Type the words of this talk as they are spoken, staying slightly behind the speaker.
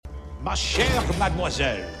Ma chère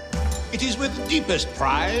mademoiselle, it is with deepest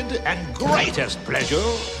pride and greatest pleasure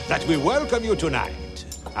that we welcome you tonight.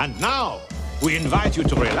 And now, we invite you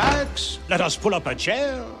to relax, let us pull up a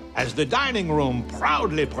chair, as the dining room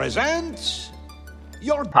proudly presents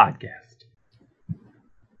your podcast.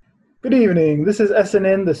 Good evening. This is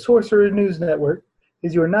SNN, the Sorcerer News Network.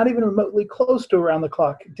 As you are not even remotely close to around the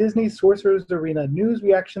clock, Disney Sorcerer's Arena news,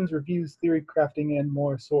 reactions, reviews, theory crafting, and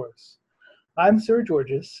more source. I'm Sir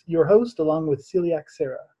Georges, your host, along with Celiac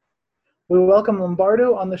Sarah. We welcome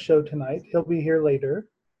Lombardo on the show tonight. He'll be here later.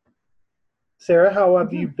 Sarah, how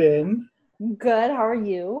have you been? Good. How are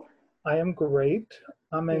you? I am great.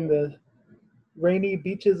 I'm in the rainy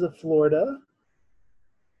beaches of Florida.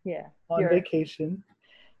 Yeah. On vacation.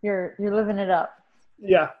 You're living it up.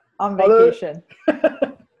 Yeah. On vacation.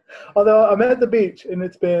 Although I'm at the beach and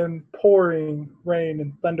it's been pouring rain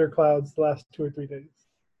and thunderclouds the last 2 or 3 days.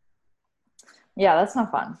 Yeah, that's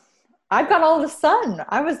not fun. I've got all the sun.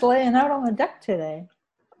 I was laying out on the deck today.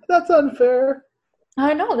 That's unfair.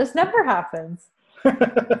 I know. This never happens.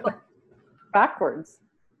 Backwards.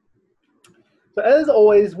 So as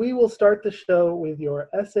always, we will start the show with your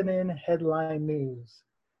SNN headline news.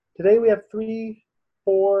 Today we have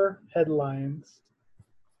 4 headlines.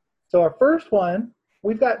 So our first one,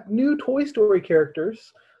 we've got new Toy Story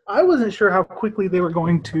characters. I wasn't sure how quickly they were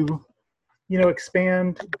going to,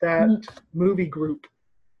 expand that movie group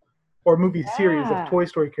or movie series of Toy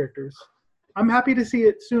Story characters. I'm happy to see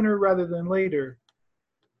it sooner rather than later.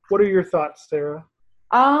 What are your thoughts, Sarah?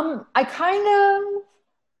 I'm torn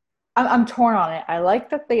on it. I like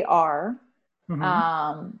that they are, but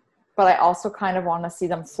I also kind of want to see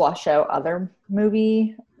them flush out other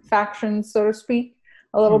movie factions, so to speak,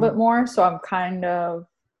 a little bit more. So I'm kind of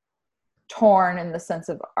torn in the sense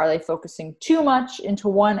of, are they focusing too much into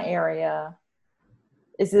one area?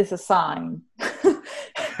 Is this a sign?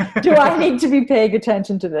 Do I need to be paying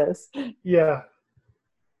attention to this? Yeah.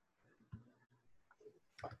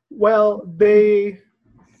 Well,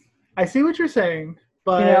 I see what you're saying,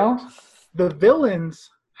 but the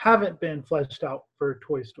villains haven't been fleshed out for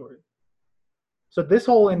Toy Story. So this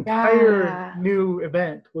whole entire new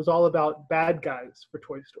event was all about bad guys for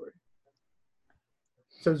Toy Story.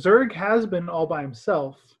 So Zurg has been all by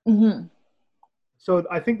himself. Mm-hmm. So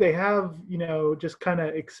I think they have, just kind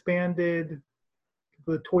of expanded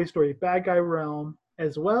the Toy Story bad guy realm,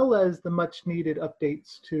 as well as the much needed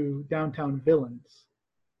updates to Downtown Villains.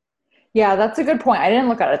 Yeah, that's a good point. I didn't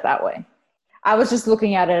look at it that way. I was just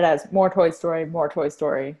looking at it as more Toy Story, more Toy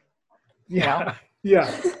Story. Yeah. Yeah.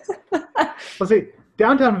 Well, see,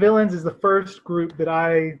 Downtown Villains is the first group that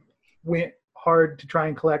I went hard to try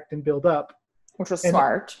and collect and build up. Which was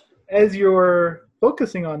smart. As you're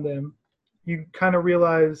focusing on them, you kind of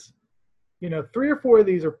realize, 3 or 4 of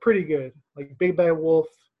these are pretty good. Like Big Bad Wolf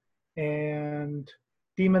and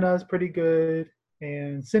Demona is pretty good,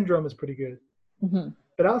 and Syndrome is pretty good. Mm-hmm.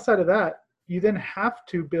 But outside of that, you then have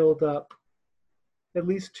to build up at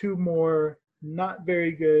least 2 more not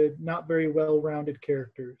very good, not very well-rounded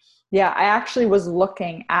characters. Yeah, I actually was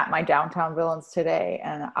looking at my Downtown Villains today,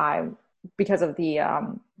 and because of the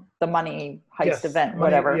money heist event,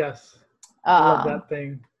 whatever. Yes, I love that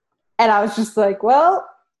thing. And I was just like, well,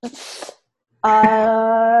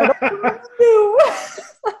 I don't know what to do.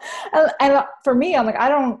 and for me, I'm like, I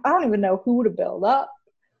don't even know who to build up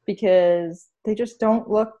because they just don't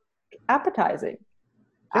look appetizing.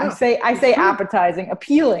 Yeah, I say appetizing,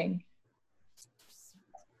 appealing.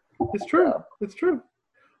 It's true. It's true.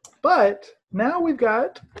 But now we've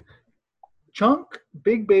got Chunk,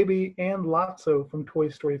 Big Baby, and Lotso from Toy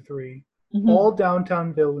Story 3. Mm-hmm. All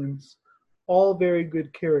Downtown Villains. All very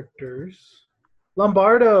good characters.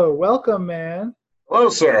 Lombardo, welcome, man. Hello,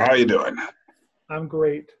 sir. How you doing? I'm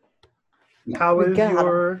great. How is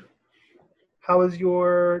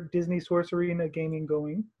your Disney Sorcerina gaming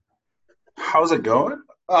going? How's it going?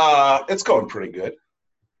 It's going pretty good.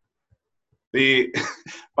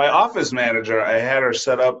 My office manager, I had her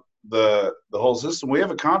set up the whole system. We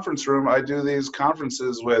have a conference room. I do these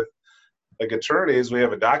conferences with attorneys. We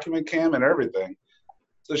have a document cam and everything.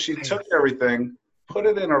 So she took everything, put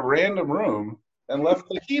it in a random room, and left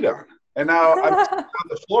the heat on. And now I'm sitting on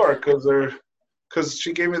the floor because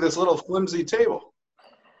she gave me this little flimsy table.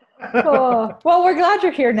 Oh, well, we're glad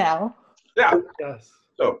you're here now. Yeah. Yes.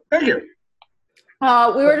 So thank you.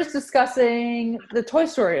 We were just discussing the Toy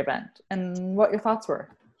Story event and what your thoughts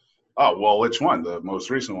were. Oh, well, which one? The most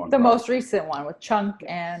recent one? The most recent one with Chunk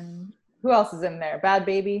and who else is in there? Bad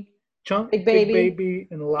Baby? Chunk, Big Baby,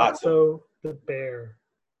 and Lotso the bear.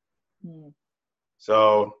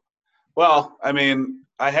 So, well, I mean,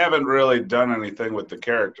 I haven't really done anything with the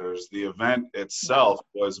characters. The event itself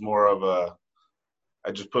was more of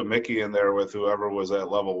I just put Mickey in there with whoever was at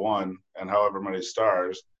level 1 and however many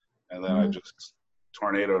stars, and then I just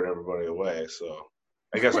tornadoed everybody away. So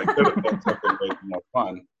I guess I could have done something way more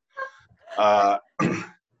fun.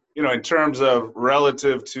 In terms of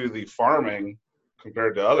relative to the farming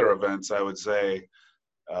compared to other events, I would say,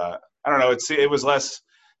 I don't know, it was less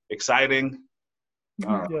exciting.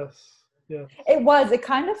 Yes. It was. It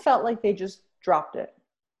kind of felt like they just dropped it.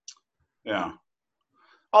 Yeah.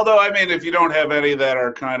 Although, I mean, if you don't have any that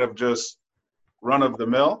are kind of just run of the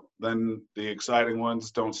mill, then the exciting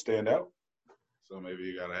ones don't stand out. So maybe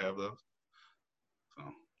you got to have those. So.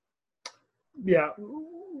 Yeah.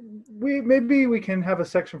 Maybe we can have a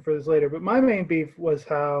section for this later, but my main beef was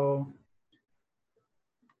how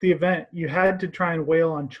the event, you had to try and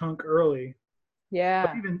wail on Chunk early. Yeah.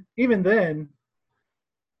 But even then,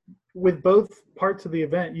 with both parts of the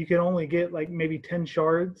event, you could only get like maybe 10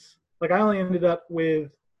 shards. Like I only ended up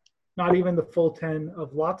with not even the full 10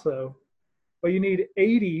 of Lotso, but you need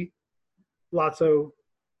 80 Lotso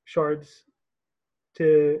shards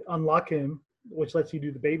to unlock him, which lets you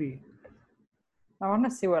do the baby. I want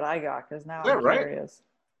to see what I got because now Yeah, I'm curious.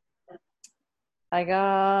 I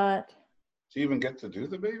got. Do you even get to do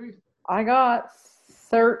the baby? I got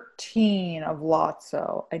 13 of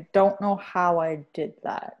Lotso. I don't know how I did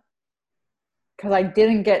that because I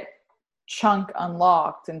didn't get Chunk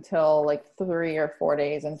unlocked until like 3 or 4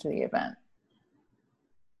 days into the event.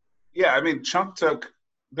 Yeah, I mean, Chunk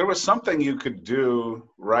there was something you could do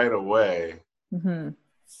right away,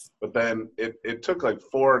 but then it took like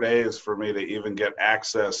 4 days for me to even get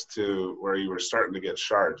access to where you were starting to get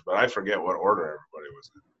shards, but I forget what order everybody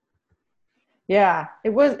was in. Yeah, it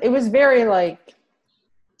was very like,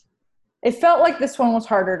 it felt like this one was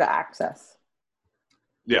harder to access.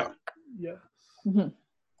 Yeah. Yes.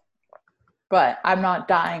 But I'm not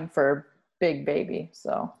dying for Big Baby,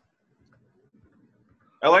 so.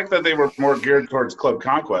 I like that they were more geared towards Club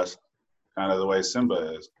Conquest, kind of the way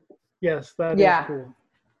Simba is. Yes, that is cool.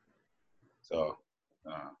 So,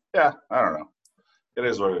 yeah, I don't know. It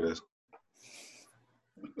is what it is.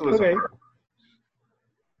 Okay.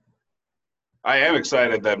 I am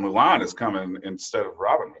excited that Mulan is coming instead of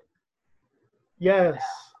Robin Hood. Yes.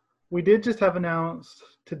 We did just have announced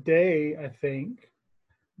today, I think,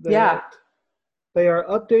 that they are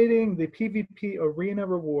updating the PvP Arena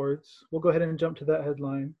rewards. We'll go ahead and jump to that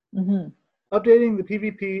headline. Updating the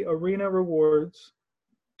PvP Arena rewards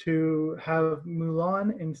to have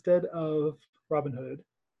Mulan instead of Robin Hood.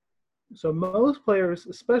 So most players,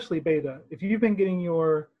 especially beta, if you've been getting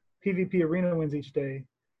your PvP Arena wins each day,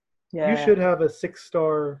 you should have a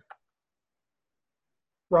 6-star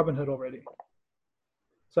Robin Hood already.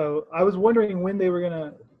 So I was wondering when they were going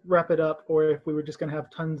to wrap it up or if we were just going to have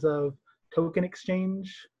tons of token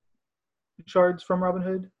exchange shards from Robin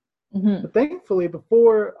Hood. But thankfully,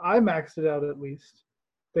 before I maxed it out at least,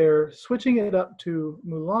 they're switching it up to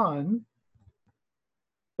Mulan.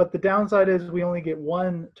 But the downside is we only get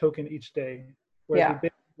 1 token each day, whereas we've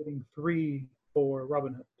been getting 3 for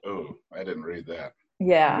Robin Hood. Oh, I didn't read that.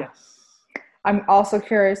 Yeah. Yes. I'm also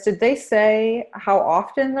curious, did they say how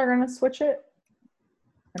often they're going to switch it?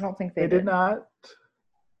 I don't think they did not.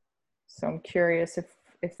 So I'm curious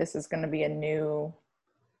if this is going to be a new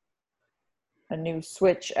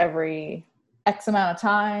switch every X amount of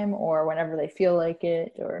time or whenever they feel like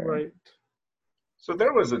it. Or Right. So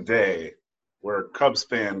there was a day where Cubs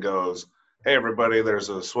fan goes, hey, everybody, there's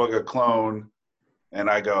a Swugga clone. And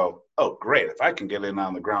I go, oh, great. If I can get in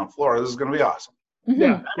on the ground floor, this is going to be awesome.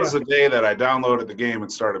 That was the day that I downloaded the game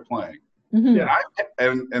and started playing. Yeah.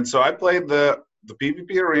 And so I played the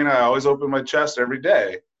PvP Arena. I always open my chest every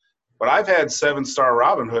day. But I've had 7-star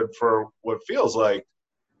Robin Hood for what feels like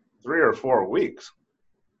 3 or 4 weeks.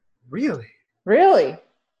 Really? Really?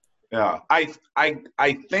 Yeah. I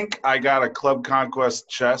think I got a Club Conquest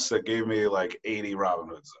chest that gave me like 80 Robin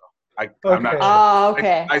Hoods, though. I'm not sure. Oh,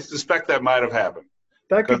 okay. I suspect that might have happened.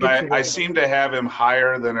 Because I seem to have him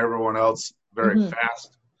higher than everyone else very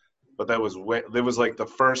fast. But that was like the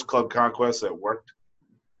first Club Conquest that worked.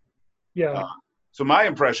 Yeah. So my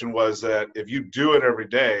impression was that if you do it every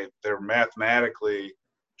day, they're mathematically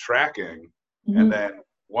tracking. And then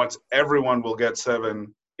once everyone will get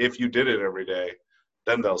 7, if you did it every day,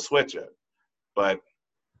 then they'll switch it. But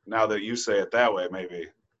now that you say it that way, maybe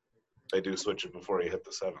they do switch it before you hit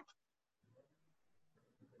the 7th.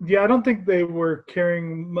 Yeah, I don't think they were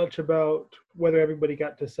caring much about whether everybody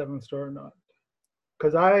got to 7-star or not.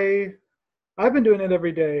 Because I've been doing it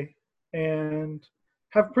every day and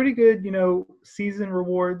have pretty good, season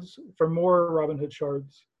rewards for more Robin Hood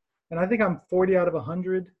shards. and I think I'm 40 out of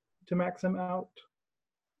 100 to max him out.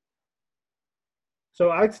 So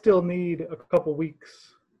I'd still need a couple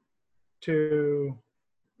weeks to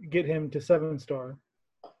get him to 7-star.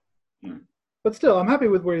 But still, I'm happy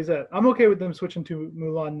with where he's at. I'm okay with them switching to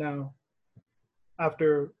Mulan now.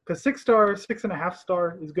 Because 6-star,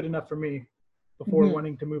 6.5-star is good enough for me before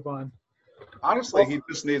wanting to move on. Honestly, he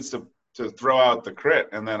just needs to throw out the crit,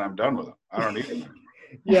 and then I'm done with him. I don't need him.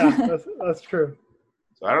 Yeah, that's true.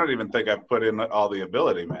 So I don't even think I've put in all the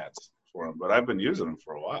ability mats for him, but I've been using them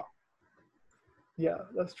for a while. Yeah,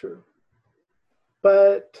 that's true.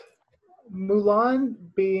 But Mulan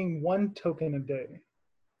being 1 token a day.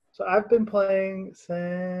 So I've been playing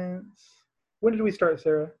since, when did we start,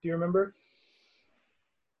 Sarah? Do you remember?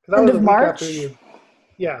 End of March.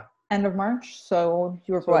 Yeah. End of March. So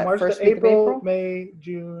you were March first to week of April? May,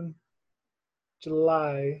 June,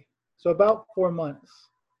 July. So about 4 months.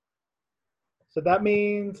 So that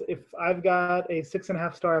means if I've got a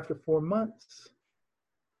 6.5-star after 4 months,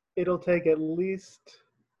 it'll take at least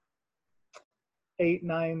 8,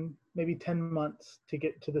 9, maybe 10 months to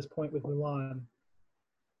get to this point with Mulan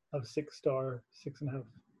of 6-star, 6.5.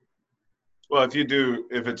 Well,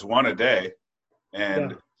 if it's 1 a day,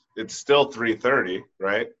 and it's still 330,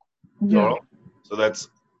 right? Yeah. So that's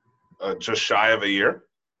just shy of a year.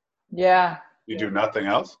 Yeah. You do nothing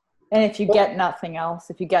else. And if you get nothing else,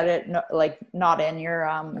 if you get it not in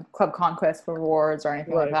your Club Conquest rewards or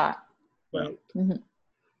anything like that. Right. Mm-hmm.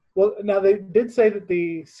 Well, now they did say that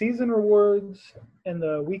the season rewards and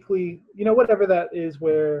the weekly, whatever that is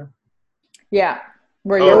where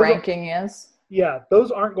your ranking is. Yeah,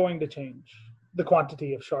 those aren't going to change the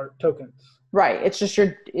quantity of shard tokens. Right. It's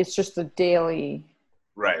just the daily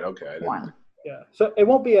Right, okay. one. Yeah. So it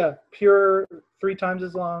won't be a pure 3 times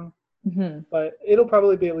as long, but it'll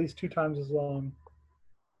probably be at least 2 times as long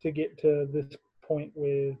to get to this point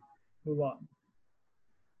with Mulan.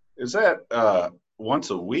 Is that once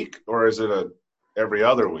a week, or is it every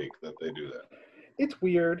other week that they do that? It's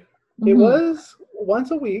weird. It was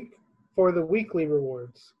once a week for the weekly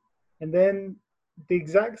rewards, and then the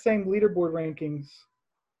exact same leaderboard rankings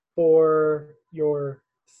for your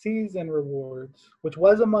season rewards, which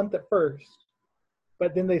was a month at first,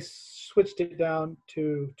 but then they switched it down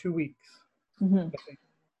to 2 weeks. I think.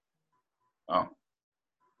 Oh.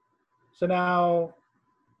 So now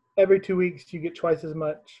every 2 weeks you get twice as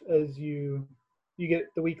much as you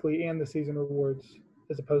get the weekly and the season rewards,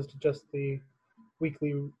 as opposed to just the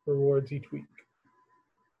weekly rewards each week.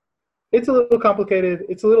 It's a little complicated.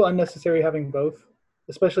 It's a little unnecessary having both,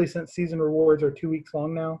 especially since season rewards are 2 weeks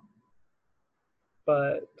long now.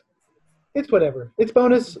 But it's whatever. It's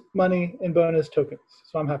bonus money and bonus tokens,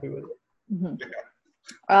 so I'm happy with it.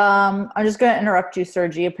 I'm just going to interrupt you,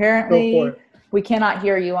 Sergi. Apparently, we cannot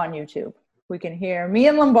hear you on YouTube. We can hear me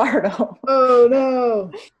and Lombardo. Oh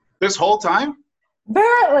no! This whole time?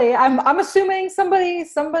 Apparently, I'm assuming somebody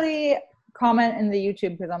comment in the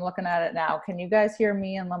YouTube, because I'm looking at it now. Can you guys hear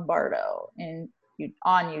me and Lombardo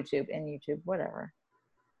on YouTube, in YouTube, whatever?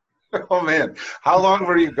 Oh man, how long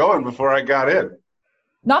were you going before I got in?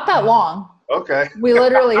 Not that long. Okay. We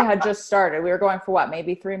literally had just started. We were going for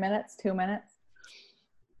maybe 3 minutes, 2 minutes.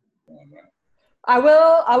 I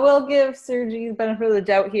will give Sergi the benefit of the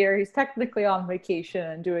doubt here. He's technically on vacation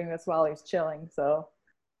and doing this while he's chilling. So,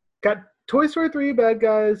 got Toy Story 3 Bad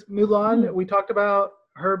Guys, Mulan. We talked about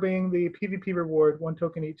her being the PvP reward, 1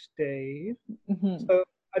 token each day. So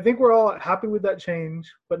I think we're all happy with that change,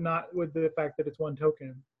 but not with the fact that it's 1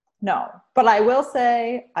 token. No, but I will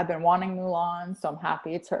say I've been wanting Mulan, so I'm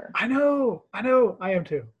happy it's her. I know. I am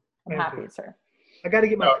too. I'm happy it's her. I got to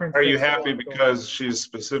get my princess. Are you happy because she's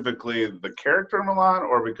specifically the character Mulan,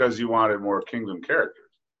 or because you wanted more Kingdom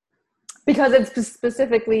characters? Because it's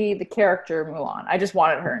specifically the character Mulan. I just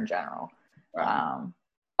wanted her in general. Wow.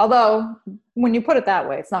 Although, when you put it that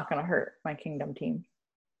way, it's not going to hurt my Kingdom team.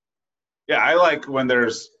 Yeah, I like when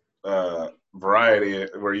there's variety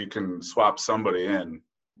where you can swap somebody in.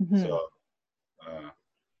 So,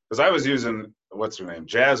 because I was using, what's her name,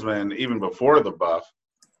 Jasmine, even before the buff.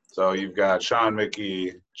 So you've got Sean,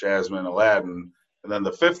 Mickey, Jasmine, Aladdin, and then the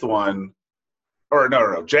 5th one, or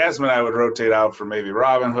no, Jasmine I would rotate out for maybe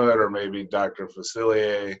Robin Hood or maybe Dr.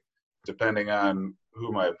 Facilier, depending on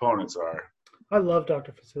who my opponents are. I love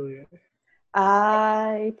Dr. Facilier.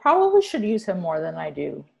 I probably should use him more than I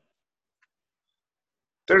do.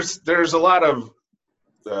 There's a lot of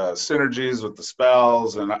synergies with the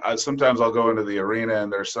spells, and sometimes I'll go into the arena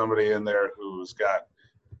and there's somebody in there who's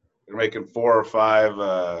they're making 4 or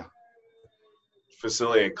 5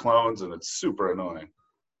 Facilier clones, and it's super annoying.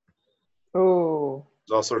 Oh,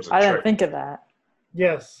 there's all sorts of I tricks. didn't think of that.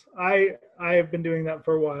 Yes, I I have been doing that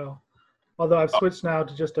for a while. Although I've switched now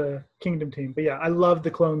to just a Kingdom team. But yeah, I love the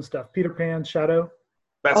clone stuff. Peter Pan, Shadow.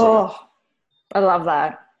 I love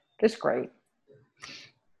that. It's great.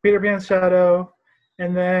 Peter Pan, Shadow.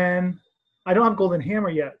 And then I don't have Golden Hammer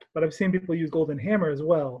yet, but I've seen people use Golden Hammer as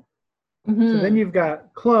well. Mm-hmm. So then you've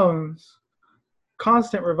got clones,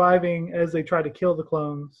 constant reviving as they try to kill the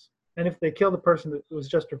clones. And if they kill the person that was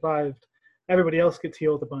just revived, everybody else gets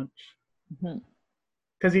healed a bunch.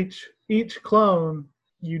 Because each clone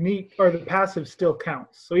unique, or the passive still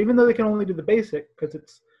counts. So even though they can only do the basic, because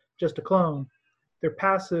it's just a clone, their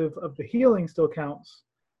passive of the healing still counts.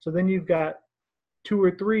 So then you've got 2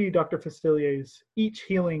 or 3 Dr. Faciliers, each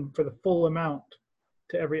healing for the full amount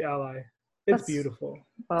to every ally. It's beautiful.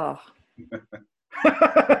 Oh.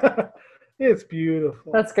 It's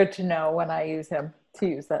beautiful. That's good to know when I use him to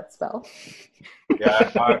use that spell.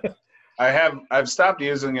 Yeah, I've stopped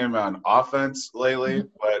using him on offense lately,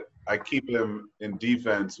 but I keep him in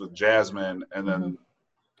defense with Jasmine, and then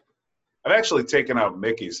I've actually taken out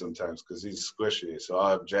Mickey sometimes because he's squishy. So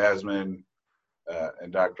I'll have Jasmine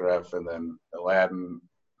and Dr. F, and then Aladdin,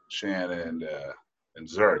 Shannon, and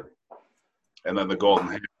Zerg, and then the Golden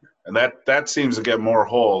Hammer. And that seems to get more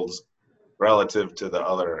holds relative to the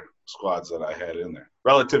other squads that I had in there,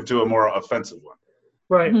 relative to a more offensive one.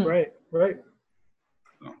 Right. No.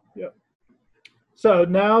 Yep. So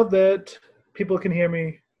now that people can hear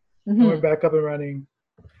me, and we're back up and running,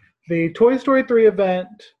 the Toy Story 3 event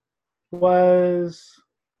was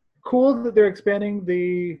cool that they're expanding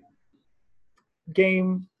the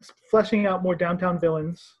game, fleshing out more downtown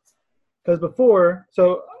villains. Because before,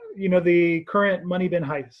 the current Money Bin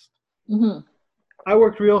heist, I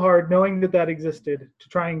worked real hard knowing that existed to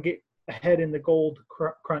try and get ahead in the gold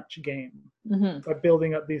crunch game by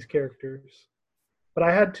building up these characters. But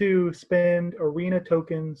I had to spend arena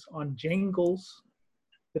tokens on Jangles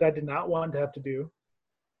that I did not want to have to do.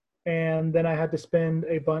 And then I had to spend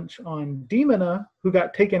a bunch on Demona, who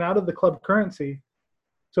got taken out of the club currency.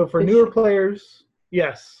 So for newer players,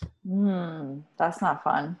 yes. That's not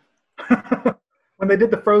fun. When they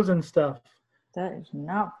did the Frozen stuff, that is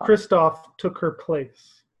not fun. Kristoff took her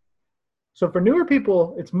place. So for newer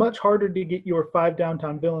people, it's much harder to get your 5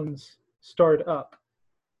 downtown villains starred up.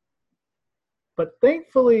 But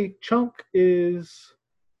thankfully, Chunk is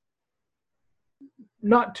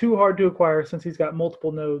not too hard to acquire since he's got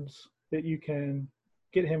multiple nodes that you can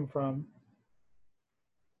get him from.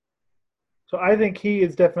 So I think he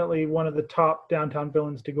is definitely one of the top downtown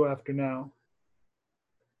villains to go after now.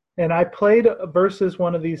 And I played versus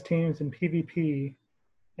one of these teams in PvP,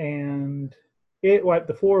 and it wiped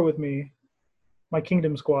the floor with me, my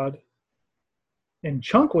Kingdom squad. And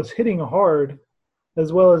Chunk was hitting hard,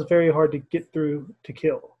 as well as very hard to get through to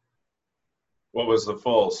kill. What was the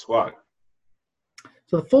full squad?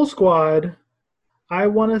 So the full squad, I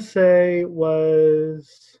want to say,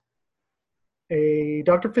 was a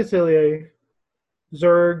Dr. Facilier,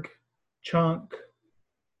 Zerg, Chunk,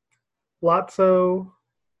 Lotso.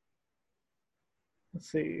 Let's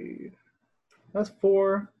see. That's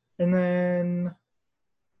 4. And then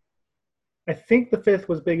I think the 5th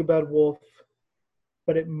was Big Bad Wolf,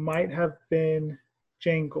 but it might have been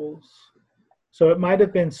Jangles. So it might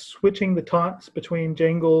have been switching the taunts between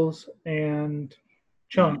Jangles and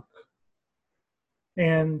Chunk.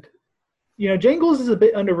 And, Jangles is a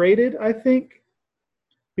bit underrated, I think,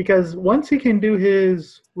 because once he can do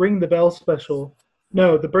his Ring the Bell special,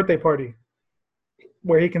 the birthday party,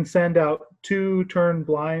 where he can send out 2 turn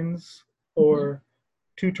blinds or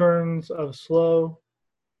 2 turns of slow,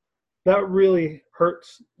 that really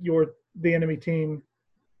hurts the enemy team.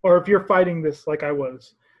 Or if you're fighting this like I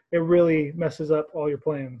was, it really messes up all your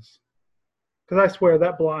plans. Because I swear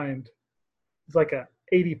that blind is like a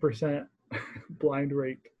 80% blind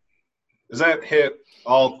rate. Does that hit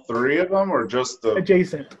all 3 of them or just the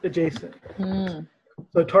adjacent?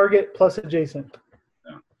 So target plus adjacent.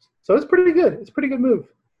 Yeah. So it's pretty good. It's a pretty good move.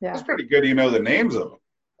 Yeah. It's pretty good. You know the names of them.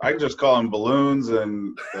 I can just call them balloons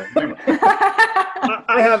and.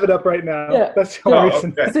 I have it up right now. Yeah. That's the only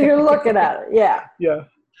reason. Okay. So you're looking at it. Yeah. Yeah.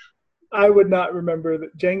 I would not remember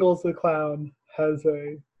that Jangles the Clown has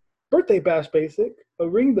a birthday bash basic, a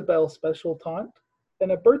Ring the Bell special taunt,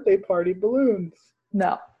 and a birthday party balloons.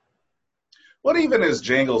 No. What even is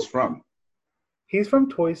Jangles from? He's from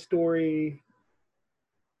Toy Story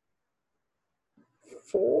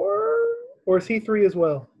 4, or is he 3 as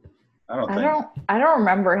well? I don't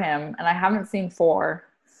remember him, and I haven't seen 4.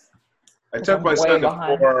 I took my son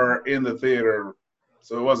to 4 in the theater,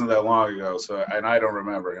 so it wasn't that long ago. And I don't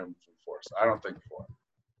remember him from 4. So I don't think 4.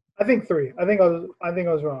 I think 3. I think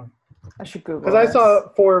I was wrong. I should Google because I saw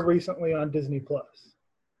 4 recently on Disney Plus.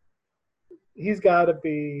 he's got to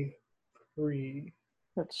be 3.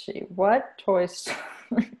 Let's see. What Toy Story?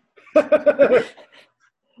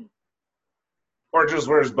 Or just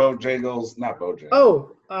where's Bojangles? Not Bojangles.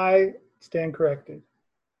 Oh, I stand corrected.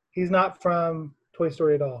 He's not from Toy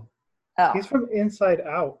Story at all. Oh. He's from Inside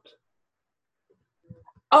Out.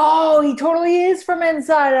 Oh, he totally is from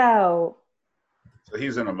Inside Out. So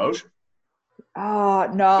he's an emotion. Oh,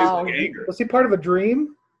 He's no. like anger. Was he part of a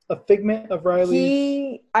dream? A figment of Riley's?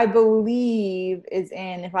 He, I believe, is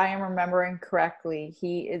in, if I am remembering correctly,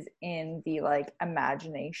 he is in the, like,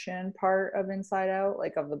 imagination part of Inside Out,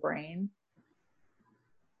 like, of the brain.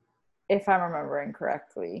 If I'm remembering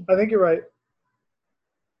correctly. I think you're right.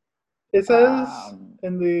 It says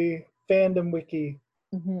in the fandom wiki,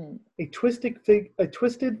 a twisted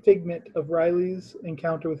figment of Riley's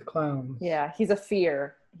encounter with clowns. Yeah, he's a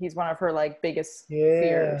fear. He's one of her, like, biggest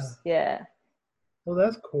fears. Yeah. Well,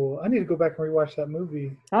 that's cool. I need to go back and rewatch that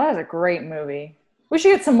movie. That is a great movie. We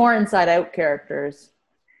should get some more Inside Out characters.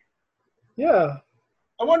 Yeah.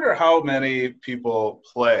 I wonder how many people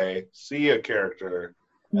see a character,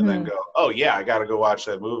 and then go, oh, yeah, I got to go watch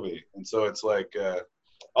that movie. And so it's like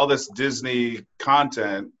all this Disney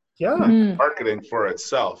content marketing for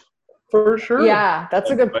itself. For sure. Yeah,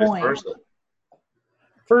 that's a good point. Versa.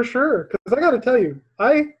 For sure. Because I got to tell you,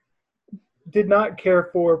 I did not care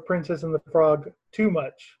for Princess and the Frog too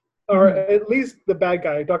much. Or at least the bad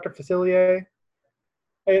guy, Dr. Facilier.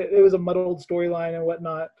 It was a muddled storyline and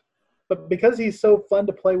whatnot. But because he's so fun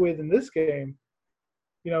to play with in this game,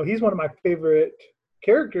 he's one of my favorite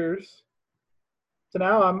characters. So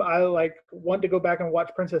now I like want to go back and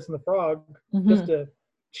watch Princess and the Frog just to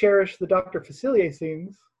cherish the Dr. Facilier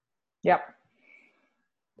scenes. Yep.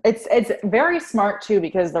 It's very smart too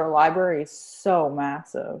because their library is so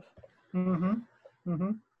massive.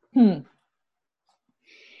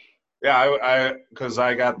 Yeah, because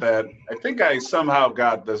I got that. I think I somehow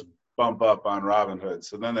got this bump up on Robin Hood.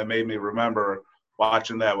 So then that made me remember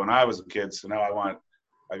watching that when I was a kid. So now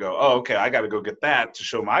I go, oh, okay, I got to go get that to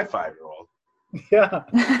show my 5-year-old. Yeah.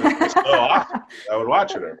 It's so awesome. I would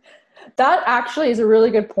watch it. That actually is a really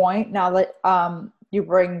good point. Now that you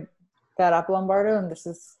bring that up, Lombardo, and this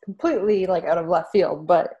is completely like out of left field,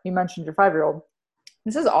 but you mentioned your 5-year-old.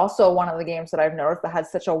 This is also one of the games that I've noticed that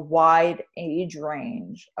has such a wide age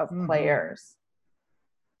range of players,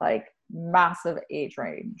 like massive age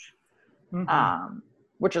range,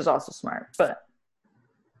 which is also smart. But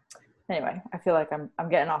anyway, I feel like I'm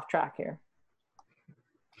getting off track here.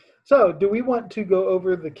 So, do we want to go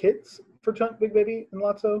over the kits for Chunk, Big Baby, and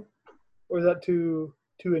Lotso, or is that too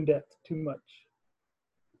in depth, too much?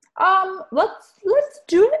 Let's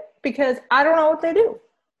do it because I don't know what they do.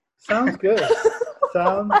 Sounds good.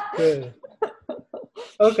 Sounds good.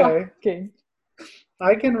 Okay.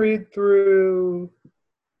 I can read through.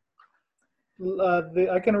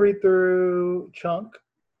 I can read through Chunk.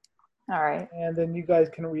 All right. And then you guys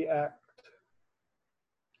can react.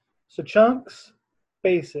 So Chunk's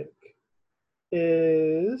basic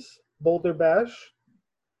is Boulder Bash.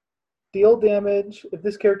 Deal damage if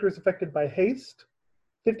this character is affected by haste.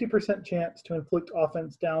 50% chance to inflict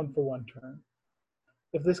offense down for 1 turn.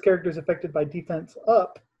 If this character is affected by defense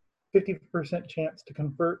up, 50% chance to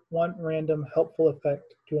convert 1 random helpful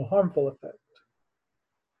effect to a harmful effect.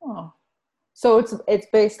 Oh. So it's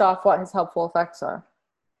based off what his helpful effects are.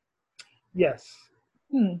 Yes.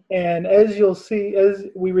 And as you'll see, as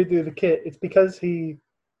we read through the kit, it's because he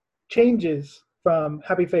changes from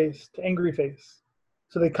happy face to angry face.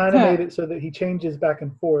 So they kind of made it so that he changes back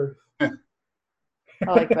and forth. I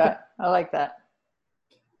like that.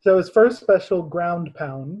 So his first special, Ground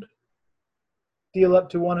Pound. Deal up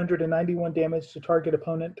to 191 damage to target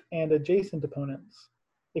opponent and adjacent opponents.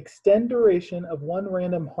 Extend duration of 1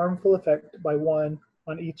 random harmful effect by 1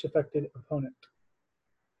 on each affected opponent.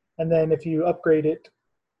 And then if you upgrade it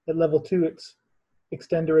at level 2, it's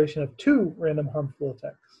extend duration of 2 random harmful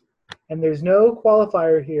effects. And there's no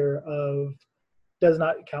qualifier here of does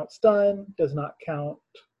not count stun, does not count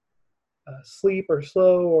sleep or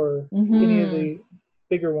slow or any of the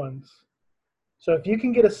bigger ones. So if you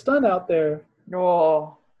can get a stun out there,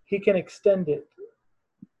 he can extend it.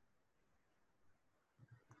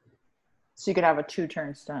 So you could have a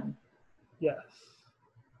 2-turn stun. Yes.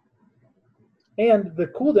 And the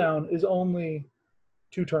cooldown is only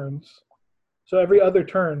 2 turns. So every other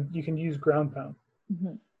turn, you can use Ground Pound.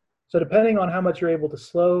 So depending on how much you're able to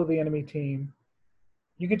slow the enemy team,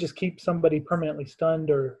 you could just keep somebody permanently stunned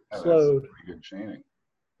or slowed. That's pretty good chaining.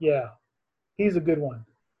 Yeah. He's a good one.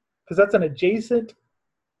 Because that's an adjacent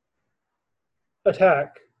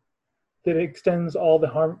attack that extends all the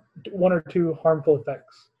 1 or 2 harmful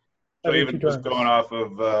effects. So even just going off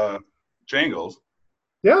of Jangles.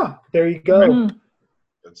 Yeah, there you go. Mhm.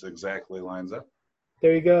 That's exactly lines up.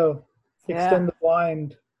 There you go. Yeah. Extend the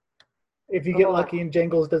blind. If you get Oh. lucky and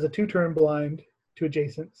Jangles does a 2-turn blind to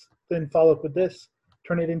adjacents, then follow up with this.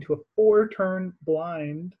 Turn it into a 4-turn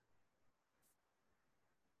blind.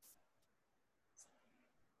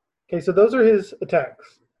 Okay, so those are his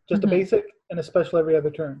attacks. Just Mhm. a basic and a special every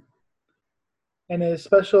other turn. And his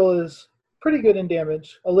special is pretty good in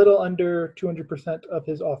damage, a little under 200% of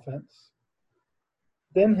his offense.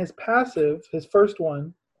 Then his passive, his first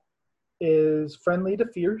one, is friendly to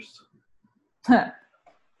fierce.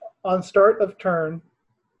 On start of turn,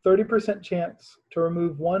 30% chance to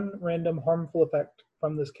remove one random harmful effect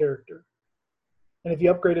from this character. And if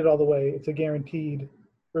you upgrade it all the way, it's a guaranteed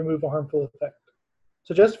remove a harmful effect.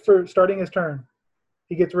 So just for starting his turn,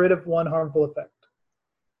 he gets rid of one harmful effect.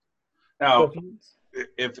 Now, So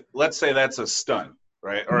if let's say that's a stun,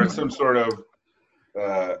 right, or it's some sort of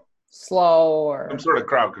Slow or some sort of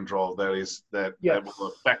crowd control that Yes. that will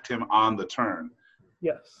affect him on the turn.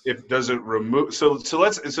 Yes. If does it remove? So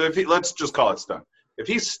let's just call it stun. If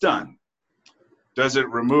he's stunned, does it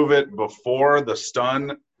remove it before the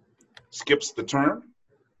stun skips the turn?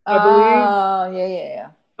 I believe Oh,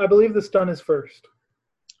 yeah. I believe the stun is first.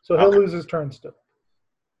 So he'll Okay. lose his turn still.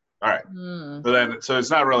 All right. So it's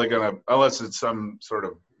not really gonna, unless it's some sort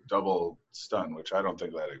of double stun, which I don't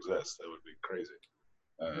think that exists. That would be crazy.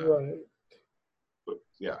 Right. But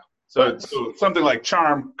yeah. So something like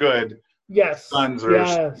charm, good. Yes. Stuns or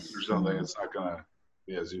Yes. something, it's not gonna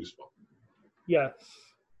be as useful. Yes.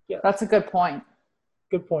 Yes. That's a good point.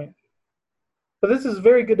 Good point. But this is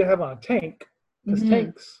very good to have on a tank, because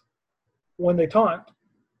tanks, when they taunt,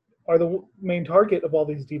 are the main target of all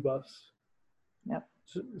these debuffs. Yep.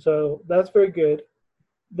 So that's very good.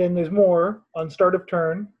 Then there's more. On start of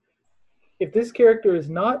turn, if this character is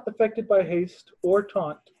not affected by haste or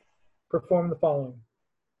taunt, perform the following.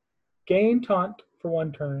 Gain taunt for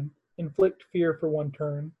 1 turn, inflict fear for 1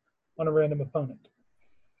 turn on a random opponent.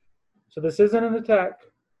 So this isn't an attack.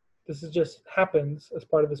 This is just happens as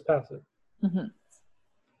part of his passive.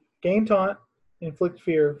 Gain taunt, inflict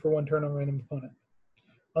fear for 1 turn on a random opponent.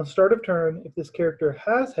 On start of turn, if this character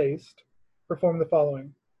has haste, perform the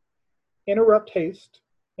following. Interrupt haste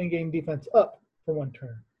and gain defense up for 1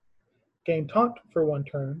 turn. Gain taunt for 1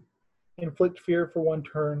 turn. Inflict fear for 1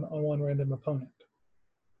 turn on 1 random opponent.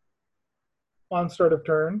 On start of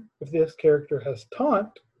turn, if this character has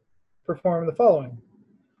taunt, perform the following.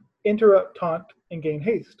 Interrupt taunt and gain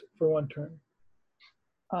haste for 1 turn.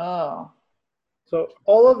 Oh. So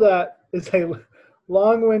all of that is a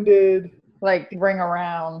long-winded, Like ring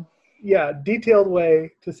around. detailed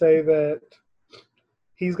way to say that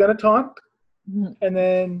he's going to taunt, and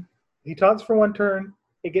then he taunts for 1 turn.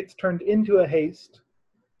 It gets turned into a haste.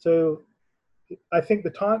 So I think the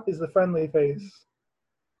taunt is the friendly face.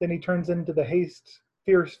 Then he turns into the haste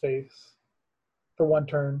fierce face for 1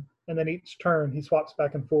 turn. And then each turn he swaps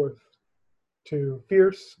back and forth to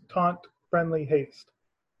fierce, taunt, friendly, haste.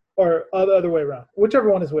 Or the other way around. Whichever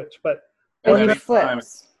one is which. But And then he each time-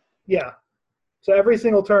 flips. yeah. So every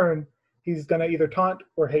single turn he's going to either taunt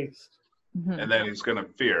or haste. And then he's gonna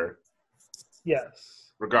fear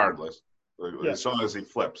Yes. regardless. Yes. As long as he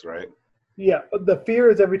flips, right? Yeah, but the fear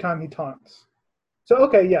is every time he taunts. So,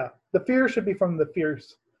 okay, yeah. The fear should be from the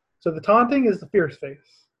fierce. So the taunting is the fierce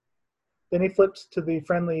face. Then he flips to the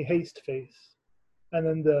friendly haste face. And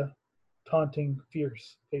then the taunting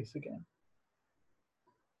fierce face again.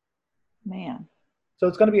 Man. So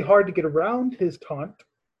it's going to be hard to get around his taunt.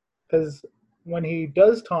 Because when he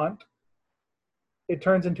does taunt, it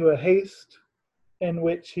turns into a haste in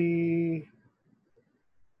which he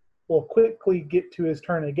will quickly get to his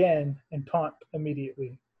turn again and taunt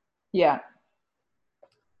immediately. Yeah.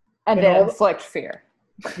 And And then all- inflict fear.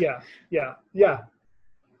 Yeah.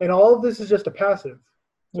 And all of this is just a passive.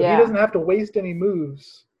 So he doesn't have to waste any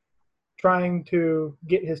moves trying to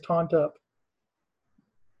get his taunt up.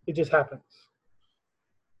 It just happens.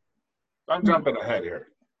 I'm jumping ahead here.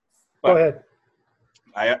 Go ahead.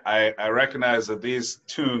 I recognize that these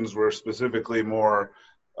tunes were specifically more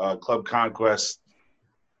Club Conquest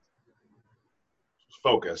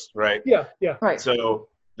focused, right? Yeah. Right. So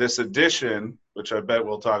this addition, which I bet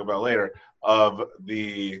we'll talk about later, of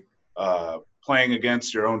the playing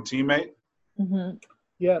against your own teammate,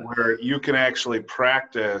 Yeah. where you can actually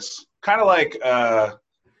practice, kind of like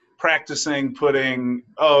practicing putting,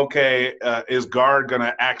 is Guard going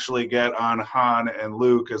to actually get on Han and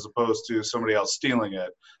Luke as opposed to somebody else stealing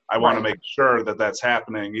it? I want to make sure that that's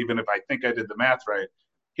happening, even if I think I did the math right.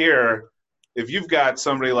 Here, if you've got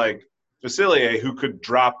somebody like Facilier who could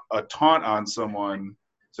drop a taunt on someone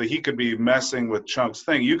So he could be messing with Chunk's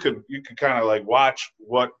thing. You could kind of like watch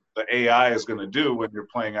what the AI is going to do when you're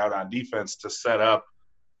playing out on defense to set up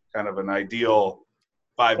kind of an ideal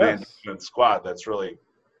 5-man defense squad that's really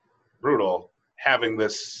brutal. Having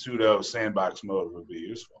this pseudo sandbox mode would be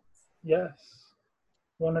useful. Yes.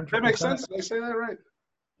 100%. That makes sense? Did I say that right?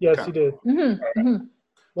 Yes, Okay. you did. Mm-hmm.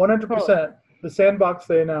 Mm-hmm. 100%. The sandbox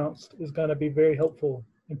they announced is going to be very helpful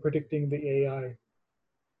in predicting the AI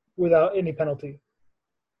without any penalty.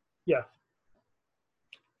 Yeah.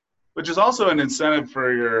 Which is also an incentive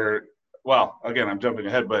for your, well, again, I'm jumping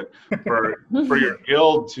ahead, but for your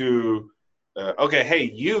guild to, okay, hey,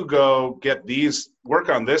 you go get these, work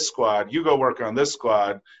on this squad, you go work on this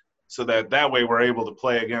squad, so that way we're able to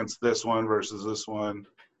play against this one versus this one.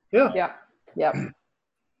 Yeah. Yeah. Yep.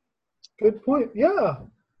 Good point. Yeah.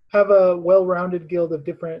 Have a well-rounded guild of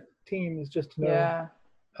different teams just to know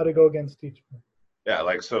how to go against each one. Yeah,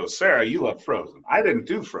 like, so Sarah, you love Frozen. I didn't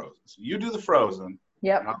do Frozen. So you do the Frozen.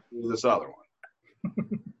 Yep. And I'll do this other one.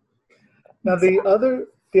 Now the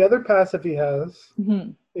other passive he has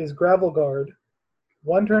is Gravel Guard.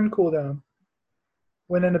 1 turn cooldown.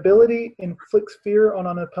 When an ability inflicts fear on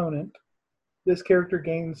an opponent, this character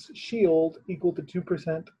gains shield equal to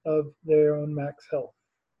 2% of their own max health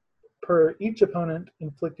per each opponent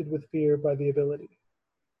inflicted with fear by the ability.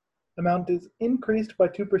 Amount is increased by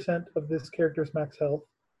 2% of this character's max health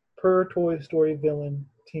per Toy Story villain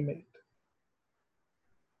teammate.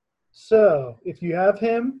 So, if you have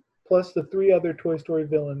him plus the 3 other Toy Story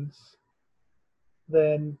villains,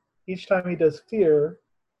 then each time he does fear,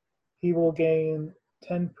 he will gain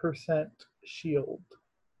 10% shield,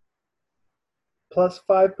 plus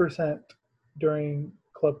 5% during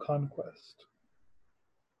Club Conquest.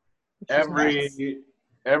 Every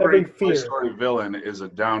Toy Story villain is a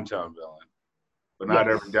downtown villain, but not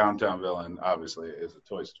every downtown villain, obviously, is a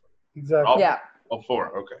Toy Story. Exactly. All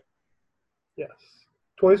 4, okay. Yes.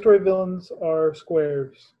 Toy Story villains are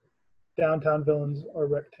squares. Downtown villains are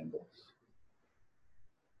rectangles.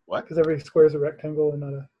 What? Because every square is a rectangle and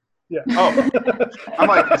not a... Yeah. Oh, I'm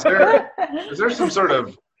like, is there some sort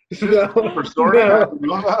of for sorting?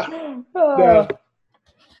 No.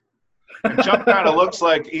 And Chunk kind of looks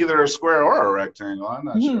like either a square or a rectangle. I'm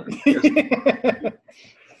not sure.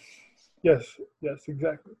 Yes,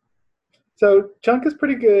 exactly. So Chunk is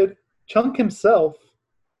pretty good. Chunk himself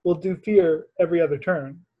will do fear every other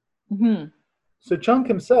turn. Mm-hmm. So Chunk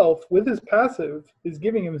himself, with his passive, is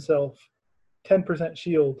giving himself 10%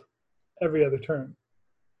 shield every other turn.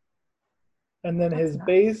 And then his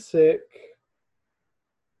basic...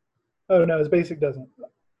 Oh, no, his basic doesn't.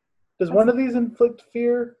 Does one of these inflict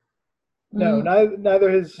fear? No, neither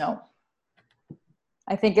his... No.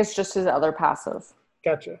 I think it's just his other passive.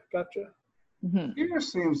 Gotcha. Mm-hmm. Fear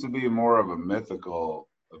seems to be more of a mythical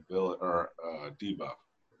ability or debuff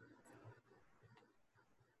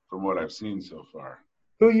from what I've seen so far.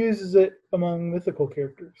 Who uses it among mythical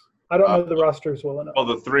characters? I don't know the rosters well enough. Well,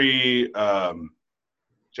 the 3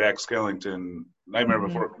 Jack Skellington, Nightmare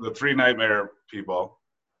Before, the 3 Nightmare people.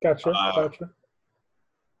 Gotcha.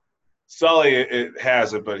 Sully, it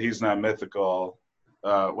has it, but he's not mythical.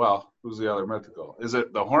 Well, who's the other mythical? Is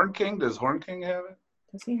it the Horn King? Does Horn King have it?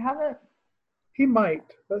 Does he have it? He might.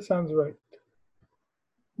 That sounds right.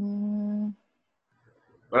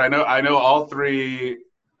 But I know all 3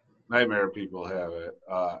 Nightmare people have it.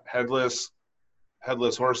 Headless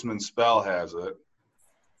Horseman spell has it.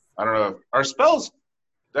 I don't know if our spells.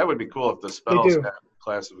 That would be cool if the spells have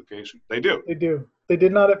classification. They do. They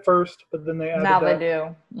did not at first, but then they added now that. They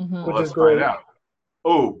do. Mm-hmm. Which Well, is great. Find out.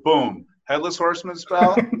 Oh, boom! Headless Horseman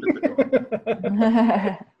spell.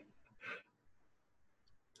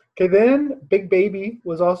 Okay, then Big Baby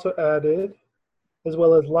was also added, as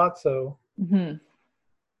well as Lotso. Mm-hmm.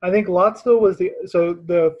 I think Lotso was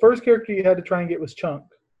the first character you had to try and get was Chunk,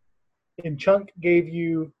 and Chunk gave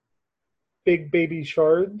you Big Baby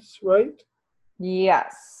shards, right?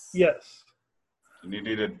 Yes. Yes. And you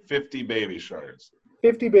needed 50 baby shards.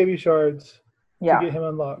 50 baby shards to Yeah. get him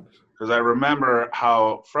unlocked. Because I remember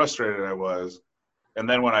how frustrated I was, and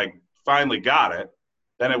then when I finally got it,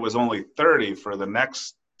 then it was only 30 for the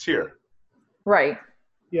next tier. Right.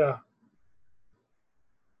 Yeah.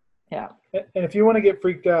 Yeah. And if you want to get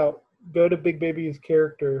freaked out, go to Big Baby's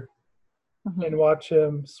character and watch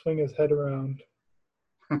him swing his head around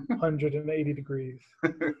 180 degrees.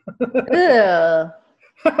 Ugh.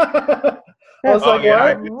 I was like,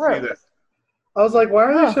 I why? did see that. I was like, why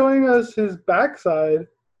are they showing us his backside?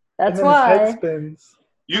 That's and then why. his head spins.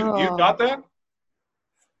 You got that?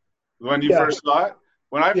 When you first saw it?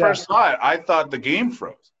 When I Yeah. first saw it, I thought the game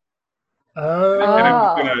froze. Oh.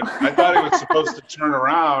 I thought he was supposed to turn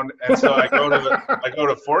around, and so I go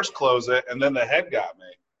to force close it, and then the head got me.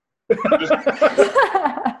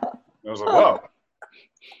 I was like, whoa.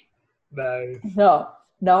 Nice.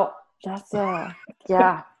 No, that's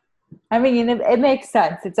yeah. I mean, it makes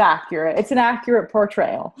sense. It's accurate. It's an accurate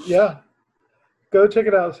portrayal. Yeah. Go check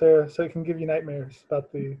it out, Sarah, so it can give you nightmares about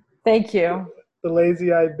Thank you. the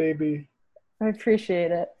lazy-eyed baby. I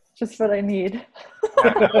appreciate it. Just what I need.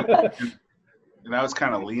 And I was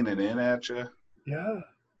kind of leaning in at you. Yeah.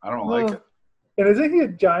 I don't like it. And isn't he a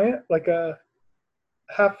giant, like a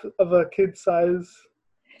half of a kid size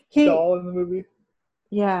doll in the movie?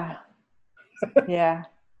 Yeah. Yeah.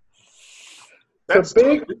 These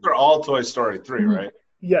are all Toy Story 3, right?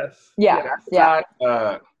 Yes. Yeah.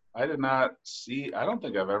 I did not see. I don't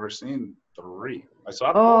think I've ever seen 3. I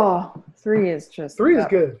saw 4. 3 is just. 3 is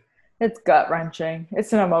good. It's gut wrenching.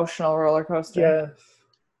 It's an emotional roller coaster. Yes.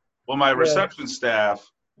 Well, my reception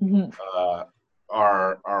staff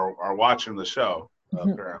are watching the show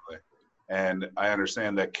apparently, and I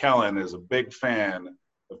understand that Kellen is a big fan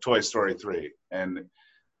of Toy Story 3, and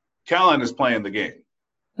Kellen is playing the game.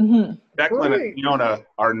 Declan and Fiona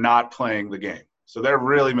are not playing the game, so they're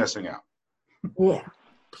really missing out. Yeah.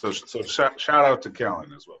 So shout out to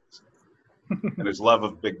Kellen as well, and his love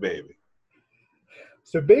of Big Baby.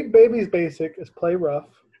 So Big Baby's basic is play rough.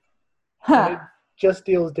 And it just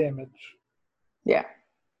deals damage. Yeah.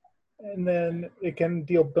 And then it can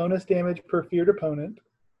deal bonus damage per feared opponent.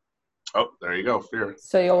 Oh, there you go, fear.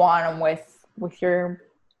 So you'll want them with your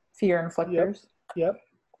fear inflictors. Yep.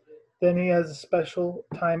 Then he has a special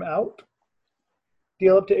timeout.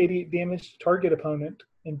 Deal up to 88 damage to target opponent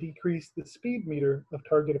and decrease the speed meter of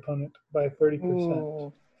target opponent by 30%.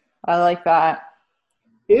 Ooh, I like that.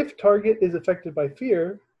 If target is affected by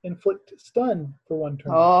fear, inflict stun for 1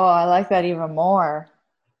 turn. Oh, I like that even more.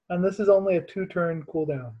 And this is only a 2-turn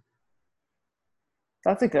cooldown.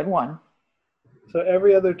 That's a good one. So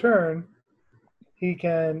every other turn, he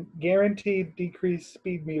can guaranteed decrease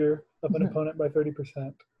speed meter of an opponent by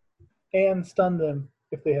 30% and stun them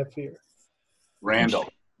if they have fear. Randall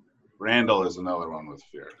is another one with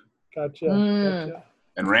fear. Gotcha.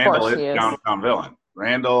 And Randall is downtown villain.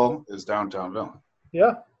 Randall is downtown villain.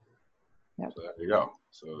 Yeah. Yep. So there you go.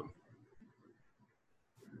 So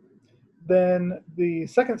then the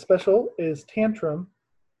second special is Tantrum.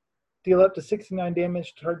 Deal up to 69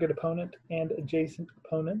 damage to target opponent and adjacent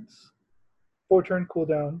opponents. 4-turn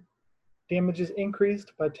cooldown. Damage is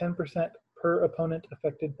increased by 10% per opponent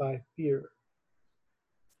affected by fear.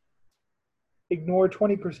 Ignore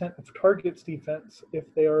 20% of target's defense if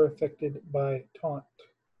they are affected by taunt.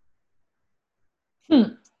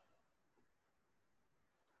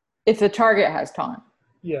 If the target has taunt.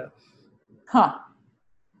 Yes. Huh.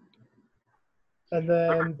 And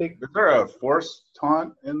then is there a force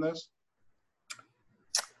taunt in this?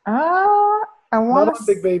 I want not on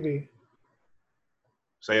Big Baby.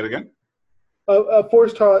 Say it again. A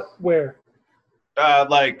force taunt where?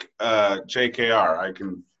 Like JKR.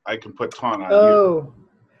 I can put taunt on you.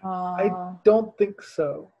 I don't think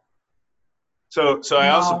so. So I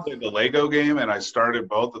also played the Lego game, and I started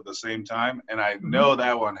both at the same time, and I know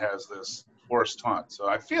that one has this force taunt. So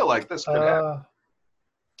I feel like this could happen.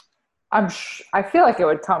 I feel like it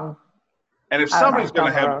would come. And if somebody's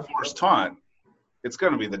going to have a force taunt, it's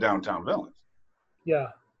going to be the downtown villains.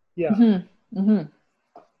 Yeah.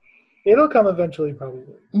 It'll come eventually,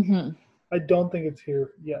 probably. I don't think it's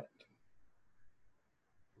here yet.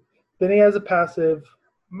 Then he has a passive,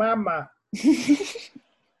 Mama.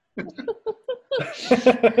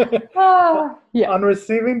 On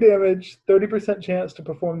receiving damage, 30% chance to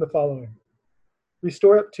perform the following.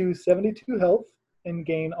 Restore up to 72 health and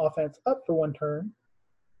gain offense up for 1 turn.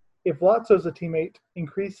 If Lotso's a teammate,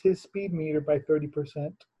 increase his speed meter by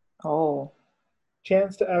 30%. Oh.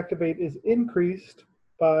 Chance to activate is increased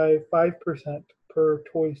by 5% per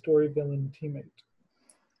Toy Story villain teammate.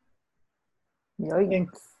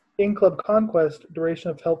 In Club Conquest,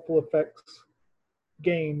 duration of helpful effects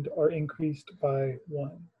gained are increased by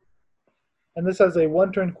 1. And this has a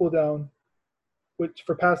 1-turn cooldown, which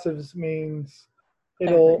for passives means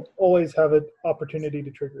it'll always have an opportunity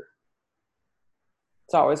to trigger.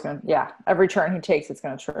 It's always going to, every turn he takes, it's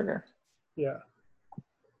going to trigger. Yeah.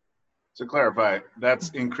 To clarify, that's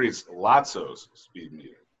increased Lotso's speed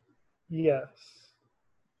meter. Yes.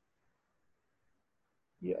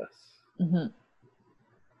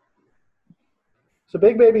 So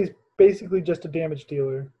Big Baby's basically just a damage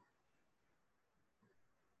dealer.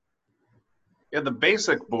 Yeah, the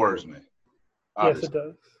basic bores me. Obviously. Yes, it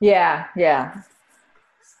does. Yeah.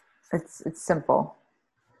 It's simple.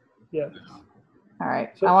 Yes. All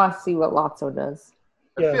right. So- I want to see what Lotso does.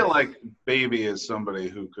 I feel like Baby is somebody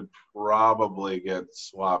who could probably get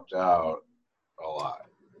swapped out a lot.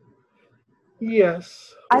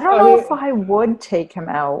 Yes. I don't know if I would take him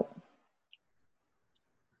out.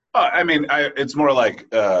 I mean, it's more like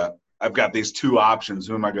I've got these two options.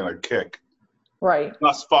 Who am I going to kick? Right.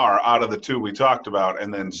 Thus far, out of the two we talked about,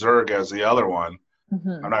 and then Zurg as the other one,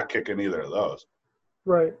 Mm-hmm. I'm not kicking either of those.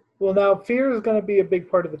 Right. Well, now fear is going to be a big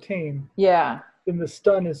part of the team, Yeah. and the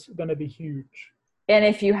stun is going to be huge. And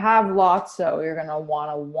if you have Lotso, you're going to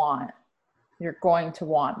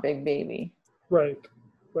want Big Baby. Right.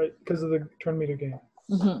 Right. Because of the turn meter game.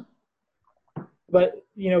 Mm-hmm. But,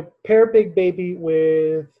 pair Big Baby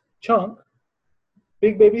with Chunk.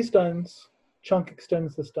 Big Baby stuns. Chunk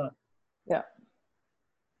extends the stun. Yeah.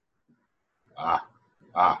 Yeah.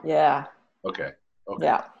 Yeah. Okay.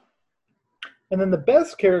 Yeah. And then the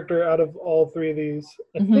best character out of all three of these,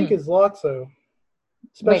 I Mhm. think, is Lotso.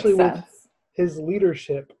 Especially Makes with sense. his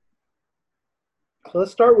leadership. So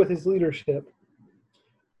let's start with his leadership.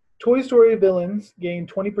 Toy Story villains gain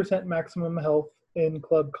 20% maximum health in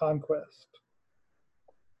Club Conquest.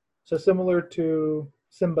 So similar to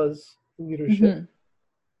Simba's leadership. Mhm.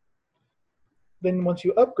 Then once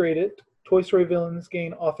you upgrade it, Toy Story villains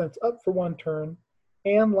gain offense up for 1 turn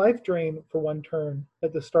and life drain for 1 turn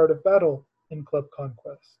at the start of battle in Club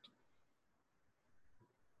Conquest.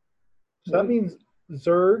 So that means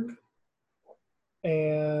Zurg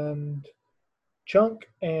and Chunk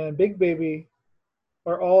and Big Baby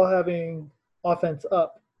are all having offense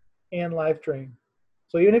up and life drain.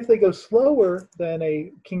 So even if they go slower than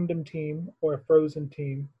a Kingdom team or a Frozen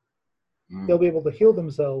team, they'll be able to heal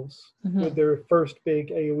themselves with their first big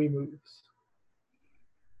AoE moves.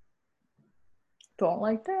 Don't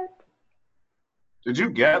like that. Did you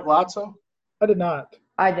get Lotso? I did not.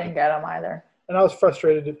 I didn't get him either. And I was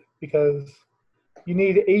frustrated because you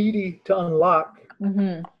need 80 to unlock.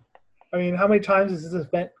 Mm-hmm. I mean, how many times is this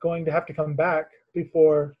event going to have to come back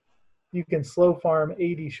before you can slow farm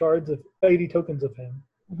 80 tokens of him?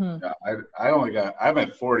 Mm-hmm. Yeah, I'm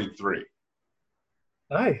at 43.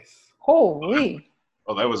 Nice. Holy.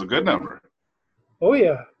 Oh, that was a good number. Oh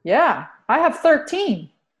yeah. Yeah. I have 13.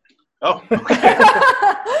 Oh, okay.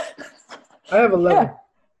 I have 11. Yeah.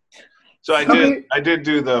 So How many- I did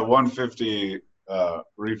do the 150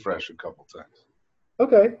 refresh a couple times.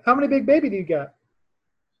 Okay. How many Big Baby do you got?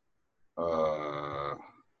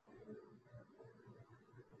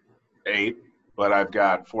 8, but I've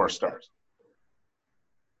got 4 stars.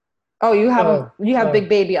 Oh, you have Oh, Big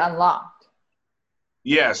Baby unlocked.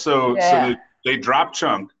 Yeah, so Yeah. they dropped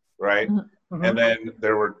Chunk, right? Mhm. Mhm. And then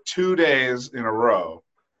there were 2 days in a row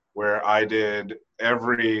where I did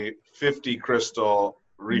every 50 crystal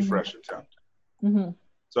refresh attempt. Mm-hmm.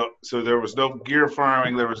 So there was no gear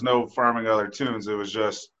farming, there was no farming other tunes. It was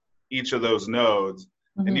just each of those nodes.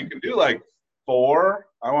 Mm-hmm. And you can do like 4,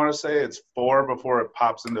 I want to say it's 4 before it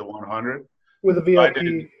pops into 100. With a I VIP.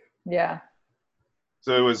 did. Yeah.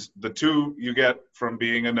 So it was the 2 you get from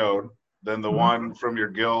being a node, then the Mhm. 1 from your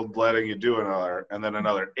guild letting you do another, and then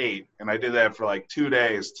another 8. And I did that for like 2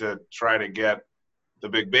 days to try to get the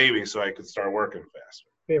Big Baby so I could start working faster.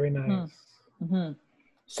 Very nice. Mm-hmm.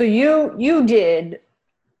 So you did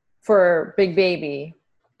for Big Baby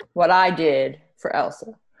what I did for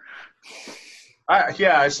Elsa.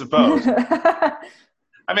 Yeah, I suppose. I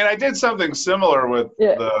mean, I did something similar with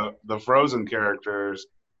Yeah. the Frozen characters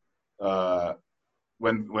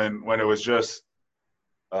when it was just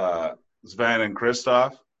Sven and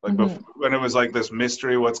Kristoff, like Mhm. when it was like this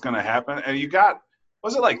mystery, what's going to happen, and you got,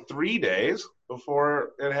 was it like 3 days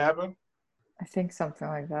before it happened? I think something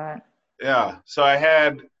like that. Yeah. So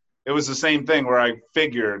it was the same thing where I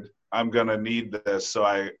figured I'm going to need this, so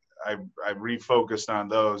I refocused on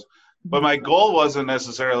those. But my goal wasn't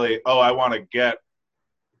necessarily, I want to get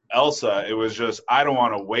Elsa. It was just, I don't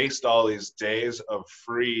want to waste all these days of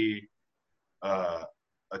free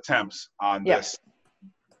attempts on this.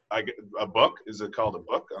 A book? Is it called a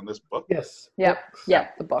book on this book? Yes.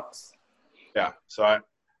 Yep, the books. Yeah. So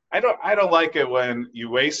I don't like it when you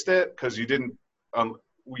waste it because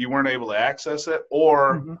you weren't able to access it,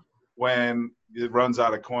 or Mhm. when it runs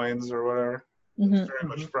out of coins or whatever. Mm-hmm. It very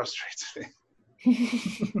much frustrates me.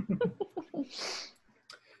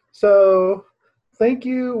 So thank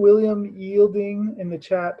you, William Yielding, in the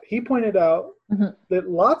chat. He pointed out Mhm. that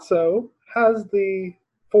Lotso has the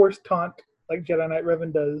force taunt like Jedi Knight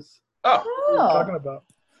Revan does. Oh, What we're talking about.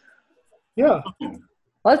 Yeah.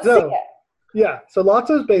 Let's So- see it. Yeah. So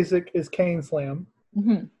Lotso's basic is Cane Slam,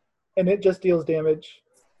 Mm-hmm. and it just deals damage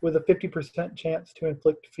with a 50% chance to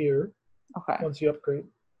inflict fear Okay. once you upgrade.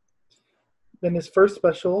 Then his first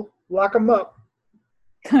special, Lock 'em Up,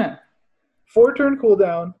 4-turn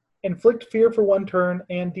cooldown. Inflict fear for 1 turn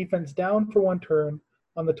and defense down for 1 turn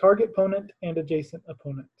on the target opponent and adjacent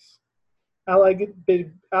opponents. Allied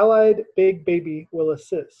Big Baby will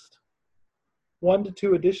assist. 1 to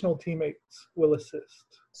 2 additional teammates will assist.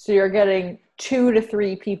 So you're getting 2 to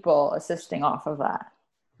 3 people assisting off of that.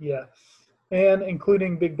 Yes. And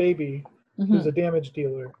including Big Baby, who's a damage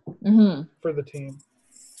dealer for the team.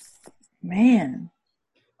 Man.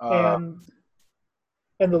 And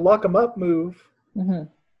the lock 'em up move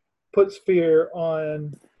puts fear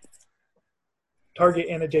on target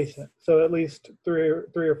and adjacent. So at least three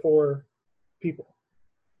or four people.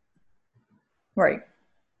 Right.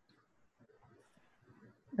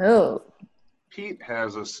 Oh. Pete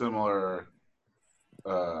has a similar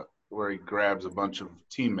where he grabs a bunch of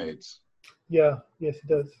teammates. Yeah, yes, he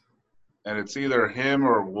does. And it's either him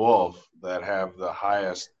or Wolf that have the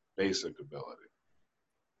highest basic ability.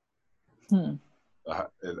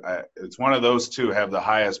 It's one of those two have the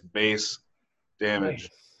highest base damage.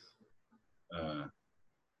 Nice.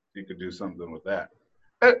 You could do something with that.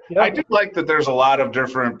 I do like that there's a lot of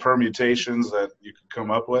different permutations that you could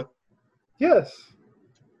come up with. Yes.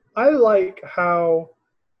 I like how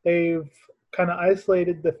they've kind of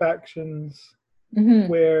isolated the factions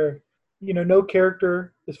where, no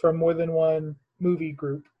character is from more than one movie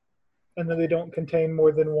group, and then they don't contain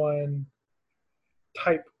more than one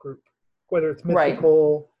type group, whether it's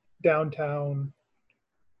mythical, downtown,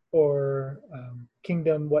 or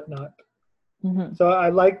kingdom, whatnot. So I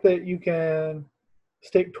like that you can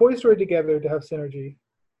stick Toy Story together to have synergy.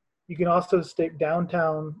 You can also stick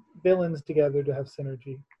downtown villains together to have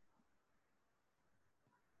synergy.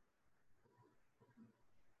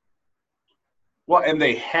 Well, and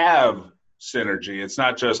they have synergy. It's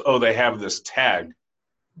not just, they have this tag.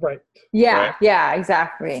 Right. Yeah, right? Yeah,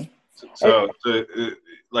 exactly. So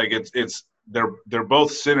they're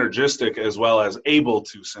both synergistic as well as able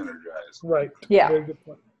to synergize. Right. Yeah. Very good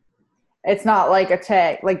point. It's not like a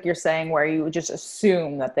tag, like you're saying, where you would just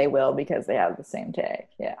assume that they will because they have the same tag.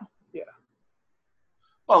 Yeah. Yeah.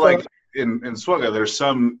 Well, like in Swugga, there's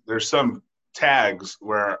some tags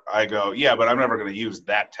where I go, yeah, but I'm never going to use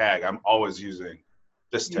that tag. I'm always using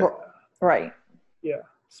this tag. Right. Yeah.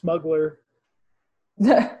 Smuggler.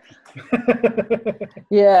 Yeah,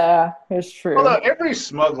 it's true. Although every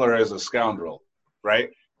smuggler is a scoundrel,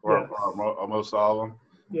 right? Or most all of them.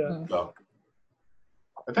 Yeah. So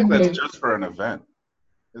I think that's just for an event.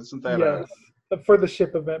 Isn't that for the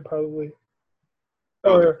ship event, probably.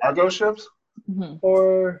 Or the cargo ships?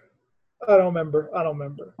 Or I don't remember.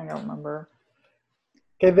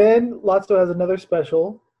 Okay, then Lotso has another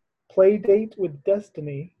special, Play Date with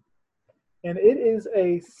Destiny, and it is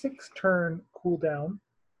a 6-turn cooldown.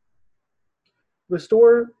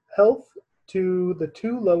 Restore health to the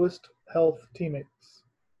 2 lowest health teammates.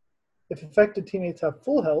 If affected teammates have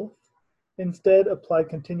full health, instead apply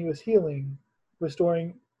continuous healing,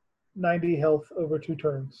 restoring 90 health over 2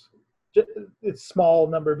 turns. It's small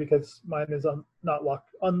number because mine is not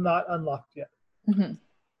unlocked yet.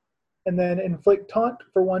 And then inflict taunt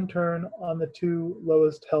for 1 turn on the 2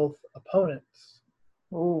 lowest health opponents.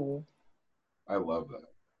 Ooh. I love that.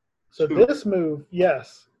 So this move,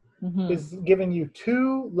 is giving you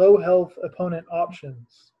 2 low health opponent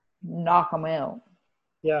options. Knock them out.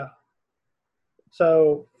 Yeah.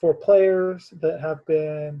 So for players that have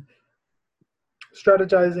been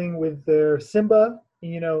strategizing with their Simba,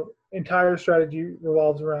 entire strategy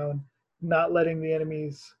revolves around not letting the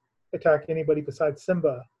enemies attack anybody besides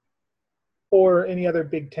Simba, or any other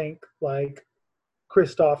big tank like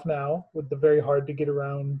Kristoff now, with the very hard to get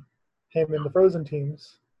around him in the Frozen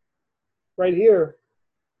teams. Right here,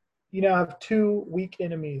 you now have 2 weak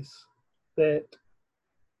enemies that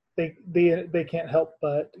they can't help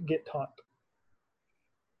but get taunt.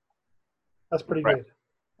 That's pretty good.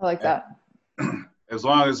 I like that. As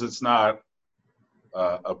long as it's not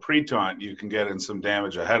a pre-taunt, you can get in some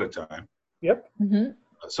damage ahead of time. Yep.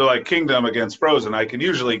 So like Kingdom against Frozen, I can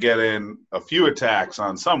usually get in a few attacks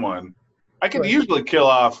on someone. I can usually kill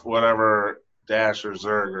off whatever Dash or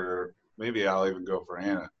Zerg, or maybe I'll even go for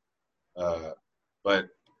Anna. But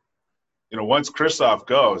once Kristoff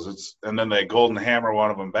goes, and then they golden hammer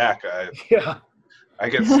one of them back. I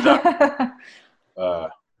get stuck.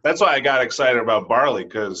 That's why I got excited about Barley,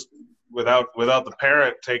 because without the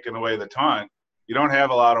parrot taking away the taunt, you don't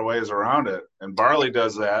have a lot of ways around it. And Barley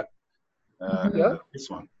does that. This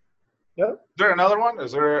one. Yep. Is there another one?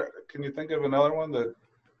 Can you think of another one that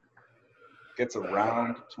gets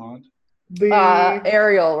around taunt?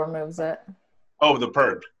 Ariel removes it. Oh, the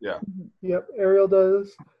Purge. Yeah. Yep, Ariel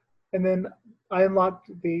does. And then I unlocked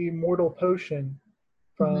the Mortal Potion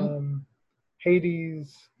from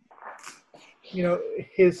Hades,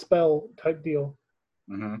 his spell type deal.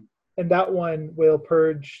 Mm-hmm. And that one will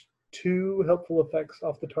purge 2 helpful effects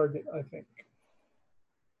off the target, I think.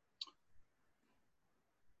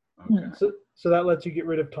 Okay. So that lets you get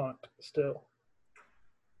rid of taunt still.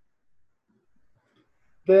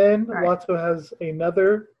 Then Lotso has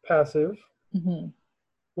another passive. Mm-hmm.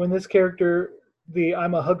 When this character, the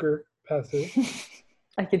I'm a hugger passive.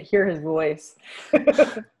 I could hear his voice.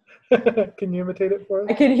 Can you imitate it for us?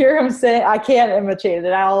 I can hear him say, I can't imitate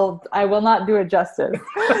it. I will not do it justice.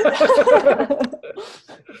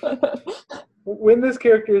 When this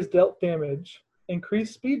character is dealt damage,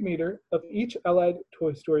 increase speed meter of each allied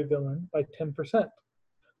Toy Story villain by 10%,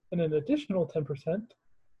 and an additional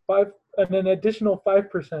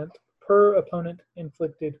 5% per opponent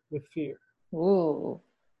inflicted with fear. Ooh.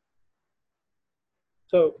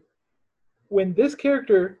 So when this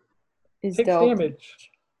character takes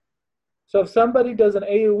damage, so if somebody does an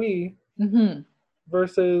AoE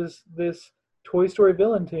versus this Toy Story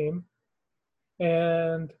villain team,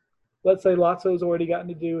 and let's say Lotso's already gotten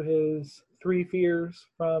to do his 3 fears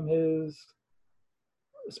from his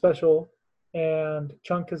special, and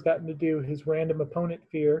Chunk has gotten to do his random opponent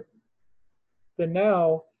fear, then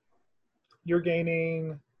now you're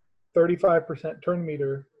gaining 35% turn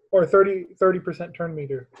meter, or 30% turn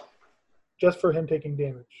meter, just for him taking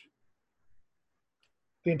damage.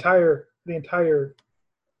 The entire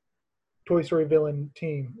Toy Story villain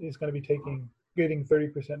team is going to be getting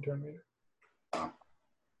 30% turn meter.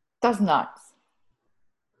 That's nuts.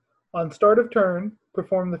 On start of turn,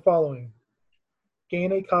 perform the following.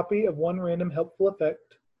 Gain a copy of 1 random helpful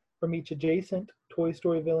effect from each adjacent Toy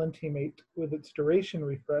Story villain teammate with its duration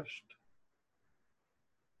refreshed.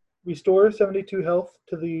 Restore 72 health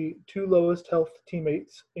to the 2 lowest health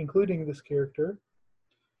teammates, including this character.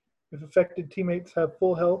 If affected teammates have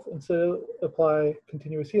full health, instead apply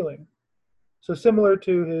continuous healing. So similar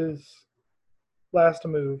to his last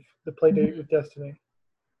move, the Playdate with Destiny.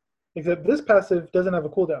 Except this passive doesn't have a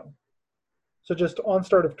cooldown. So just on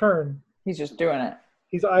start of turn, he's just doing it.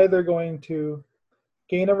 He's either going to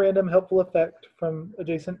gain a random helpful effect from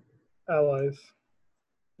adjacent allies,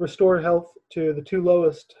 restore health to the 2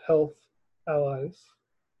 lowest health allies.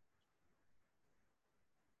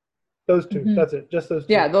 Those 2, that's it, just those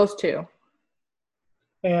 2. Yeah, those 2.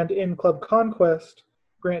 And in Club Conquest,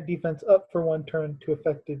 grant defense up for 1 turn to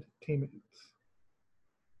affected teammates.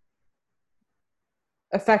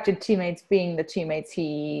 Affected teammates being the teammates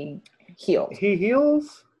he healed. He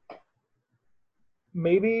heals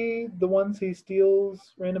maybe the ones he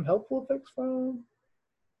steals random helpful effects from,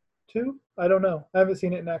 too? I don't know. I haven't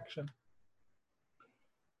seen it in action.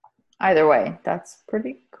 Either way, that's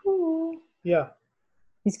pretty cool. Yeah.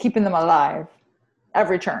 He's keeping them alive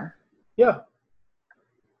every turn. Yeah.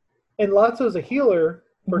 And Lotso's a healer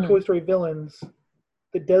for Toy Story villains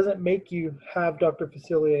that doesn't make you have Dr.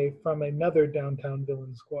 Facilier from another downtown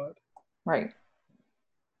villain squad. Right.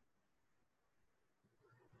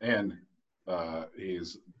 And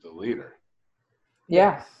he's the leader.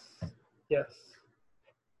 Yeah. Yes.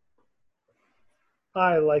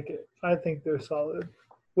 I like it. I think they're solid.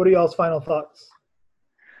 What are y'all's final thoughts?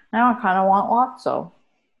 Now I kind of want Lotso.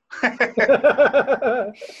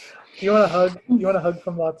 You want a hug? You want a hug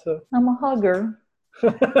from Lotso? I'm a hugger.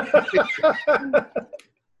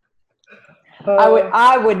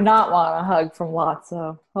 I would not want a hug from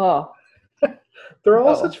Lotso. Oh. They're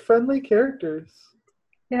all such friendly characters.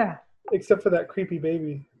 Yeah. Except for that creepy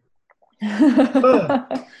baby.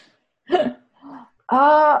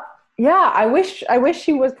 Yeah, I wish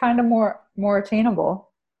she was kind of more attainable.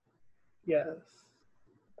 Yes.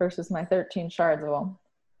 Versus my 13 shards of them.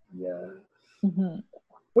 Yes.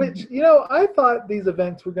 Which, I thought these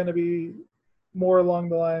events were going to be more along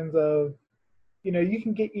the lines of, you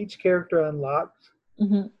can get each character unlocked,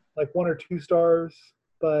 like 1 or 2 stars,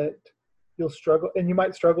 but you'll struggle, and you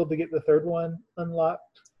might struggle to get the 3rd one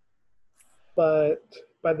unlocked, but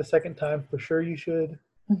by the 2nd time, for sure you should.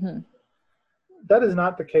 That is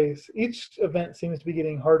not the case. Each event seems to be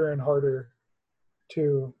getting harder and harder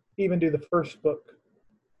to even do the 1st book,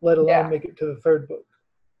 let alone make it to the 3rd book.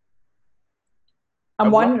 I'm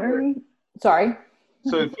wondering. Sorry.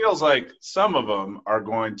 So it feels like some of them are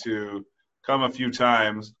going to come a few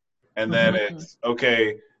times, and then it's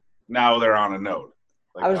okay. Now they're on a note.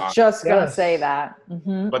 Like I was just gonna say that.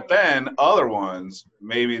 But then other ones,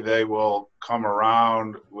 maybe they will come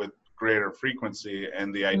around with greater frequency,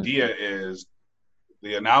 and the idea is,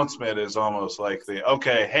 the announcement is almost like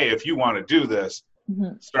hey, if you want to do this,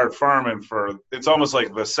 start farming for. It's almost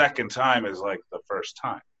like the 2nd time is like the 1st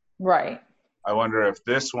time. Right. I wonder if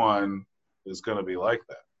this one is going to be like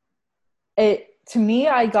that. To me,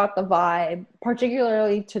 I got the vibe,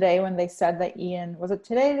 particularly today when they said that was it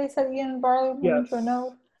today they said Ian and Barley were moving to a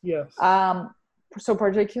node? Yes. So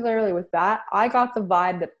particularly with that, I got the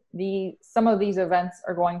vibe that some of these events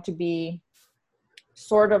are going to be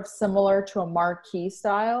sort of similar to a marquee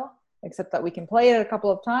style, except that we can play it a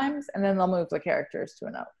couple of times and then they'll move the characters to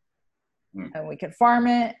a node. And we can farm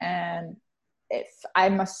it. And if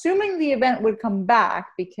I'm assuming the event would come back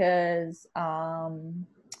because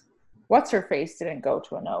what's her face didn't go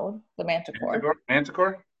to a node, the Manticore.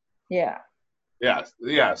 Manticore? Yeah.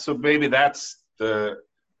 Yeah. So maybe that's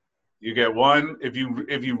you get one. If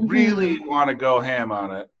you really want to go ham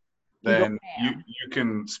on it, then you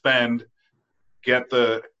can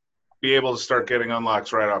be able to start getting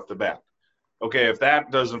unlocks right off the bat. Okay, if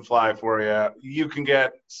that doesn't fly for you, you can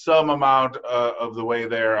get some amount of the way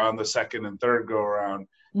there on the second and third go around.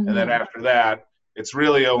 And then after that, it's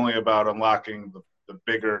really only about unlocking the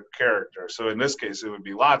bigger character. So in this case, it would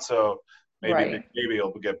be Lotso. Maybe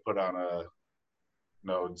he'll get put on a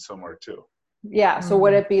node somewhere too. Yeah, so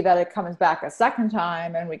would it be that it comes back a second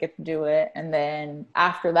time and we get to do it, and then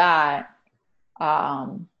after that,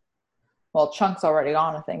 Chunk's already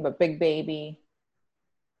on a thing, but Big Baby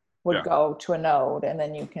would go to a node, and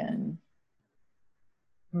then you can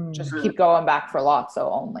just keep going back for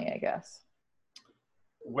Lotso only, I guess.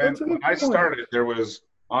 When I started, there was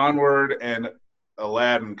Onward and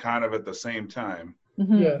Aladdin kind of at the same time.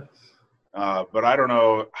 Yes. But I don't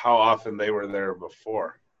know how often they were there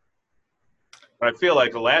before. But I feel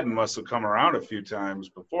like Aladdin must have come around a few times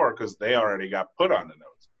before because they already got put on the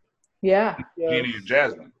notes. Yeah. Genie and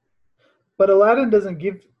Jasmine. But Aladdin doesn't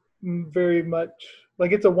give very much.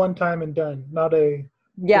 Like, it's a one-time and done, not a...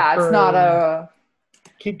 Yeah, it's not a...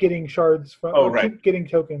 Keep getting shards from... Keep getting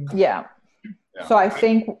tokens. Yeah. So I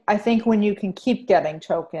think when you can keep getting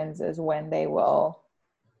tokens is when they will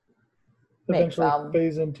eventually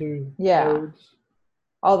phase into nodes.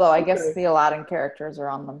 Although I guess the Aladdin characters are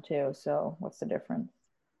on them too, so what's the difference?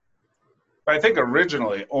 I think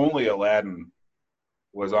originally only Aladdin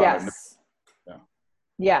was on it.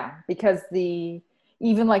 Yeah, because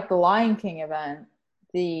even like the Lion King event,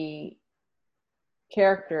 the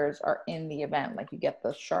characters are in the event. Like you get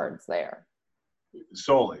the shards there.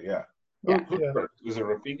 Solely, yeah. Who first? Was it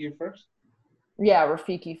Rafiki first? Yeah,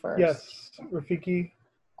 Rafiki first. Yes, Rafiki.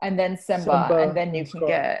 And then Simba and then you can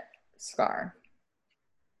get Scar.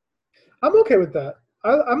 I'm okay with that.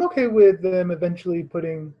 I'm okay with them eventually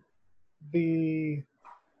putting the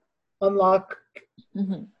unlock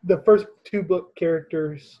the first two book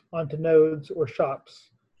characters onto nodes or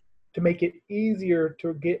shops to make it easier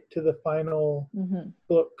to get to the final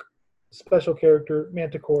book special character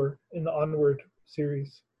Manticore in the Onward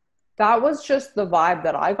series. That was just the vibe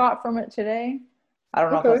that I got from it today. I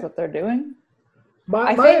don't know if that's what they're doing.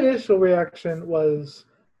 My initial reaction was,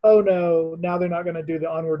 oh no, now they're not going to do the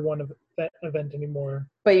Onward one event anymore.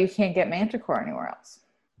 But you can't get Manticore anywhere else.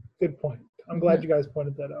 Good point. I'm glad you guys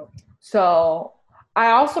pointed that out. So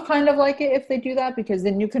I also kind of like it if they do that, because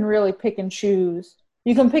then you can really pick and choose.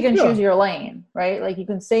 You can pick and choose your lane, right? Like you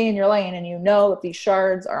can stay in your lane and you know that these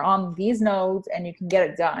shards are on these nodes and you can get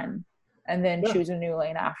it done and then choose a new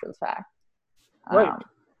lane after the fact. Right.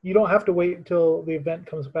 You don't have to wait until the event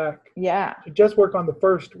comes back. Yeah. To just work on the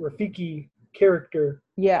first Rafiki character.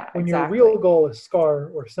 Yeah, when your real goal is Scar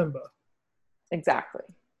or Simba. Exactly.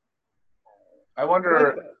 I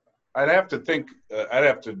wonder, I'd have to think, I'd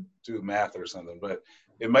have to do math or something, but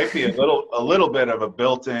it might be a little bit of a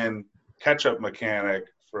built-in catch-up mechanic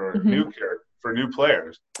for new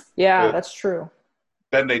players. Yeah, that's true.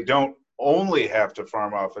 Then they don't only have to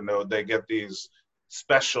farm off a node; they get these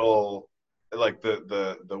special, like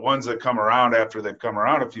the ones that come around after they've come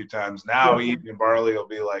around a few times. Now, Eaton and Barley will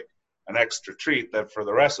be like an extra treat that for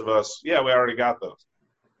the rest of us, we already got those.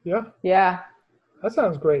 Yeah. Yeah. That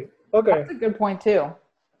sounds great. Okay. That's a good point too.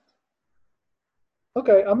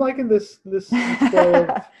 Okay, I'm liking this flow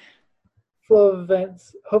of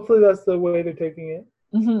events. Hopefully that's the way they're taking it.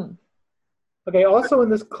 Okay, also in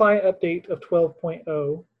this client update of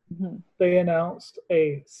 12.0, they announced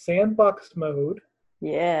a sandboxed mode.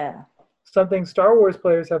 Yeah. Something Star Wars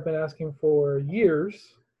players have been asking for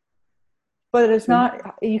years. But it's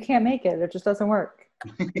not, you can't make it. It just doesn't work.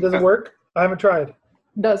 It doesn't work? I haven't tried.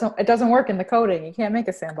 It doesn't work in the coding. You can't make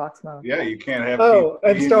a sandbox mode. Yeah, you can't have.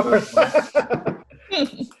 And Star Wars.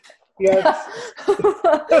 Yes.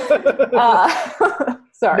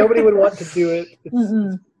 Sorry. Nobody would want to do it.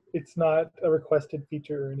 It's not a requested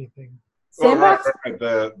feature or anything. Sandbox?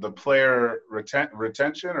 The player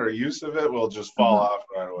retention or use of it will just fall off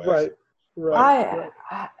right away. Right. Right.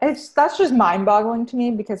 That's just mind-boggling to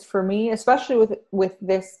me, because for me, especially with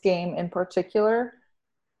this game in particular,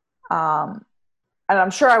 and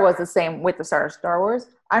I'm sure I was the same with the Star Wars,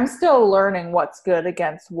 I'm still learning what's good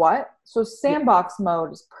against what. So sandbox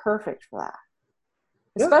mode is perfect for that.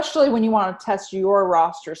 Yeah. Especially when you want to test your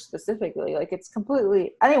roster specifically. Like, it's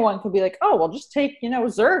completely, anyone could be like, oh, well, just take,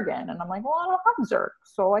 Zerg in. And I'm like, well, I don't have Zerg,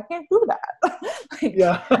 so I can't do that.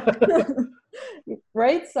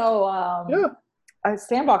 Right? So,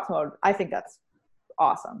 sandbox mode, I think that's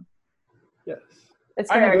awesome. Yes. It's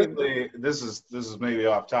this is maybe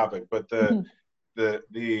off topic, but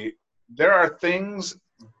there are things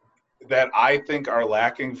that I think are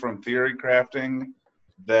lacking from theory crafting,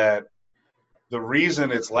 that the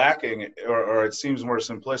reason it's lacking, or it seems more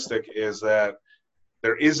simplistic, is that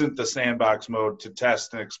there isn't the sandbox mode to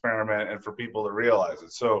test and experiment and for people to realize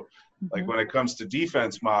it. So like when it comes to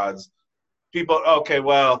defense mods, people, okay,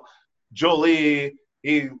 well, Jolie,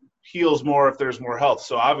 he heals more if there's more health.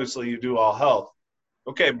 So obviously you do all health.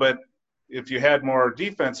 Okay, but if you had more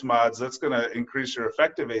defense mods, that's going to increase your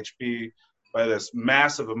effective HP by this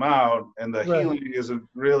massive amount, and the healing isn't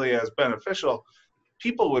really as beneficial.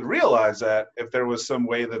 People would realize that if there was some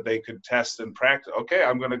way that they could test and practice. Okay,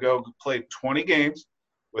 I'm going to go play 20 games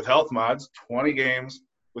with health mods, 20 games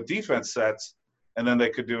with defense sets, and then they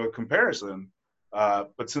could do a comparison.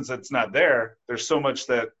 But since it's not there, there's so much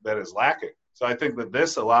that is lacking. So I think that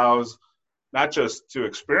this allows not just to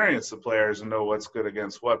experience the players and know what's good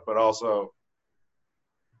against what, but also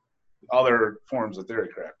other forms of theory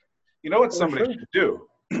crafting. You know what somebody should do?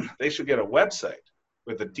 They should get a website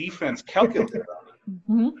with a defense calculator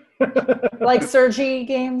on it. Like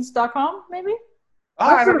surgygames.com, maybe?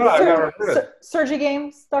 I don't know. I've never heard of it.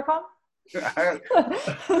 Surgygames.com?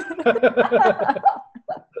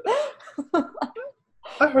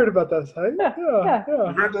 I heard about that site. Yeah. You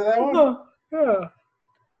heard of that one? Yeah.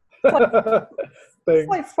 It's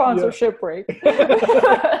like sponsorship break.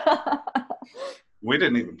 We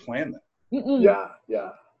didn't even plan that. Mm-mm. Yeah.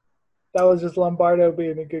 That was just Lombardo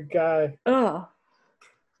being a good guy.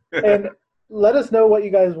 And let us know what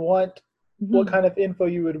you guys want, what kind of info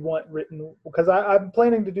you would want written, because I'm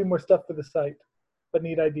planning to do more stuff for the site, but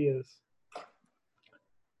need ideas.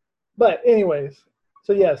 But anyways,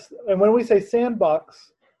 so yes, and when we say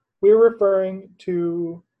sandbox, we're referring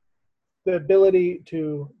to the ability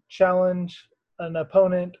to challenge an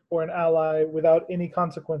opponent or an ally without any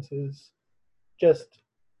consequences. Just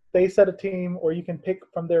they set a team, or you can pick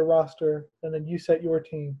from their roster, and then you set your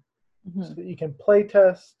team, so that you can play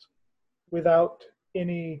test without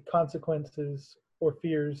any consequences or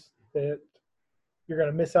fears that you're going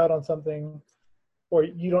to miss out on something, or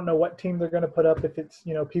you don't know what team they're going to put up if it's,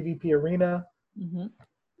 PvP arena.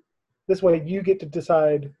 This way you get to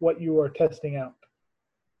decide what you are testing out.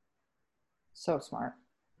 So smart.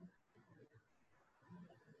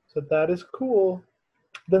 So that is cool.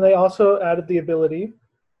 Then they also added the ability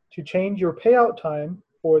to change your payout time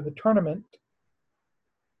for the tournament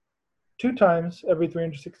 2 times every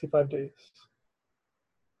 365 days,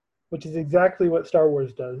 which is exactly what Star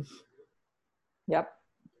Wars does. Yep.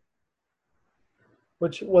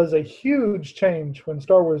 Which was a huge change when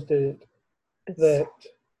Star Wars did it. That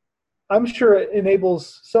I'm sure it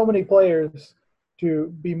enables so many players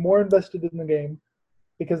to be more invested in the game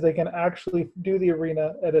because they can actually do the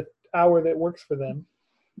arena at an hour that works for them.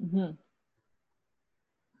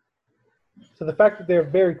 So the fact that they're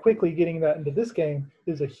very quickly getting that into this game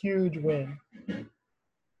is a huge win.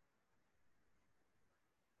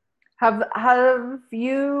 Have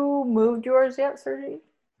you moved yours yet, Sergi?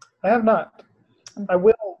 I have not. I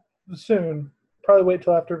will soon. Probably wait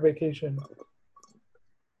till after vacation.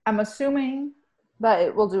 I'm assuming that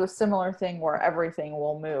it will do a similar thing where everything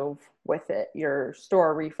will move with it. Your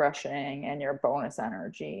store refreshing and your bonus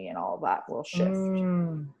energy and all of that will shift.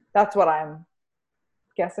 That's what I'm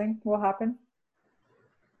guessing will happen.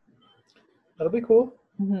 That'll be cool.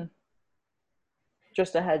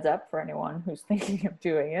 Just a heads up for anyone who's thinking of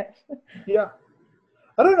doing it. Yeah.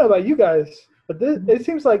 I don't know about you guys, but it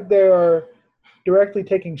seems like they are directly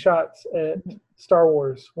taking shots at Star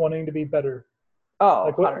Wars wanting to be better. Oh,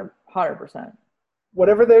 like 100%.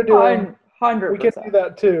 Whatever they're doing, 100%. We can do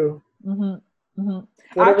that too.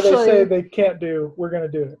 Whatever actually, they say they can't do, we're going to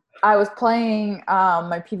do it. I was playing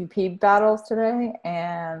my PvP battles today,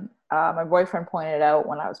 and my boyfriend pointed out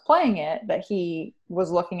when I was playing it that he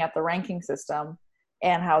was looking at the ranking system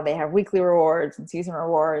and how they have weekly rewards and season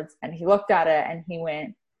rewards, and he looked at it and he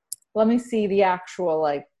went, let me see the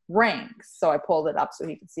actual ranks. So I pulled it up so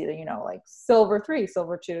he could see the silver 3,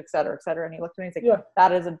 silver 2, et cetera, and he looked at me and he's like,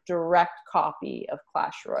 that is a direct copy of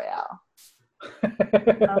Clash Royale.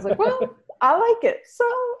 And I was like, well, I like it, so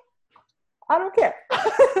I don't care.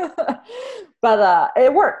 But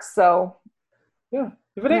it works, so. Yeah.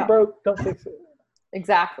 If it ain't broke, don't fix it.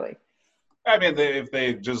 Exactly. I mean, if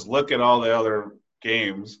they just look at all the other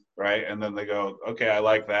games, right, and then they go, okay, I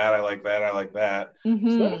like that, I like that, I like that.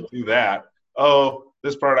 So do that. Oh,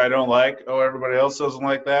 this part I don't like. Oh, everybody else doesn't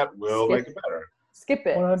like that. We'll make it better. Skip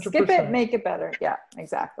it. 100%. Skip it, make it better. Yeah,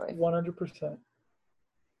 exactly. 100%.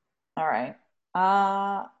 All right.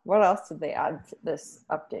 What else did they add to this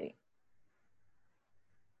update?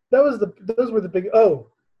 Those were the big. Oh,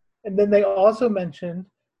 and then they also mentioned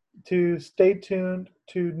to stay tuned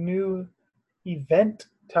to new event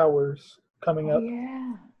towers coming up.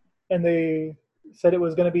 Yeah. And they said it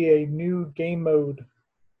was going to be a new game mode.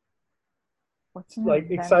 What's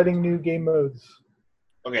like exciting new game modes.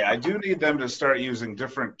 Okay, I do need them to start using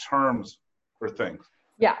different terms for things.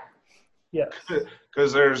 Yeah. Yes.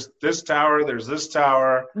 Because there's this tower, there's this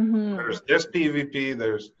tower, Mm-hmm. there's this PvP,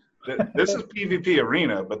 this is PvP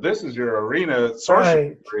arena, but this is your arena,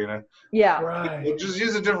 sorcery arena. Yeah. Right. Just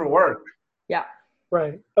use a different word. Yeah.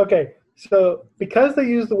 Right. Okay. So because they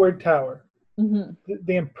use the word tower,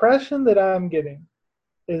 the impression that I'm getting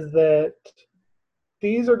is that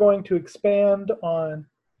these are going to expand on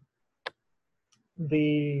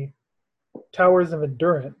the towers of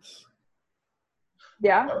endurance.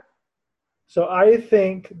 Yeah. So I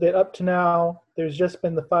think that up to now, there's just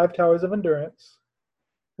been the 5 towers of endurance.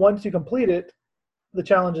 Once you complete it, the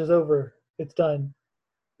challenge is over. It's done.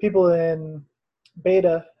 People in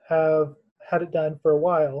beta have had it done for a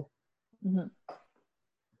while. Mm-hmm.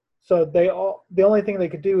 So the only thing they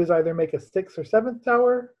could do is either make a 6th or 7th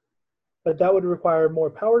tower, but that would require more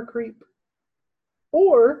power creep.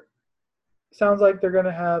 Or sounds like they're going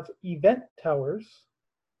to have event towers.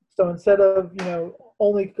 So instead of,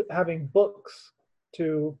 only having books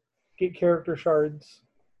to get character shards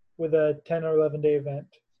with a 10 or 11 day event,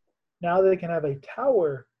 now they can have a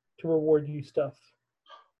tower to reward you stuff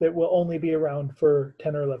that will only be around for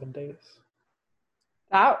 10 or 11 days.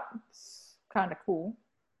 That's kind of cool.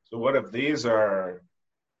 So what if these are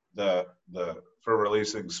the for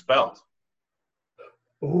releasing spells?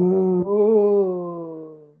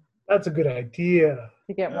 Ooh. That's a good idea.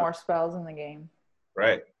 To get more spells in the game.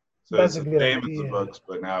 Right. So That's it's a the good same as idea. the books,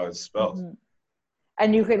 but now it's spells. Mm-hmm.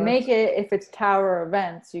 And you could make it, if it's tower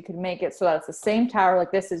events, you could make it so that it's the same tower.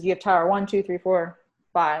 Like this is, you have tower 1, 2, 3, 4,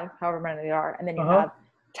 5, however many they are. And then you have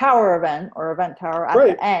tower event or event tower at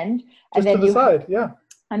the end. Just and then to the side,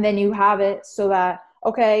 And then you have it so that,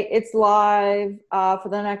 okay, it's live for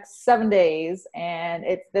the next 7 days and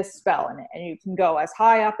it's this spell in it. And you can go as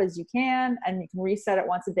high up as you can and you can reset it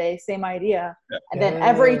once a day, same idea. Yeah. And then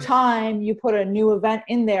every time you put a new event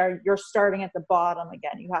in there, you're starting at the bottom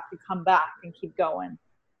again. You have to come back and keep going.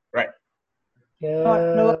 Right. Yes.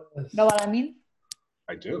 Know what I mean?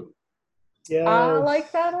 I do. Yes. I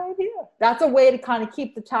like that idea. That's a way to kind of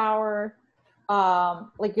keep the tower,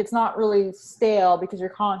 like it's not really stale because you're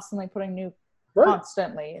constantly putting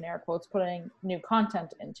constantly in air quotes, putting new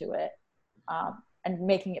content into it, and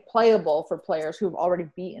making it playable for players who've already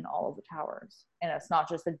beaten all of the towers. And it's not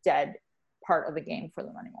just a dead part of the game for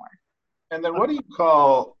them anymore. And then what do you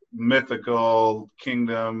call Mythical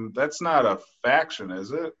Kingdom? That's not a faction,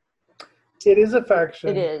 is it? It is a faction.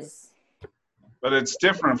 It is. But it's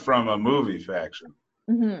different from a movie faction.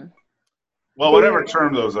 Mm-hmm. Well, whatever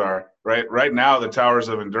term those are, right? Right now, the Towers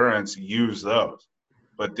of Endurance use those.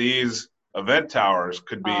 But these event towers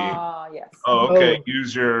could be,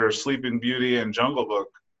 use your Sleeping Beauty and Jungle Book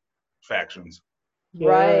factions.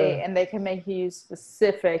 Right, and they can make you use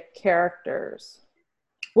specific characters.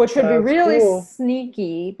 Which would be really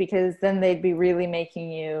sneaky because then they'd be really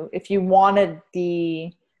making you, if you wanted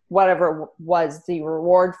the whatever was the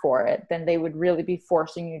reward for it, then they would really be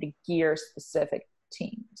forcing you to gear specific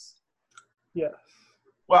teams. Yes.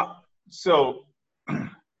 Well, so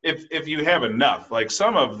if you have enough, like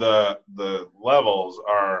some of the levels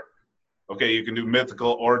are, okay, you can do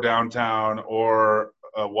mythical or downtown or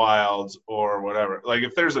wilds or whatever. Like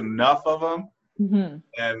if there's enough of them,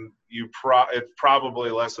 and it's probably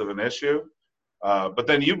less of an issue. But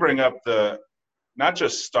then you bring up the not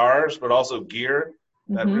just stars, but also gear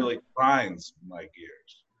that really grinds my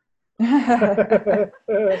gears.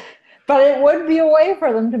 But it would be a way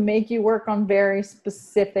for them to make you work on very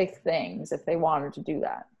specific things if they wanted to do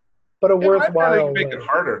that. But a worthwhile I'd rather make it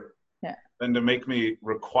harder than to make me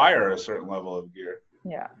require a certain level of gear.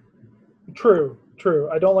 Yeah. True.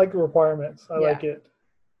 I don't like the requirements. I like it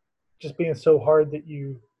just being so hard that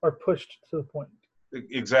you are pushed to the point.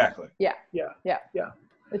 Exactly. Yeah.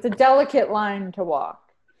 It's a delicate line to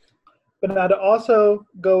walk. But now to also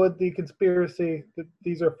go with the conspiracy that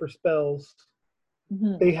these are for spells,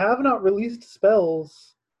 they have not released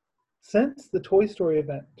spells since the Toy Story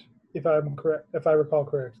event, if I'm correct, if I recall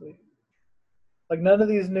correctly. Like none of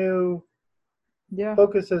these new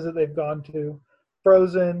focuses that they've gone to,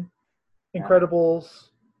 Frozen, Incredibles,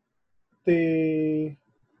 the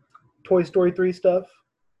Toy Story 3 stuff,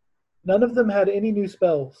 none of them had any new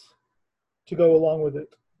spells to go along with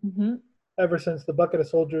it. Ever since the Bucket of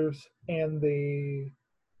Soldiers and the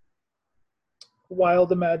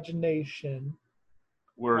Wild Imagination.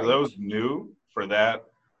 Were those new for that?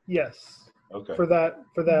 Yes. Okay. For that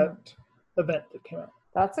event that came out.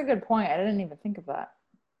 That's a good point. I didn't even think of that.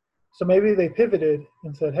 So maybe they pivoted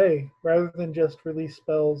and said, hey, rather than just release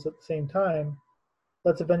spells at the same time,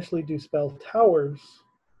 let's eventually do spell towers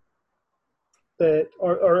that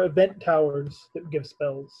are event towers that give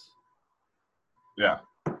spells. Yeah.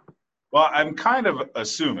 Well, I'm kind of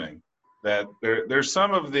assuming that there's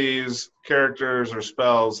some of these characters or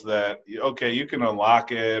spells that, okay, you can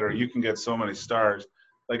unlock it or you can get so many stars.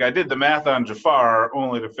 Like I did the math on Jafar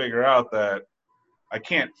only to figure out that I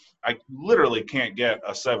literally can't get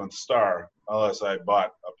a 7th star unless I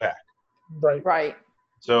bought a pack. Right.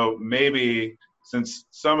 So maybe since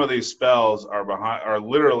some of these spells are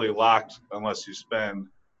literally locked unless you spend,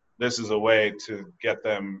 this is a way to get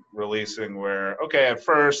them releasing where, okay, at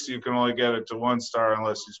first you can only get it to 1 star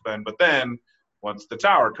unless you spend, but then once the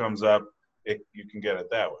tower comes up, you can get it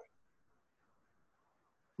that way.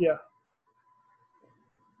 Yeah.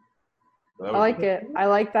 I like it. I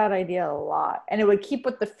like that idea a lot. And it would keep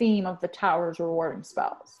with the theme of the towers rewarding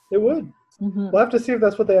spells. It would. We'll have to see if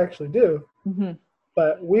that's what they actually do.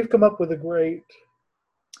 But we've come up with a great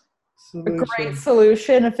solution. A great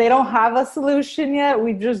solution. If they don't have a solution yet,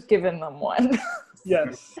 we've just given them one.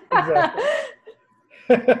 Yes, exactly.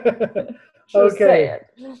 Okay.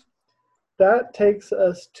 That takes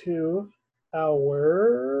us to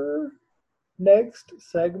our next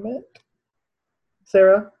segment.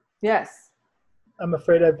 Sarah? Yes. I'm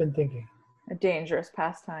afraid I've been thinking. A dangerous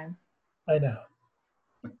pastime. I know.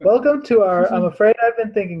 Welcome to our I'm Afraid I've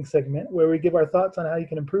Been Thinking segment, where we give our thoughts on how you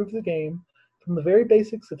can improve the game from the very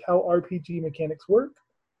basics of how RPG mechanics work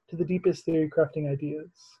to the deepest theory crafting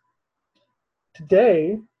ideas.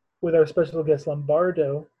 Today, with our special guest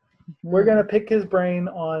Lombardo, we're going to pick his brain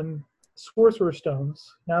on Sorcerer Stones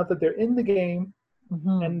now that they're in the game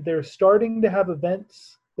and they're starting to have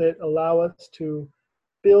events that allow us to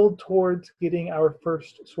build towards getting our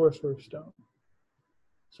first Sorcerer Stone.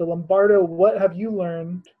 So Lombardo, what have you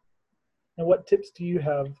learned and what tips do you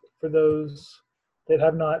have for those that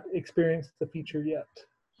have not experienced the feature yet?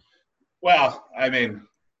 Well, I mean,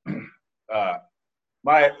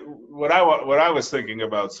 what I was thinking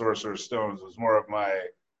about Sorcerer's Stones was more of my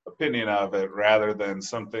opinion of it rather than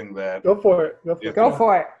something that Go for it.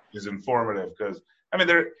 Is informative, because I mean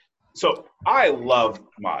so I love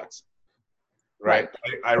mods, right?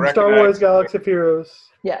 I From Star Wars Galaxy of Heroes.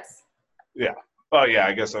 Yes. Yeah. Oh yeah,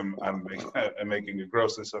 I guess I'm making a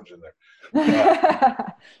gross assumption there.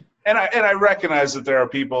 And I recognize that there are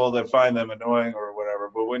people that find them annoying or whatever,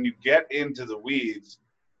 but when you get into the weeds,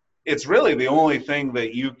 it's really the only thing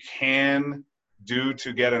that you can do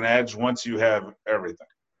to get an edge once you have everything.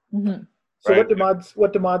 So right?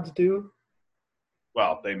 What do mods do?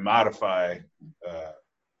 Well, they modify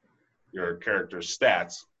your character's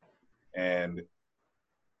stats, and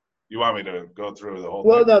you want me to go through the whole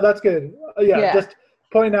thing? No, that's good. Just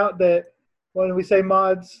point out that when we say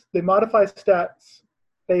mods, they modify stats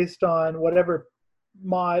based on whatever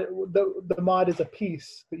mod. The mod is a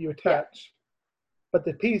piece that you attach, but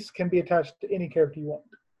the piece can be attached to any character you want.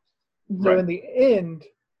 So in the end,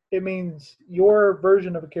 it means your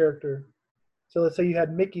version of a character. So let's say you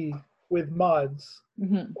had Mickey with mods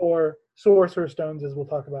or Sorcerer Stones, as we'll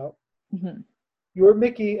talk about. Your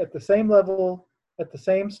Mickey at the same level, at the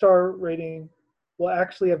same star rating, will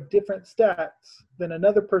actually have different stats than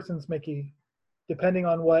another person's Mickey, depending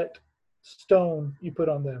on what stone you put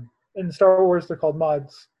on them. In Star Wars, they're called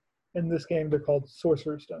mods. In this game, they're called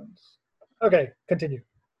Sorcerer Stones. Okay, continue.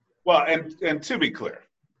 Well, and to be clear,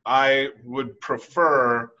 I would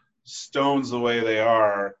prefer stones the way they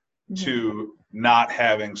are to not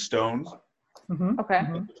having stones. Okay.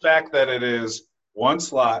 The fact that it is one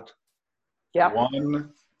slot,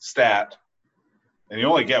 one stat, and you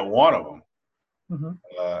only get one of them.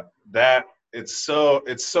 That it's so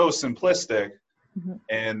simplistic,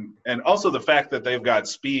 and also the fact that they've got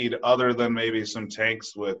speed other than maybe some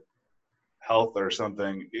tanks with health or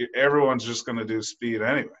something. Everyone's just going to do speed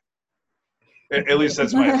anyway. At least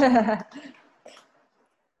that's my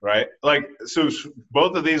right. Like, so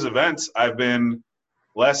both of these events, I've been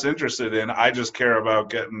less interested in. I just care about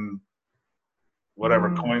getting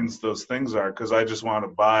whatever coins those things are because I just want to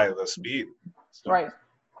buy the speed. Right.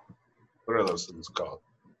 What are those things called?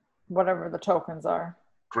 Whatever the tokens are.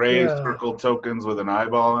 Gray circle tokens with an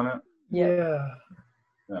eyeball in it? Yeah.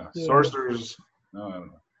 Sorcerers. No, I don't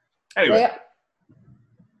know. Anyway.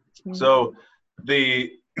 So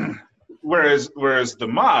whereas the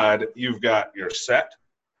mod, you've got your set,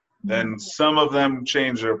 then some of them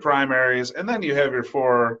change their primaries, and then you have your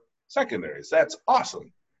 4 secondaries. That's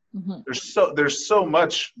awesome. There's so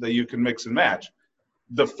much that you can mix and match.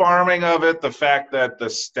 The farming of it, the fact that the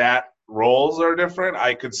stat rolls are different,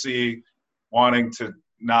 I could see wanting to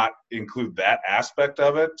not include that aspect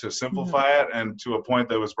of it to simplify it, and to a point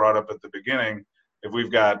that was brought up at the beginning, if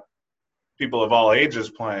we've got people of all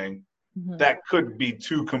ages playing, that could be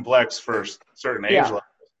too complex for certain age levels.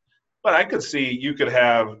 But I could see you could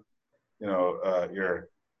have, your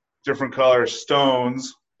different color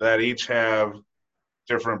stones that each have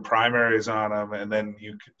different primaries on them, and then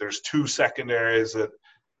there's 2 secondaries that,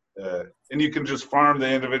 and you can just farm the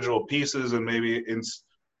individual pieces and maybe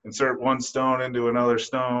insert one stone into another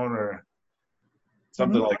stone or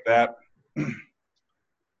something like that.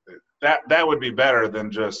 That would be better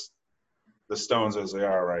than just the stones as they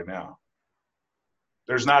are right now.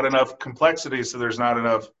 There's not enough complexity, so there's not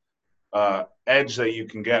enough edge that you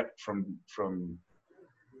can get from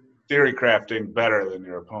theory crafting better than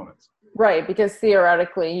your opponents. Right, because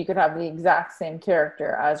theoretically you could have the exact same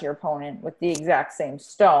character as your opponent with the exact same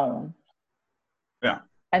stone. Yeah.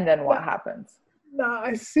 And then what happens? Now,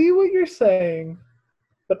 I see what you're saying,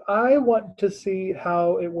 but I want to see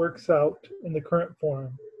how it works out in the current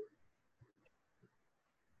form.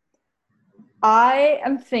 I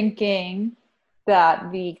am thinking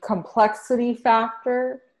that the complexity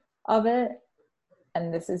factor of it,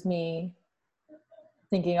 and this is me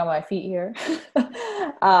thinking on my feet here,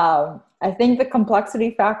 I think the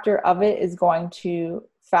complexity factor of it is going to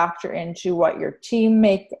factor into what your team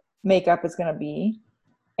makeup is going to be,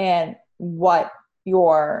 and what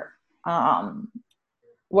your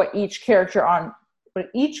what each character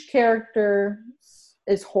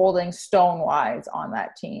is holding stone wise on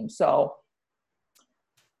that team. So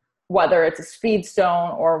whether it's a speed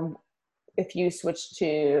stone, or if you switch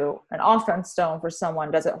to an offense stone for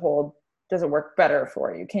someone, does it work better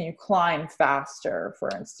for you? Can you climb faster, for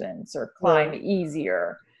instance, or climb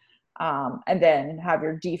easier? And then have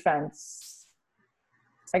your defense,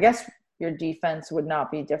 I guess your defense would not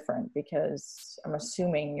be different, because I'm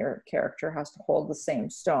assuming your character has to hold the same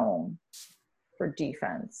stone for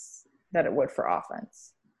defense that it would for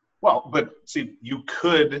offense. Well, but see, you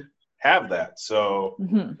could have that. So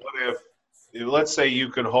what if, let's say you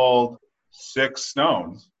could hold 6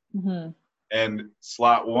 stones, and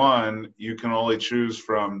slot 1, you can only choose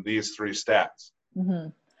from these 3 stats.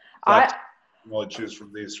 You can only choose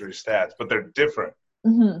from these 3 stats, but they're different.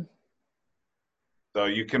 So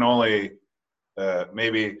you can only,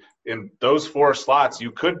 maybe in those 4 slots,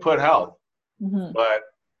 you could put health, but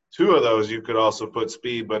 2 of those you could also put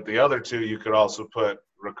speed, but the other 2 you could also put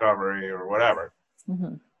recovery or whatever.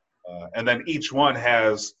 And then each one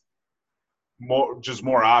has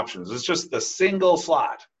more options. It's just the single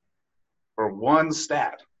slot for 1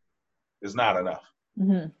 stat is not enough.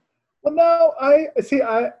 Well, no,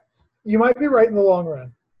 you might be right in the long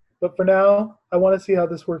run, but for now, I want to see how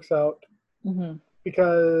this works out,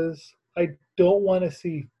 because I don't want to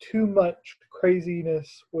see too much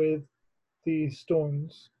craziness with the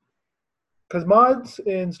stones. Because mods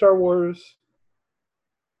in Star Wars,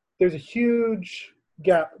 there's a huge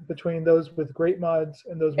gap between those with great mods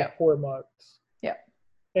and those with poor mods.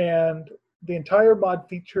 And the entire mod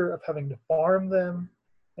feature of having to farm them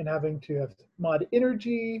and having to have mod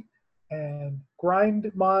energy and grind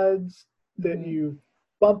mods that you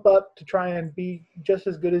bump up to try and be just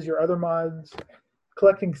as good as your other mods,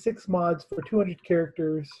 collecting 6 mods for 200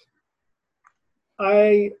 characters.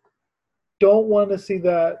 I don't want to see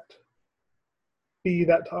that be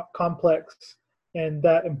that complex and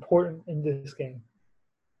that important in this game.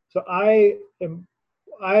 So I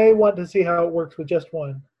want to see how it works with just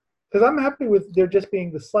 1. Because I'm happy with there just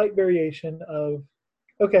being the slight variation of,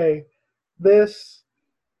 okay, who's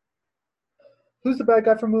the bad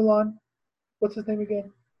guy from Mulan? What's his name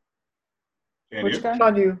again? Which guy?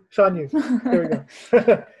 Shan Yu. There we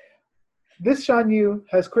go. This Shan Yu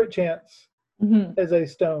has crit chance as a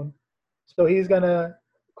stone. So he's going to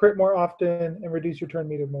crit more often and reduce your turn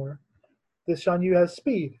meter more. This Shan Yu has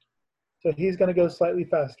speed. So he's going to go slightly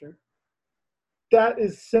faster. That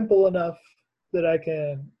is simple enough that I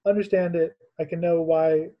can understand it. I can know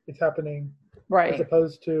why it's happening. Right. As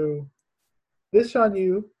opposed to this Shan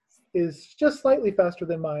Yu is just slightly faster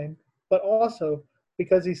than mine, but also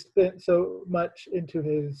because he spent so much into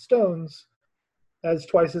his stones, has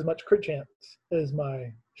twice as much crit chance as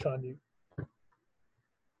my Shan Yu.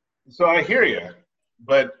 So I hear you,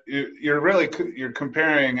 but you're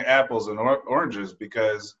comparing apples and oranges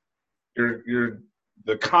because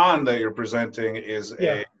the con that you're presenting is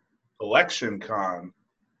a collection con,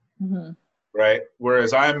 right?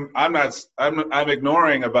 Whereas I'm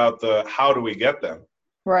ignoring about the how do we get them,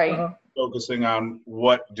 right? Focusing on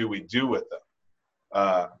what do we do with them.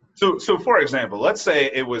 So for example, let's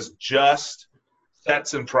say it was just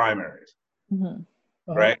sets and primaries,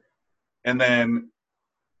 right? And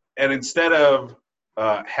instead of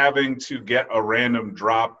having to get a random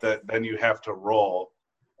drop that then you have to roll,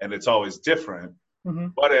 and it's always different.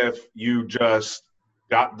 What if you just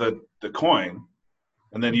got the coin,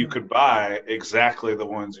 and then you could buy exactly the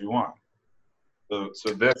ones you want?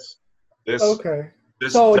 So this. Okay.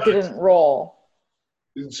 So it didn't roll.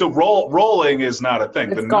 So rolling is not a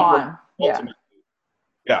thing. It's gone.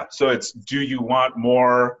 Yeah. So it's, do you want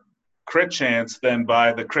more crit chance than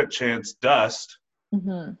buy the crit chance dust?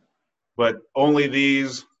 But only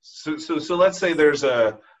these. So let's say there's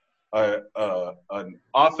an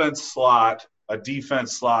offense slot, a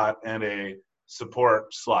defense slot, and a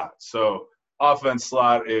support slot. So offense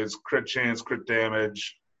slot is crit chance, crit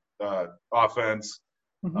damage, offense.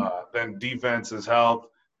 Then defense is health,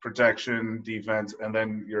 protection, defense, and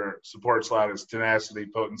then your support slot is tenacity,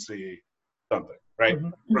 potency, something, right?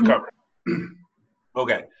 Recovery.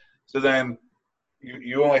 Okay. So then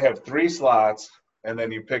you only have 3 slots, and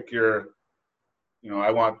then you pick your,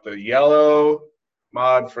 I want the yellow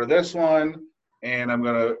mod for this one, and I'm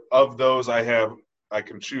gonna, of those I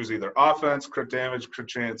can choose either offense, crit damage, crit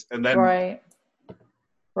chance, and then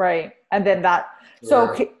right, and then that.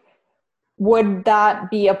 So would that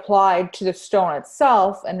be applied to the stone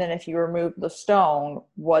itself? And then if you remove the stone,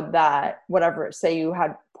 would that, whatever, say you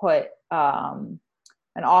had put an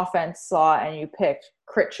offense slot and you picked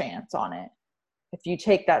crit chance on it, if you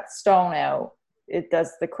take that stone out,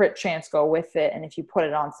 does the crit chance go with it? And if you put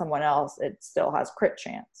it on someone else, it still has crit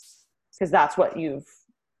chance because that's what you've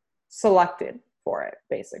selected for it,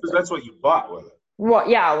 basically. Because that's what you bought with it. Well,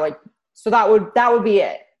 yeah, so that would be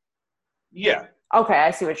it. Yeah. Okay,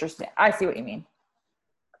 I see what you're saying. I see what you mean.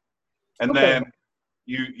 And then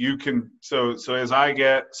you can, so as I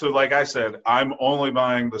get, so like I said, I'm only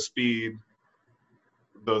buying the speed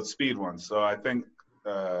ones. So I think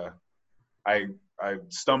I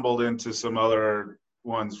stumbled into some other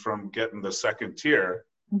ones from getting the second tier.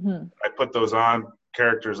 I put those on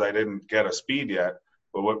characters I didn't get a speed yet,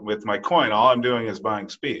 but with my coin, all I'm doing is buying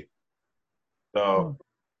speed. So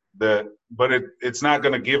it's not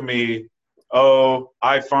going to give me,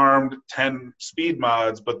 I farmed 10 speed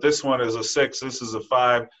mods, but this one is a 6, this is a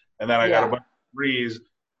 5, and then I got a bunch of 3s.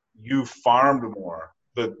 You farmed more.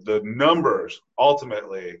 The numbers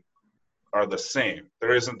ultimately are the same.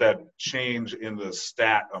 There isn't that change in the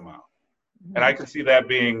stat amount. And I can see that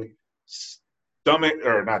being not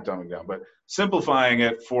dumbing down, but simplifying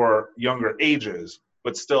it for younger ages,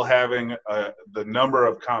 but still having the number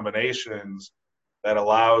of combinations that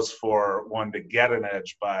allows for one to get an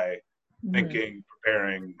edge by thinking,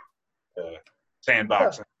 preparing,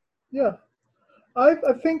 sandboxing. Yeah. I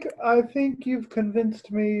think you've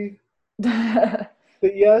convinced me that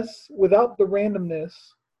yes, without the randomness.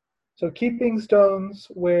 So keeping stones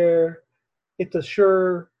where it's a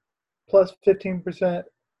sure plus 15%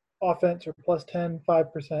 offense or plus 10,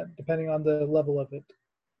 5%, depending on the level of it.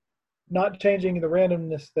 Not changing the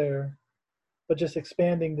randomness there, but just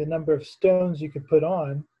expanding the number of stones you could put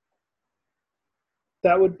on.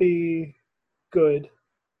 That would be good,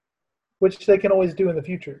 which they can always do in the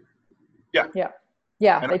future. Yeah,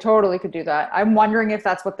 they totally could do that. I'm wondering if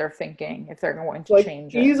that's what they're thinking, if they're going to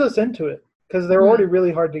change it. Ease us into it, because they're already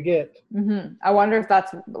really hard to get. I wonder if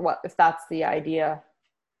that's the idea.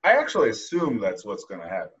 I actually assume that's what's going to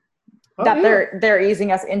happen. They're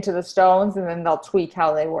easing us into the stones, and then they'll tweak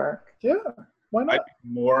how they work. Yeah, why not? I'd be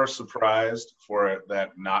more surprised for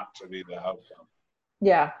that not to be the outcome.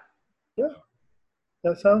 Yeah,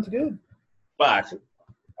 that sounds good. But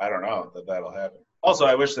I don't know that'll happen. Also,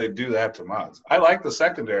 I wish they'd do that to mods. I like the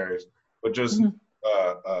secondaries, but just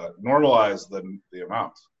normalize the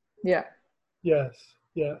amounts. Yeah. Yes.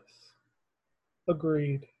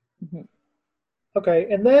 Agreed. Okay,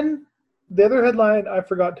 and then the other headline I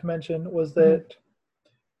forgot to mention was that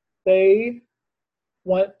they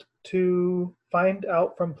want to find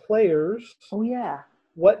out from players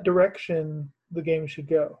what direction the game should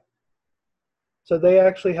go. So they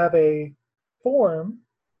actually have a form,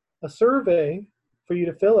 a survey for you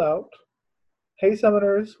to fill out, Hey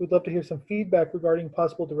Summoners, we'd love to hear some feedback regarding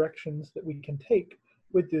possible directions that we can take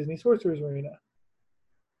with Disney Sorcerer's Arena.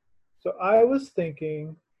 So I was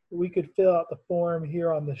thinking we could fill out the form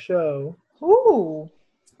here on the show. Ooh.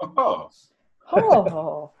 Oh,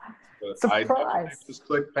 Oh. but I Surprise. just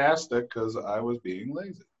clicked past it because I was being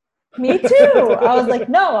lazy. Me too. I was like,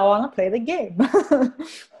 no, I want to play the game.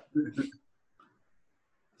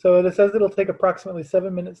 So it says it'll take approximately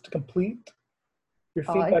 7 minutes to complete. Your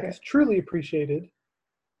I like feedback it. is truly appreciated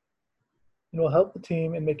and will help the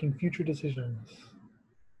team in making future decisions.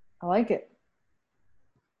 I like it.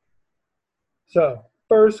 So,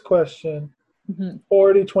 first question, Mhm.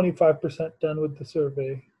 already 25% done with the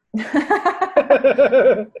survey.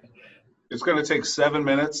 It's going to take 7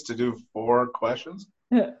 minutes to do 4 questions.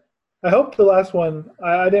 I hope the last one,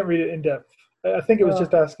 I didn't read it in depth. I think it was Oh.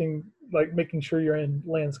 just asking, like making sure you're in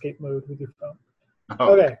landscape mode with your phone.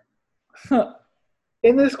 Oh, Okay.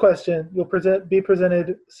 In this question, you'll be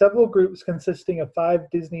presented several groups consisting of 5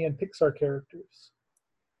 Disney and Pixar characters.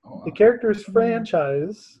 oh, wow. The character's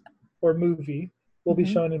franchise or movie will be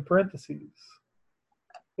Mhm. shown in parentheses.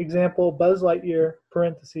 Example, Buzz Lightyear,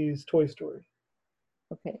 parentheses, Toy Story.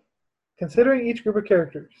 Okay. Considering each group of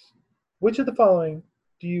characters, which of the following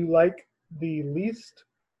do you like the least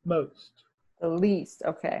most? The least.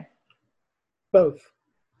 Okay. Both.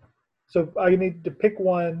 So I need to pick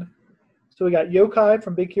one. So we got Yokai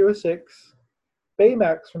from Big Hero 6,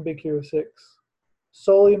 Baymax from Big Hero 6,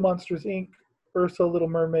 Sully Monsters Inc., Ursa Little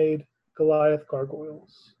Mermaid, Goliath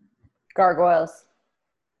Gargoyles. Gargoyles.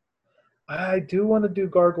 I do want to do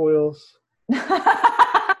Gargoyles,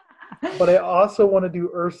 but I also want to do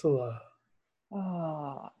Ursula.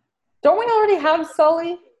 Oh. Don't we already have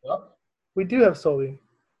Sully? We do have Sully.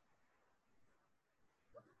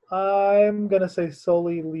 I'm going to say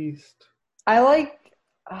Sully least. I like.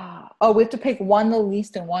 We have to pick one the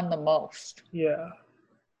least and one the most. Yeah.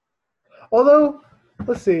 Although,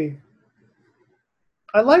 let's see.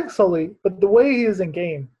 I like Sully, but the way he is in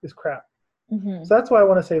game is crap. Mm-hmm. So that's why I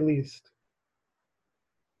want to say least.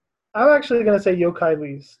 I'm actually going to say Yokai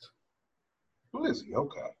least. Who is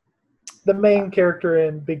Yokai? The main character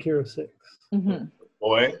in Big Hero 6. Mm-hmm.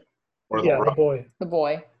 Boy? Or the Yeah, the bro? boy. The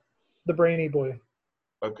boy. The brainy boy.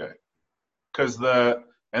 Okay. Because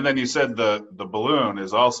and then you said the balloon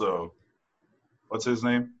is also, what's his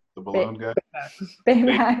name? The balloon guy? Baymax.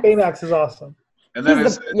 Baymax. Baymax is awesome. And then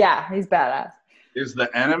He's badass. is the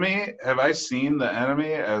enemy, have I seen the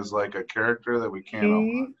enemy as like a character that we can't He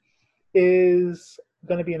unlock? is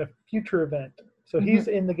going to be in a future event. So he's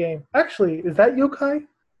in the game. Actually, is that Yokai?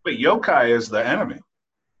 But Yokai is the enemy.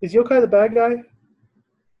 Is Yokai the bad guy?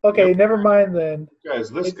 Okay, never mind then. Yokai is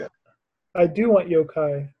this guy. I do want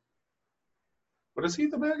Yokai. But is he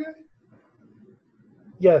the bad guy?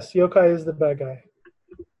 Yes, Yokai is the bad guy.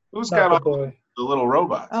 Who's Not got the all boy. the little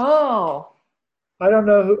robots? Oh. I don't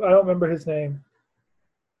know I don't remember his name.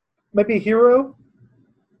 Maybe Hero?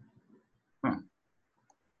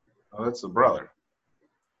 Oh, that's the brother.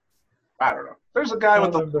 I don't know. There's a guy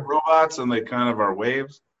with the little robots and they kind of are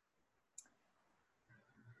waves.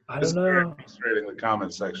 I It's don't very know. frustrating the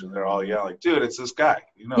comment section. They're all yelling, dude, it's this guy.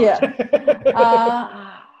 You know.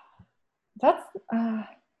 Yeah. That's.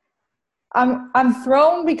 I'm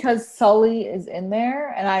thrown because Sully is in there,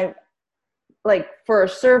 and I like for a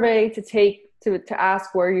survey to take to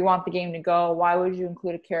ask where you want the game to go. Why would you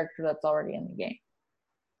include a character that's already in the game?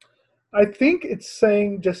 I think it's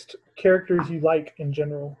saying just characters you like in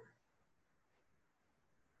general.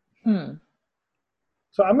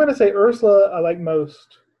 So I'm going to say Ursula I like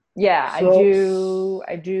most. Yeah, So,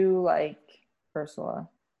 I do like Ursula.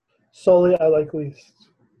 Sully I like least.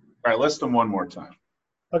 All right, list them one more time.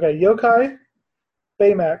 Okay, Yokai,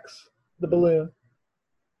 Baymax, the balloon,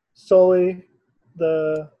 Sully,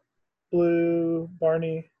 the blue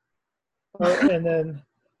Barney, and then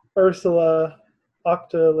Ursula,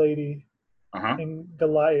 Octa Lady, and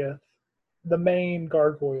Goliath, the main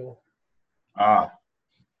gargoyle.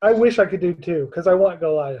 I wish I could do 2 because I want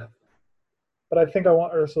Goliath, but I think I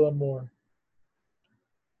want Ursula more.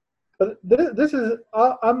 But this is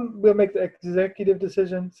I'm gonna make the executive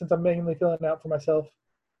decision since I'm mainly filling it out for myself.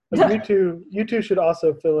 But you two should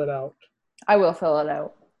also fill it out. I will fill it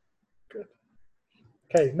out. Good.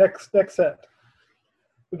 Okay, next set.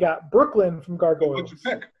 We got Brooklyn from Gargoyles. What'd you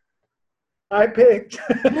pick? I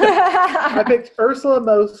picked Ursula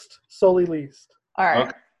most, Sully least. All right.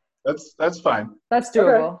 Okay. That's fine. That's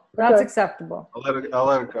doable. Okay. That's acceptable. I'll let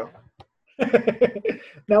it go.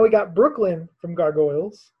 Now we got Brooklyn from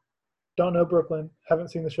Gargoyles. Don't know Brooklyn. Haven't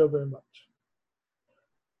seen the show very much.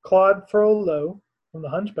 Claude Frollo from The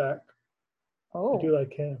Hunchback. Oh. I do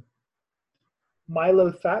like him.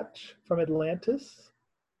 Milo Thatch from Atlantis,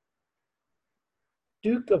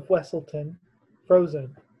 Duke of Weselton,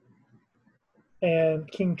 Frozen,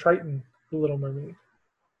 and King Triton, The Little Mermaid.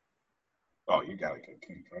 Oh, you gotta get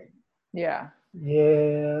King Triton. Yeah.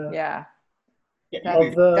 Yeah. Yeah.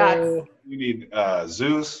 Although you need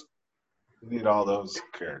Zeus. You need all those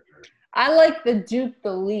characters. I like the Duke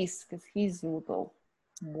the least because he's the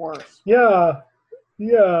worst. yeah.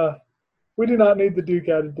 We do not need the Duke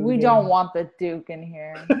added to the We game. don't want the Duke in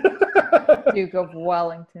here. Duke of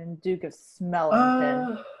Wellington, Duke of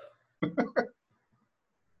Smellington.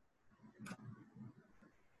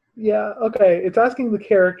 Yeah, okay. It's asking the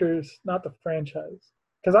characters, not the franchise.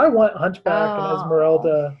 Because I want Hunchback and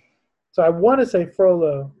Esmeralda. So I want to say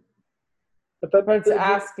Frollo. But it's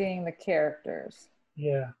asking the characters.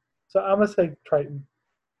 Yeah. So I'm going to say Triton.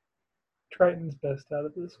 Triton's best out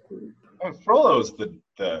of this group. Frollo's the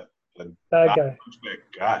bad guy.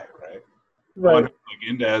 Guy, right? Right. One, like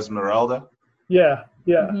into Esmeralda. Yeah.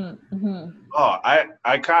 Mm-hmm, mm-hmm. Oh,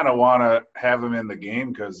 I kind of want to have him in the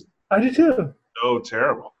game because I do too. So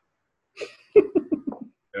terrible. You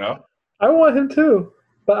know. I want him too,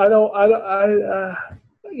 but I don't.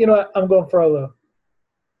 You know what? I'm going Frollo.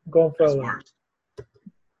 I'm going Frollo.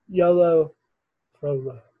 Yellow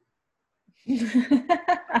Frollo.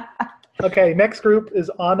 Okay, next group is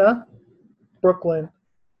Anna, Brooklyn,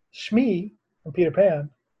 Shmi from Peter Pan,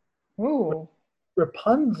 Ooh.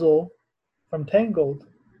 Rapunzel from Tangled,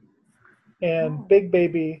 and Big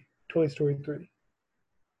Baby, Toy Story 3.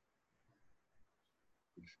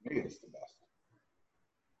 Shmi is the best.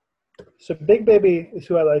 So Big Baby is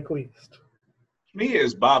who I like least. Shmi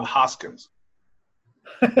is Bob Hoskins.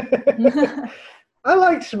 I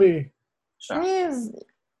like Shmi.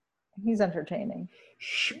 He's entertaining.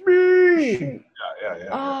 Shmi.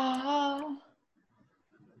 Yeah.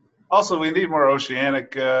 Also, we need more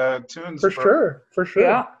oceanic tunes. For sure.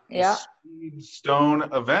 Yeah. Stone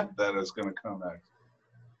event that is going to come next.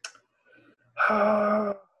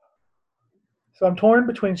 So I'm torn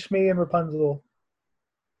between Shmi and Rapunzel.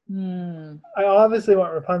 I obviously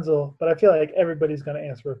want Rapunzel, but I feel like everybody's going to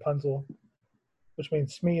answer Rapunzel, which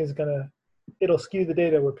means Shmi is going to. It'll skew the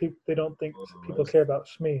data where they don't think people care about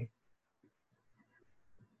Shmi.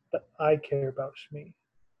 But I care about Shmi.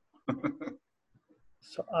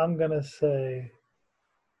 So I'm going to say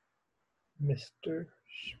Mr.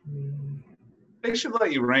 Shmi. They should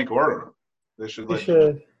let you rank order. They should.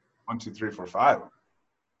 1, 2, 3, 4, 5.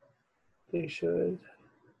 They should.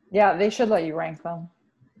 Yeah, they should let you rank them.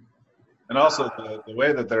 And also the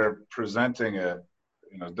way that they're presenting it,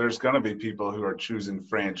 you know, there's going to be people who are choosing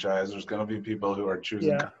franchise. There's going to be people who are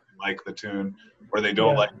choosing like the tune, or they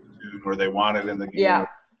don't like the tune, or they want it in the game. Yeah.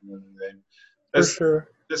 For sure.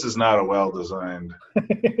 This is not a well-designed.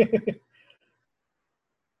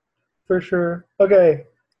 For sure. Okay.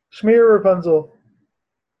 Shmi or Rapunzel?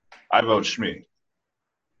 I vote Shmi.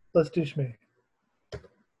 Let's do Shmi.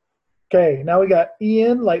 Okay, now we got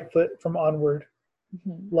Ian Lightfoot from Onward.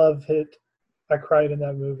 Love it. I cried in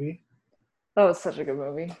that movie. That was such a good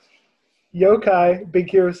movie. Yokai, Big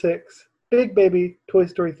Hero 6. Big Baby, Toy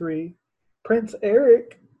Story 3. Prince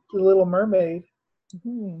Eric, The Little Mermaid.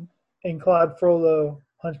 And Claude Frollo,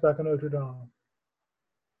 Hunchback of Notre Dame.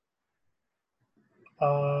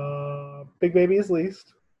 Big Baby is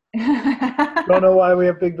least. Don't know why we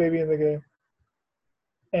have Big Baby in the game.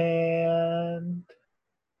 And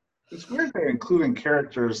it's weird they're including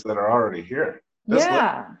characters that are already here. This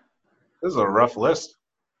is a rough list.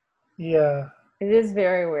 Yeah. It is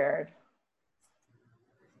very weird.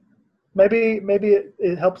 Maybe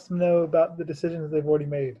it helps them know about the decisions they've already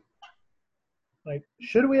made. Like,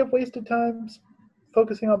 should we have wasted time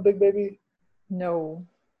focusing on Big Baby? No.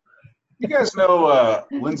 You guys know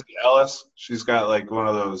Lindsay Ellis? She's got like one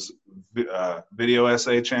of those video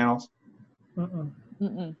essay channels.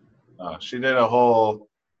 She did a whole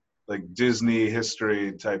like Disney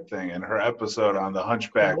history type thing, and her episode on the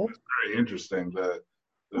Hunchback was very interesting. The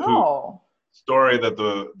story that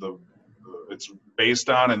it's based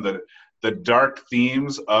on, and the dark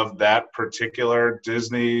themes of that particular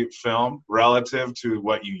Disney film relative to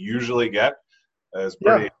what you usually get is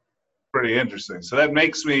pretty interesting. So that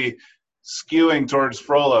makes me skewing towards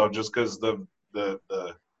Frollo just because the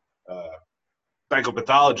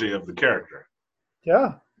psychopathology of the character.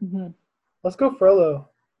 Yeah. Let's go Frollo.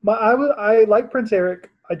 I like Prince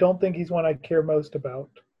Eric. I don't think he's one I care most about.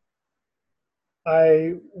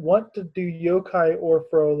 I want to do Yokai or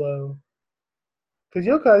Frollo. Because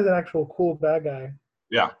Yokai is an actual cool bad guy.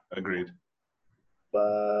 Yeah, agreed.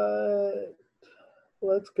 But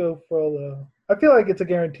let's go Frollo. I feel like it's a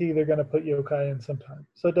guarantee they're going to put Yokai in sometime.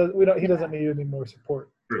 So he doesn't need any more support.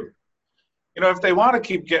 True. You know, if they want to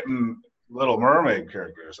keep getting Little Mermaid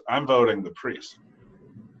characters, I'm voting the priest.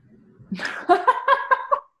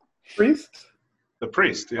 Priest? The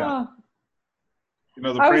priest, yeah. Oh, You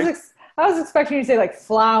know the priest? I was expecting you to say like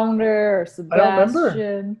Flounder or I don't remember.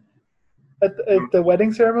 Sebastian. At the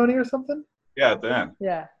wedding ceremony or something? Yeah, at the end.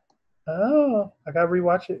 Yeah, Oh, I gotta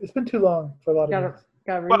rewatch it. It's been too long for a lot of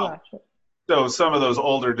gotta Well, rewatch it. So some of those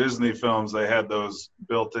older Disney films, they had those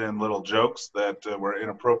built-in little jokes that were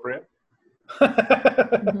inappropriate. these.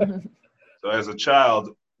 So as a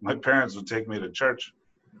child, my parents would take me to church,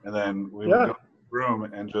 and then we would go to the room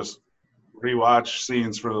and just rewatch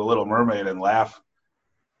scenes from The Little Mermaid and laugh,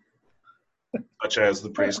 such as the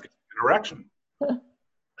priest getting an erection.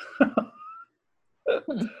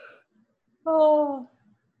 Oh,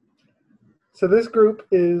 So this group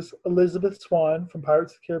is Elizabeth Swann from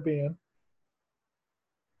Pirates of the Caribbean,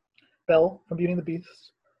 Belle from Beauty and the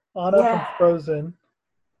Beast, Anna from Frozen,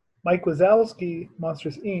 Mike Wazowski,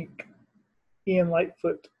 Monsters Inc., Ian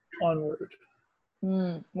Lightfoot, Onward.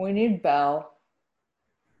 we need Belle.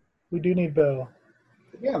 We do need Belle.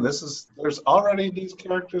 Again, there's already these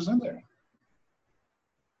characters in there.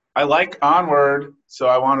 I like Onward, so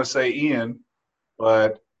I want to say Ian,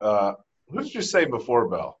 but who did you say before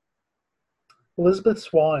Belle? Elizabeth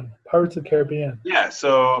Swann, Pirates of the Caribbean. Yeah,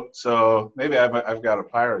 so maybe I've got a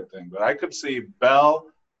pirate thing, but I could see Belle,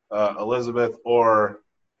 Elizabeth, or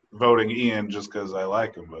voting Ian just because I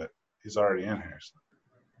like him, but he's already in here. So.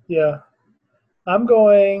 Yeah. I'm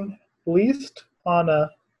going least Anna.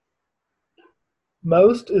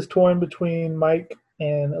 Most is torn between Mike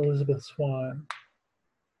and Elizabeth Swann.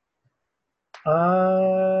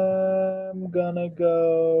 I'm gonna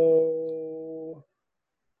go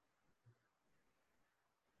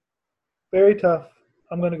very tough.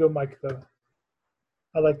 I'm gonna go Mike though.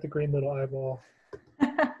 I like the green little eyeball.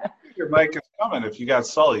 Your Mike is coming. If you got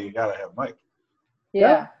Sully, you gotta have Mike.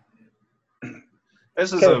 Yeah.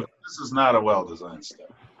 This is not a well-designed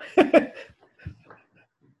stuff.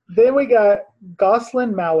 Then we got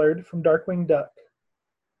Gosselin Mallard from Darkwing Duck,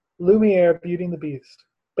 Lumiere, Beauty and the Beast,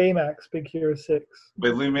 Baymax, Big Hero 6.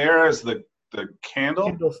 Wait, Lumiere is the candle?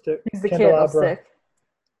 Candlestick. He's the Candelabra. candlestick.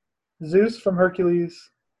 Zeus from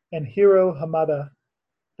Hercules, and Hiro Hamada,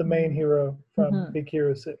 the main hero from Big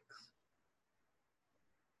Hero 6.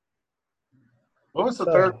 What was the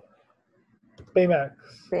third? Baymax.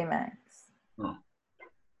 Baymax. Oh.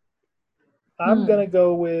 I'm going to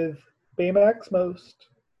go with Baymax most,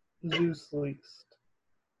 Zeus least.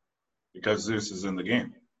 Because Zeus is in the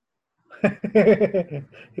game.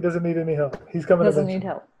 He doesn't need any help. He's coming. Doesn't need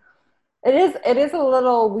help. It is a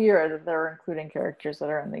little weird that they're including characters that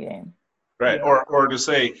are in the game. Right, or to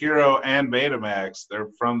say Hero and Betamax, they're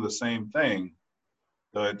from the same thing.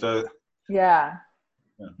 So it does. Yeah.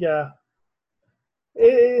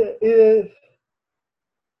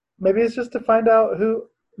 Maybe it's just to find out who.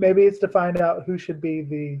 Maybe it's to find out who should be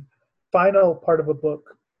the final part of a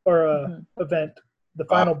book or a event, the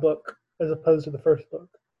final book, as opposed to the first book.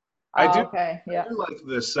 I do like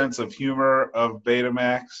the sense of humor of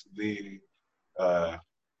Betamax, the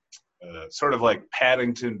sort of like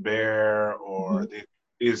Paddington Bear, or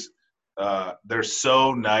they're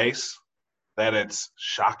so nice that it's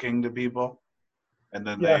shocking to people, and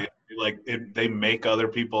then they make other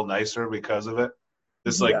people nicer because of it.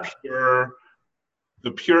 This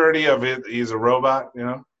the purity of it. He's a robot, you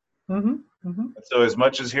know. So as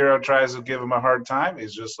much as Hero tries to give him a hard time,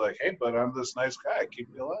 he's just like, hey, but I'm this nice guy.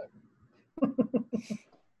 Keep me alive.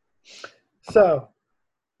 So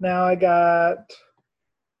now I got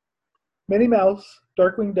Minnie Mouse,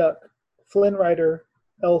 Darkwing Duck, Flynn Rider,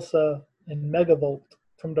 Elsa, and Megavolt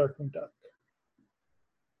from Darkwing Duck.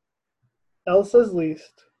 Elsa's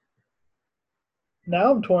least. Now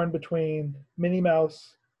I'm torn between Minnie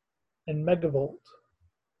Mouse and Megavolt,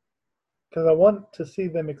 because I want to see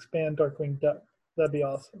them expand Darkwing Duck. That'd be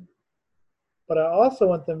awesome. But I also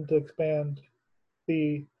want them to expand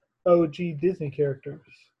the OG Disney characters.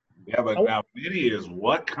 Yeah, but now Minnie is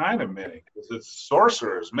what kind of Minnie? Because it's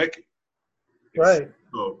Sorcerer's Mickey. Right.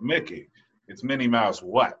 So Mickey. It's Minnie Mouse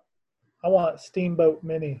what? I want Steamboat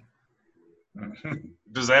Minnie.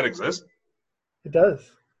 Does that exist? It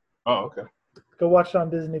does. Oh, okay. Go watch it on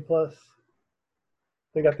Disney Plus.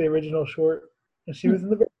 They got the original short, and she was in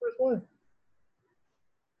the very first one.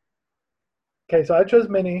 Okay, so I chose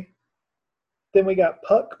Minnie. Then we got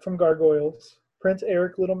Puck from Gargoyles, Prince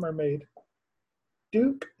Eric, Little Mermaid,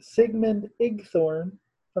 Duke Sigmund Igthorn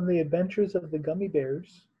from The Adventures of the Gummy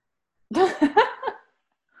Bears,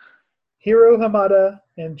 Hiro Hamada,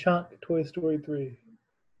 and Chunk, Toy Story 3.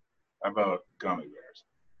 How about Gummy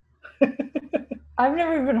Bears? I've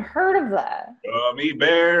never even heard of that. Gummy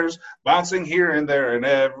bears bouncing here and there and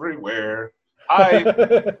everywhere.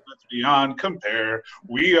 That's beyond compare.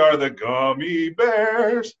 We are the gummy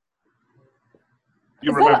bears.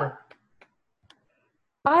 You remember?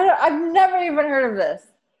 I've never even heard of this.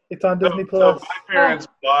 It's on Disney So Plus. my parents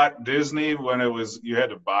bought Disney when you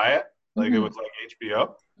had to buy it. Like it was like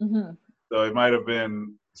HBO. Mm-hmm. So it might have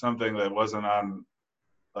been something that wasn't on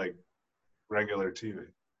like regular TV.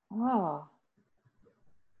 Oh.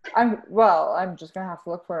 I'm just gonna have to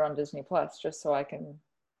look for it on Disney Plus just so I can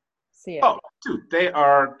see it. Oh, dude, they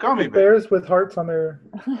are gummy bears with hearts on their.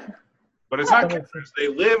 But it's not bears. They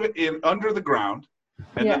live under the ground,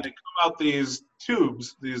 and then they come out these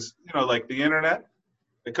tubes. These, like the internet.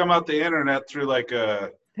 They come out the internet through like a.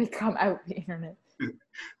 They come out the internet.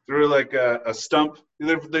 Through like a stump.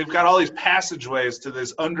 They've got all these passageways to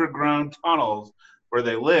this underground tunnels where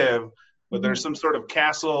they live, but there's some sort of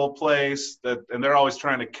castle place and they're always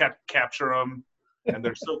trying to capture them, and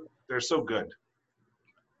they're so good.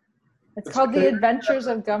 It's called The Adventures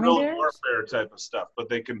of Gummy Bears? Warfare type of stuff, but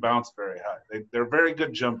they can bounce very high. They're very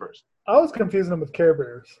good jumpers. I was confusing them with Care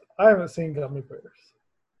Bears. I haven't seen Gummy Bears.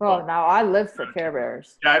 Well, now I live for Care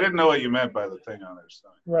Bears. Yeah, I didn't know what you meant by the thing on their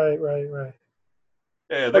stomach. Right.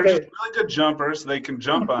 Yeah, they're just really good jumpers. They can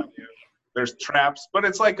jump on you. There's traps, but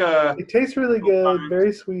it's like It tastes really good,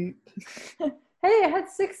 very sweet. Hey, it had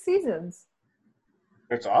 6 seasons.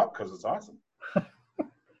 It's off because it's awesome.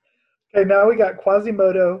 Okay, now we got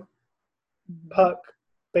Quasimodo, Puck,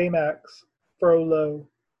 Baymax, Frollo,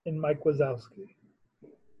 and Mike Wazowski.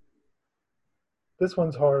 This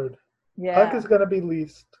one's hard. Yeah. Puck is going to be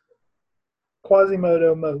least.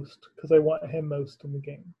 Quasimodo most, because I want him most in the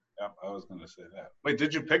game. Yeah, I was going to say that. Wait,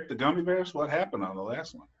 did you pick the gummy bears? What happened on the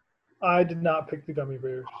last one? I did not pick the gummy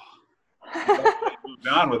bears. You moved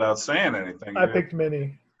on without saying anything. I picked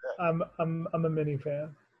Minnie. I'm a Minnie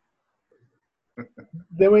fan.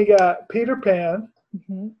 Then we got Peter Pan,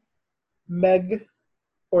 Meg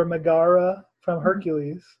or Megara from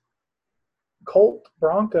Hercules, Colt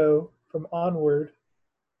Bronco from Onward,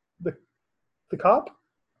 the cop?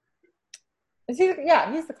 Is he?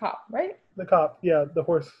 Yeah, he's the cop, right? The cop, yeah, the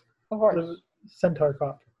horse. The horse. The centaur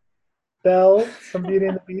cop. Belle from Beauty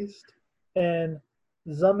and the Beast, and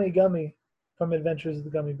Zummy Gummy from Adventures of the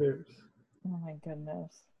Gummy Bears. Oh my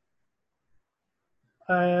goodness.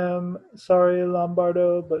 I am sorry,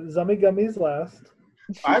 Lombardo, but Zummy Gummy's last.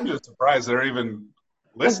 I'm just surprised they're even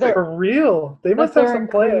listening. For real. They must have some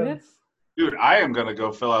plans. Dude, I am going to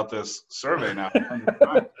go fill out this survey now.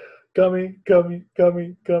 Gummy.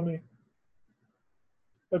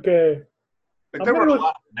 Okay. Like there were a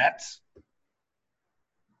lot of nets.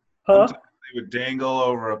 Huh? Sometimes they would dangle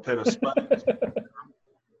over a pit of sponge.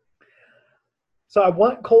 So I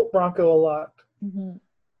want Colt Bronco a lot, Mm-hmm.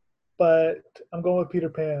 but I'm going with Peter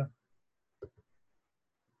Pan.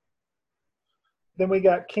 Then we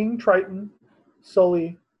got King Triton,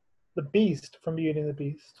 Sully, the Beast from Beauty and the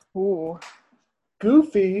Beast. Ooh.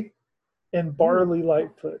 Goofy, and Barley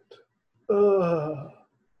Lightfoot. Ugh.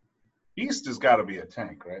 Beast has got to be a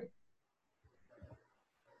tank, right?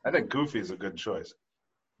 I think Goofy's a good choice.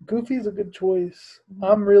 Goofy's a good choice.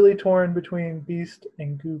 I'm really torn between Beast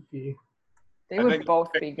and Goofy. They would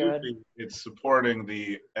both be good. Goofy, it's supporting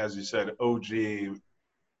the, as you said, OG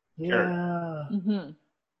Yeah. character. Mm-hmm.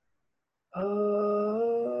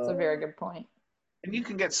 That's a very good point. And you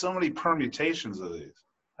can get so many permutations of these.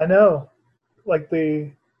 I know. Like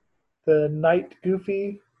the Knight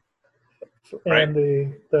Goofy and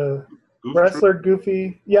the Goof wrestler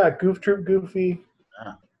Goofy. Yeah, Goof Troop Goofy.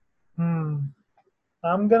 Yeah.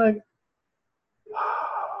 I'm gonna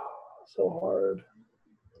so hard.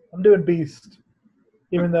 I'm doing Beast.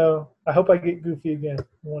 Even though I hope I get Goofy again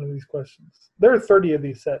in one of these questions. There are 30 of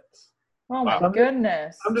these sets. Oh my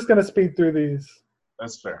goodness. I'm just gonna speed through these.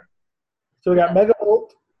 That's fair. So we got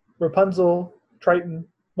Megavolt, Rapunzel, Triton,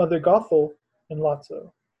 Mother Gothel, and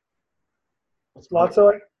Lotso.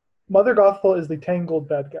 Mother Gothel is the Tangled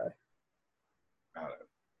bad guy. Got it.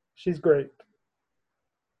 She's great.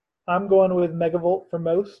 I'm going with Megavolt for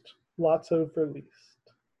most, Lotso for least.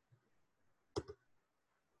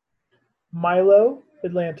 Milo,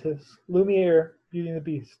 Atlantis, Lumiere, Beauty and the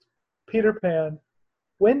Beast, Peter Pan,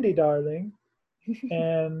 Wendy Darling,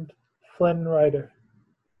 and Flynn Rider.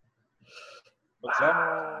 What's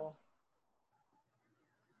that?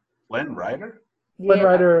 Flynn Rider? Flynn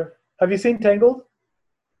Rider. Have you seen Tangled?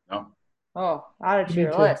 No. Oh, add it to Me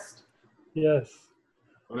your too. list. Yes.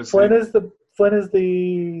 What is Flynn is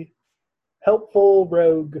the helpful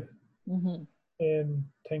rogue in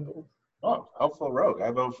Tangled. Oh, Helpful Rogue.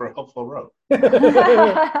 I vote for Helpful Rogue.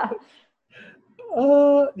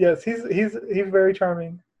 Yes, he's very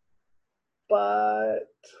charming. But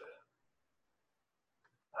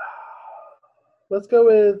let's go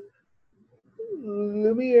with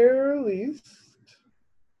Lumiere Least.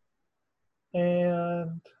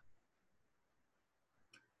 And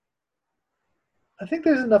I think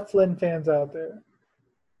there's enough Flynn fans out there.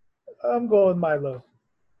 I'm going with Milo.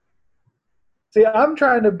 See, I'm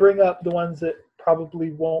trying to bring up the ones that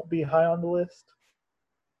probably won't be high on the list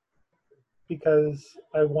because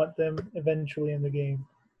I want them eventually in the game.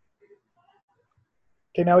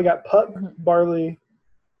 Okay, now we got Puck, Barley,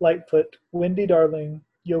 Lightfoot, Wendy Darling,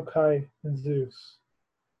 Yokai, and Zeus.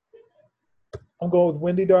 I'm going with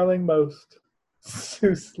Wendy Darling most,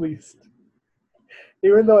 Zeus least.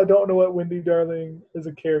 Even though I don't know what Wendy Darling is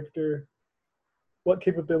a character, what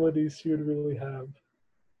capabilities she would really have.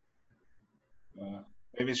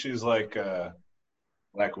 Maybe she's like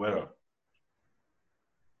Black Widow.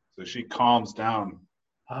 So she calms down.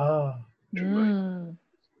 Yeah.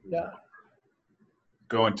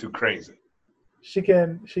 Going too crazy. She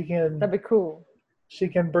can. That'd be cool. She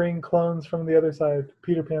can bring clones from the other side,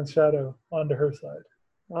 Peter Pan's shadow, onto her side.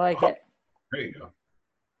 I like it. There you go.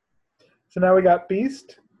 So now we got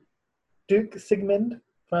Beast, Duke Sigmund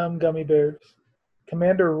from Gummy Bears,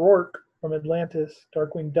 Commander Rourke from Atlantis,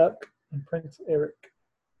 Darkwing Duck, and Prince Eric.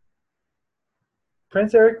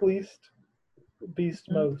 Prince Eric least, Beast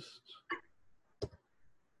most.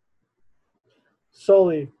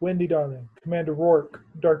 Sully, Wendy Darling, Commander Rourke,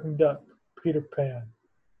 Darkwing Duck, Peter Pan.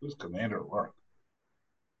 Who's Commander Rourke?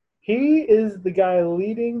 He is the guy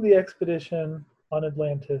leading the expedition on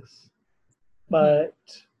Atlantis, but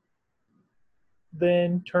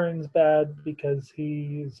then turns bad because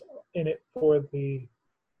he's in it for the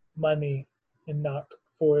money and not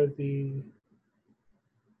for the,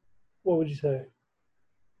 what would you say,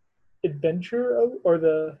 adventure or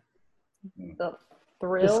the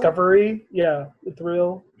thrill? Discovery? Yeah, the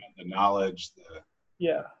thrill. The knowledge.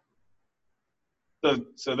 Yeah.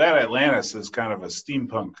 So that Atlantis is kind of a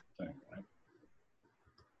steampunk thing, right?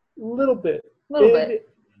 A little bit.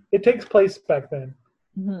 It takes place back then.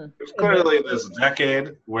 Mm-hmm. It's clearly this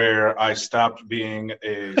decade where I stopped being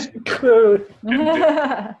a Clearly.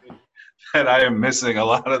 that I am missing a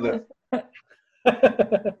lot of this.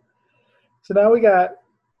 So now we got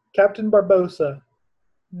Captain Barbosa,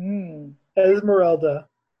 Esmeralda,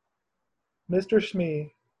 Mr.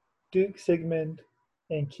 Shmee, Duke Sigmund,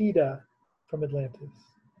 and Kida from Atlantis.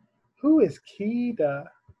 Who is Kida?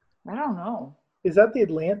 I don't know. Is that the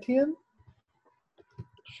Atlantean?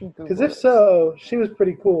 Because if so, she was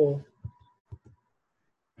pretty cool.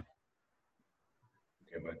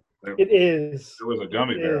 Okay, but It is. There was a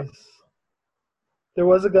gummy bear. There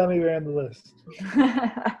was a gummy bear on the list.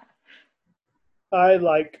 I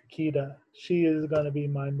like Kida. She is going to be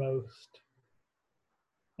my most.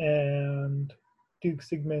 And Duke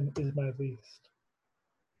Sigmund is my least.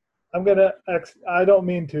 I don't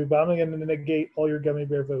mean to, but I'm going to negate all your gummy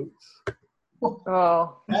bear votes.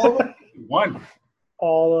 Oh. One.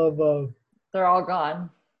 All of them. They're all gone.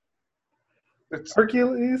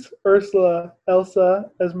 Hercules, Ursula, Elsa,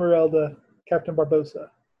 Esmeralda, Captain Barbosa.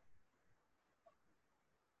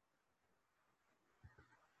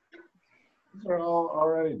 These are all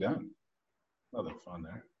already done. Another fun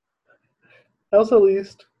there. Elsa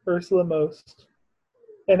least, Ursula most.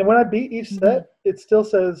 And when I beat each set, it still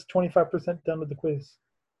says 25% done with the quiz.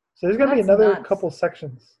 So there's going to be another couple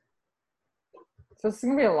sections. So it's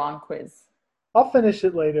going to be a long quiz. I'll finish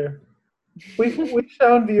it later. We've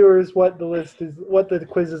shown viewers what the list is, what the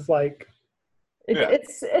quiz is like.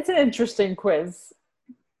 It's an interesting quiz.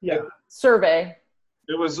 Yeah. Survey.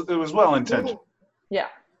 It was well intentioned. Yeah.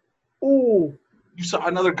 Ooh. You saw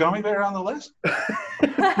another gummy bear on the list?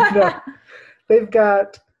 No. They've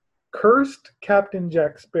got Cursed Captain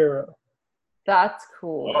Jack Sparrow. That's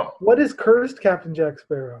cool. Oh, What is Cursed Captain Jack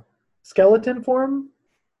Sparrow? Skeleton form?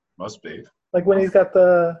 must be. Like when he's got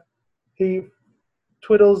he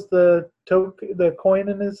twiddles the coin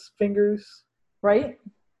in his fingers. Right?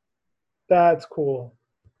 That's cool.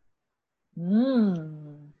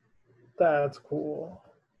 That's cool.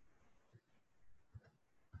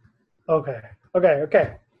 Okay.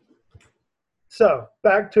 So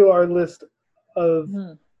back to our list of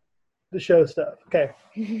the show stuff. Okay.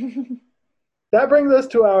 That brings us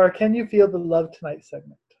to our Can You Feel the Love Tonight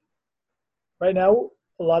segment. Right now,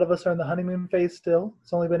 a lot of us are in the honeymoon phase still.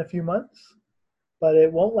 It's only been a few months, but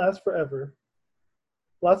it won't last forever.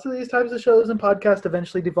 Lots of these types of shows and podcasts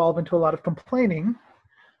eventually devolve into a lot of complaining,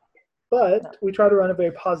 but we try to run a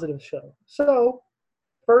very positive show. So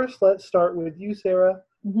first, let's start with you, Sarah.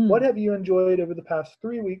 What have you enjoyed over the past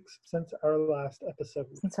 3 weeks since our last episode?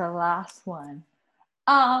 Since our last one.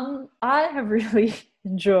 I have really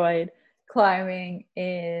enjoyed climbing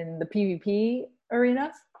in the PvP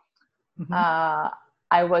arenas. Mhm.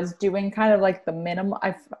 I was doing kind of like the minimum.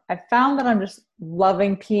 I found that I'm just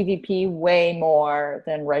loving PvP way more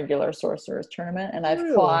than regular Sorcerer's Tournament, and I've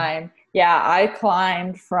Really? climbed. Yeah, I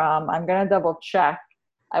climbed from. I'm gonna double check.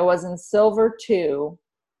 I was in Silver 2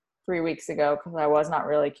 3 weeks ago because I was not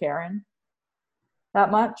really caring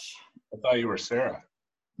that much. I thought you were Sarah.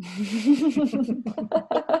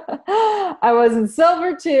 I was in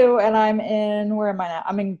Silver 2, and I'm in. Where am I now?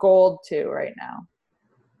 I'm in Gold 2 right now.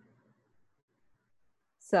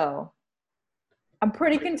 So I'm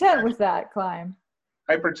pretty content with that climb.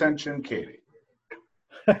 Hypertension, Katie.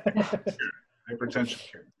 Hypertension,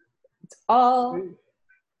 Katie. It's all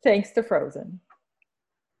thanks to Frozen.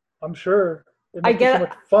 I'm sure it I must be so get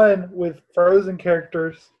much fun with Frozen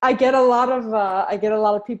characters. I get a lot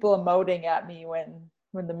of people emoting at me when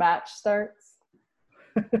the match starts.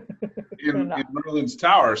 In Merlin's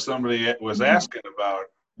Tower, somebody was asking about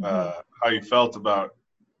how you felt about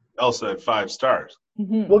Elsa at 5 stars.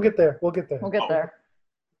 We'll get there. We'll get there.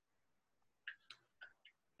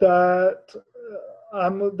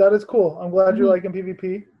 That is cool. I'm glad you're liking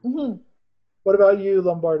PvP. What about you,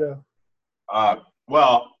 Lombardo?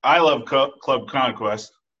 Well, I love Club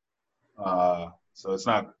Conquest, so it's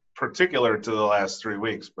not particular to the last 3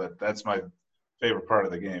 weeks, but that's my favorite part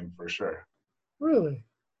of the game for sure. Really?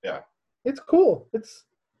 Yeah. It's cool. It's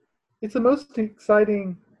the most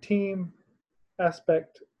exciting team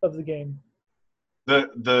aspect of the game.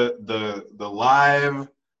 The live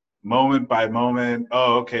moment by moment.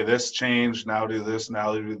 Oh, okay, this changed. Now do this.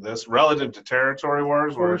 Now do this. Relative to Territory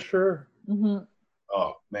Wars, for sure.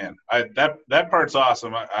 Oh man, that part's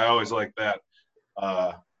awesome. I always like that.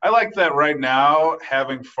 I like that right now.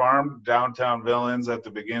 Having farmed downtown villains at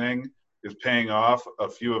the beginning is paying off a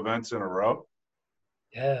few events in a row.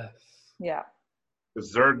 Yes. Yeah.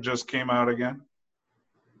 Because Zerg just came out again.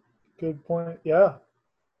 Good point. Yeah.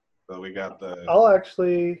 So we got the. I'll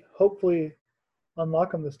actually hopefully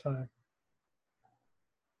unlock them this time.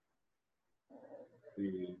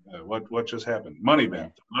 What just happened? Money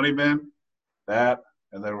Bin. Money Bin. That,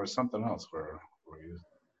 and there was something else we're using.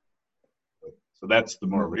 So that's the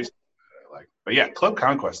more recent that I like. But yeah, Club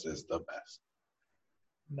Conquest is the best.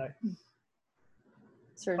 Nice.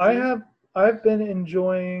 Sergi? I've been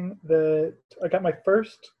enjoying that. I got my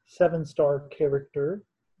first 7-star character.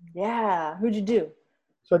 Yeah. Who'd you do?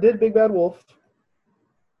 So I did Big Bad Wolf.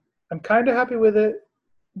 I'm kind of happy with it,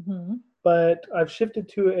 but I've shifted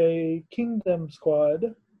to a Kingdom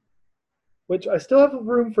squad, which I still have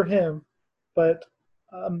room for him, but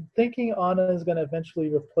I'm thinking Anna is going to eventually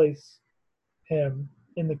replace him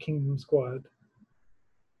in the Kingdom squad.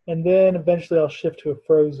 And then eventually I'll shift to a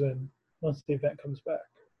Frozen once the event comes back.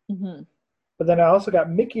 But then I also got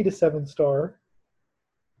Mickey to 7-star.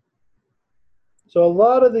 So a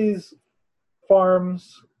lot of these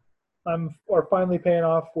farms are finally paying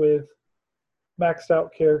off with maxed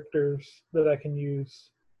out characters that I can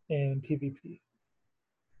use in PvP.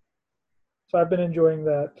 So I've been enjoying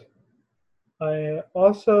that. I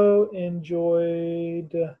also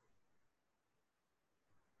enjoyed.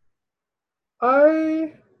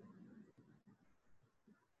 I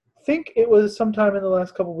think it was sometime in the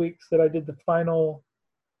last couple weeks that I did the final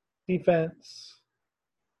defense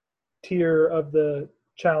tier of the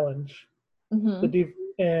challenge.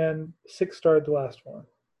 And 6-starred the last one.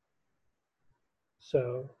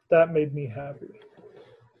 So that made me happy.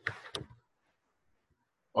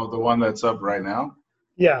 Oh, the one that's up right now?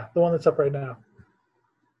 Yeah, the one that's up right now.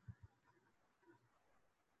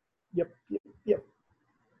 Yep.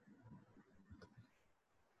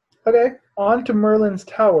 Okay, on to Merlin's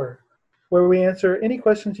Tower, where we answer any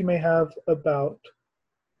questions you may have about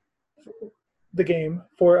the game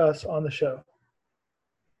for us on the show.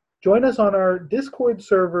 Join us on our Discord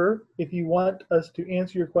server if you want us to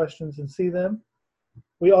answer your questions and see them.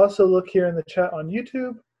 We also look here in the chat on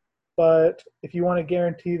YouTube, but if you want to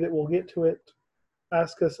guarantee that we'll get to it,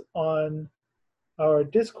 ask us on our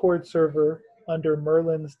Discord server under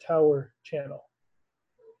Merlin's Tower channel.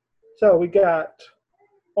 So we got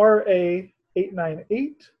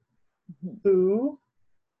RA898 who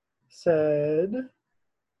said,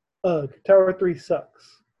 ugh, Tower 3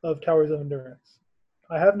 sucks of Towers of Endurance.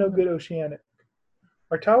 I have no good Oceanic.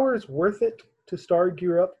 Are towers worth it to star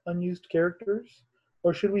gear up unused characters?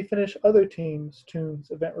 Or should we finish other teams'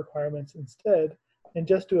 tunes event requirements instead and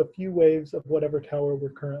just do a few waves of whatever tower we're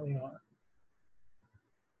currently on?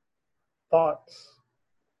 Thoughts?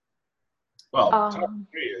 Well, Tower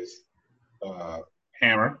 3 is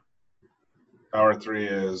Hammer. Tower 3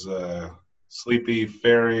 is Sleepy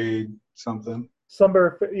Fairy something.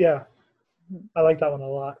 Slumber, yeah. I like that one a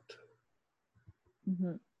lot.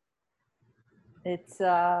 Mm-hmm. It's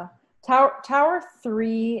Tower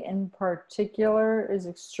 3 in particular is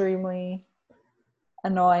extremely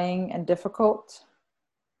annoying and difficult.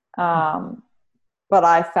 But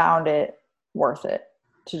I found it worth it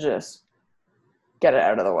to just get it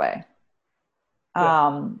out of the way.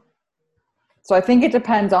 Yeah. So I think it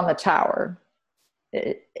depends on the tower.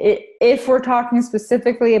 If we're talking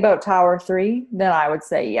specifically about Tower 3, then I would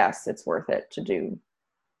say yes, it's worth it to do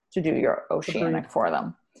your Oceanic for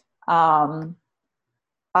them.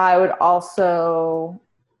 I would also,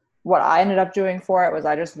 what I ended up doing for it was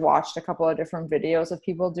I just watched a couple of different videos of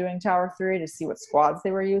people doing Tower 3 to see what squads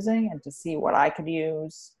they were using and to see what I could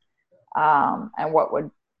use and what would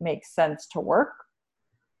make sense to work.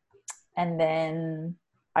 And then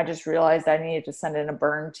I just realized I needed to send in a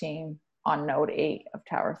burn team on node 8 of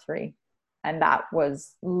Tower 3. And that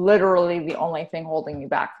was literally the only thing holding me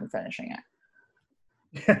back from finishing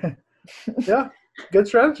it. Yeah, good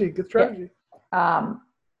strategy.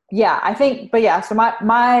 Yeah, I think, but yeah, so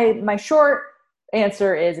my short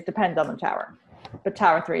answer is it depends on the tower. But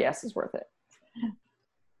Tower 3, yes, is worth it.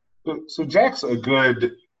 So Jack's a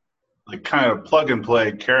good, like, kind of plug and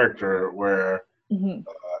play character where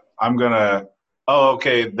I'm going to,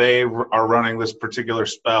 okay, they are running this particular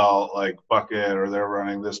spell like Bucket, or they're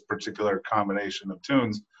running this particular combination of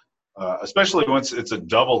tunes, especially once it's a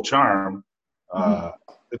double charm.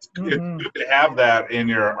 It's good to have that in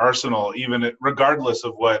your arsenal, even regardless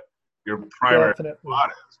of what your primary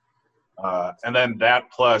spot is. And then that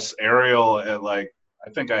plus Ariel at, like, I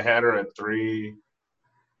think I had her at 3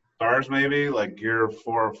 stars maybe, like gear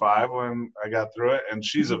 4 or 5 when I got through it. And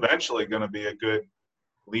she's eventually going to be a good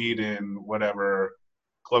lead in whatever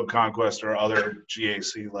Club Conquest or other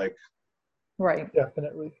GAC like. Right.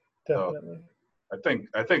 Definitely. So I think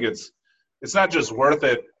it's not just worth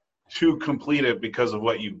it to complete it because of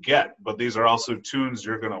what you get, but these are also tunes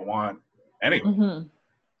you're going to want anyway.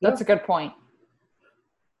 That's a good point.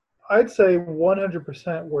 I'd say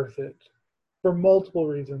 100% worth it for multiple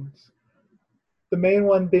reasons. The main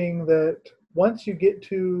one being that once you get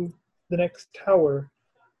to the next tower,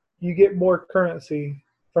 you get more currency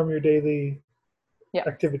from your daily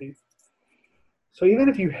activities. So even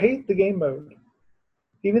if you hate the game mode,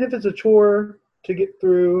 even if it's a chore to get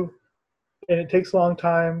through and it takes a long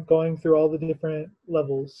time going through all the different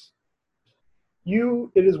levels, it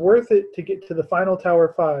is worth it to get to the final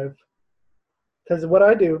Tower 5. Because what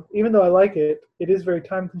I do, even though I like it, it is very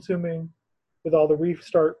time consuming with all the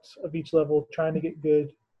restarts of each level, trying to get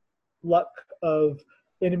good luck of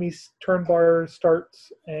enemies' turn bar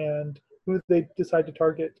starts and who they decide to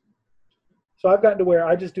target. So I've gotten to where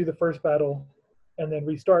I just do the first battle and then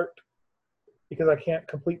restart because I can't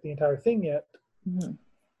complete the entire thing yet.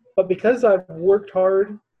 But because I've worked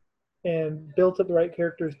hard and built up the right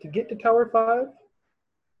characters to get to Tower 5,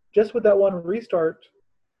 just with that one restart,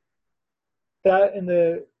 that and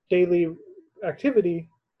the daily activity,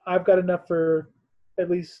 I've got enough for at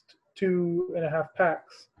least 2.5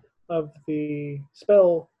 packs of the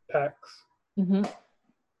spell packs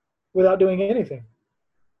without doing anything.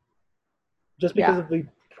 Just because of the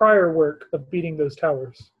prior work of beating those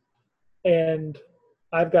towers. And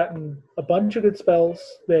I've gotten a bunch of good spells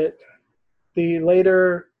that the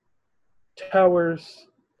later towers,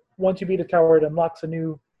 once you beat a tower, it unlocks a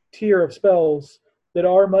new tier of spells that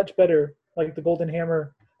are much better, like the Golden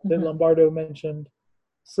Hammer that Lombardo mentioned,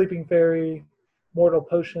 Sleeping Fairy, Mortal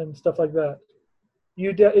Potion, stuff like that.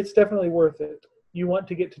 It's definitely worth it. You want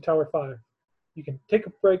to get to Tower 5. You can take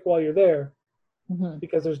a break while you're there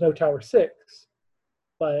because there's no Tower 6,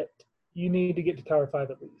 but you need to get to Tower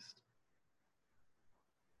 5 at least.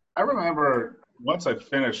 I remember once I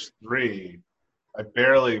finished 3, I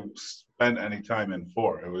barely spent any time in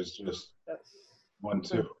 4. It was just 1,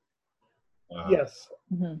 2. Yes.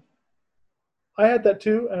 I had that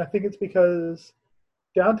too, and I think it's because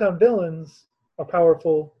downtown villains are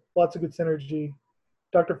powerful, lots of good synergy.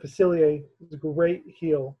 Dr. Facilier is a great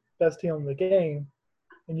heal, best heal in the game,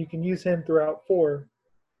 and you can use him throughout 4.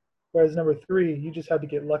 Whereas number 3, you just had to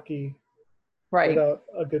get lucky without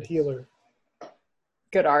a good healer.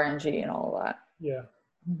 Good RNG and all of that. Yeah.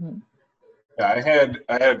 Yeah,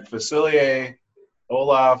 I had Facilier,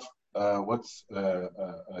 Olaf,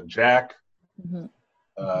 Jack.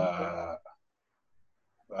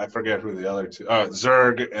 I forget who the other 2.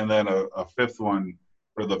 Zerg, and then a 5th one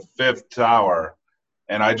for the 5th tower.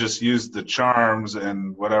 And I just used the charms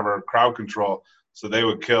and whatever crowd control so they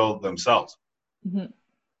would kill themselves.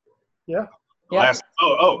 Yeah.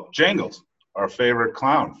 Jangles, our favorite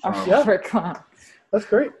clown. Our favorite clown. That's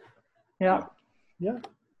great. Yeah. Yeah.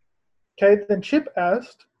 Okay, then Chip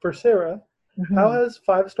asked for Sarah, Mhm. how has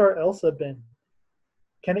 5-star Elsa been?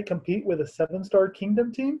 Can it compete with a 7-star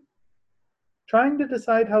Kingdom team? Trying to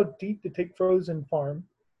decide how deep to take Frozen Farm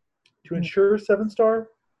to ensure 7-star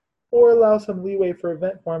or allow some leeway for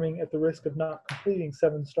event farming at the risk of not completing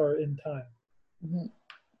 7-star in time. Mhm.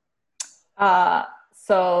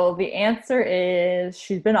 So the answer is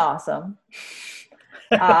she's been awesome.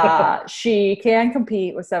 She can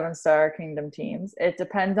compete with 7-star Kingdom teams. It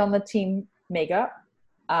depends on the team makeup.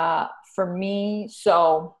 For me,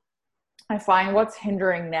 so I find what's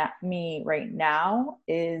hindering me right now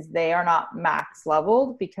is they are not max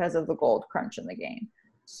leveled because of the gold crunch in the game.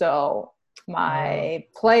 So my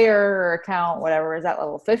player account, whatever, is at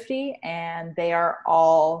level 50, and they are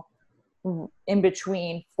all in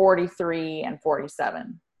between 43 and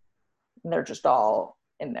 47. And they're just all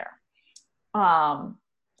in there.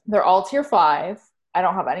 They're all tier 5. I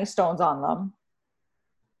don't have any stones on them.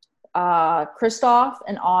 Kristoff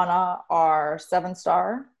and Anna are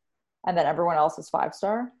 7-star, and then everyone else is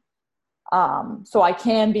 5-star. So I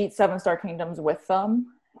can beat 7-star kingdoms with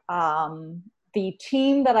them. The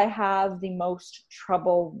team that I have the most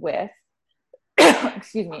trouble with,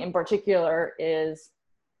 excuse me, in particular is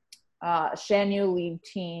a Shan Yu League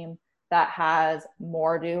team that has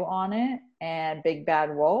Mordu on it, and Big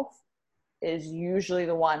Bad Wolf is usually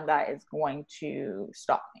the one that is going to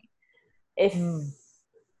stop me.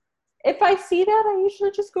 If I see that, I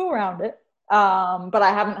usually just go around it. But I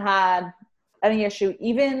haven't had any issue.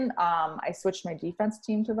 Even I switched my defense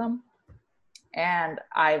team to them, and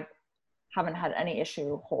I haven't had any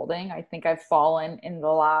issue holding. I think I've fallen in the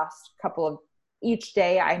last couple of each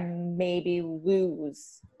day. I maybe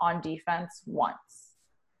lose on defense once,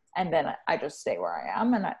 and then I just stay where I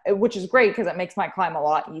am, and which is great because it makes my climb a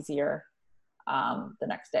lot easier the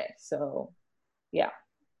next day. So yeah,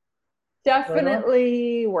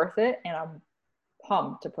 definitely worth it, and I'm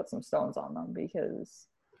pumped to put some stones on them because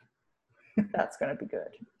that's going to be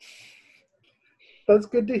good. That's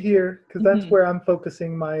good to hear because that's where I'm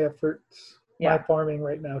focusing my efforts, my farming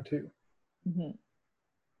right now too.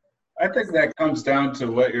 I think that comes down to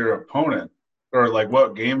what your opponent or like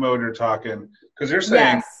what game mode you're talking, because you're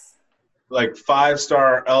saying like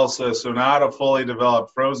 5-star Elsa, so not a fully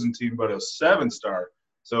developed Frozen team, but a 7-star.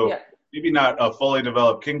 So maybe not a fully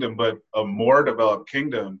developed kingdom, but a more developed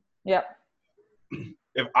kingdom.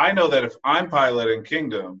 If I know that if I'm piloting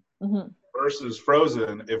Kingdom versus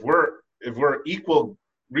Frozen, if we're equal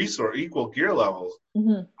resource, equal gear levels,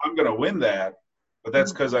 I'm gonna win that. But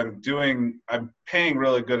that's because I'm paying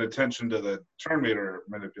really good attention to the turn meter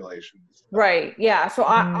manipulations. Right. Yeah. So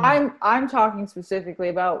I'm talking specifically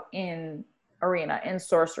about in Arena, in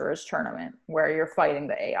Sorcerer's Tournament, where you're fighting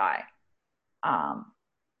the AI.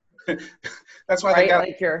 That's why they got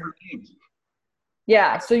like you're.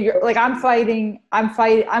 Yeah. So you're like I'm fighting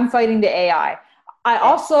the AI. I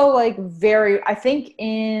also like I think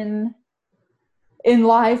in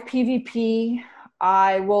live PvP,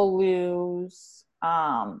 I will lose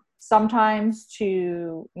sometimes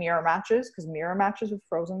to mirror matches because mirror matches with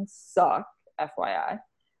Frozen suck, FYI.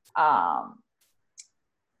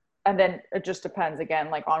 And then it just depends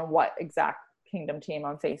again, like on what exact Kingdom team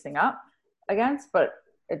I'm facing up against, but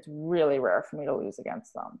it's really rare for me to lose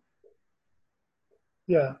against them.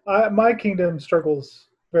 Yeah, my Kingdom struggles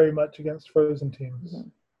very much against Frozen teams.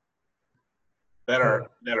 That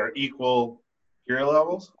are equal gear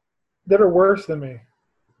levels? That are worse than me.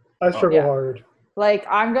 I struggle hard. Like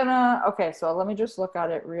so let me just look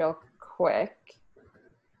at it real quick.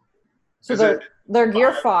 So they're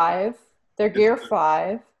gear 5. They're gear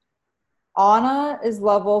 5. Anna is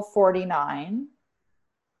level 49.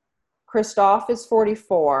 Kristoff is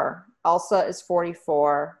 44. Elsa is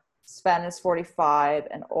 44. Sven is 45.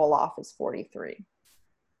 And Olaf is 43.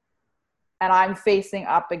 And I'm facing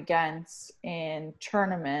up against, in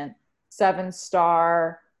tournament,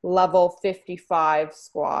 7-star level 55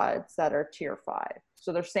 squads that are tier 5.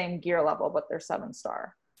 So they're same gear level, but they're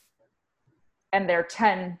 7-star. And they're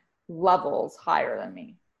 10 levels higher than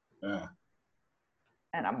me. Yeah.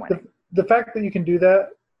 And I'm winning. The fact that you can do that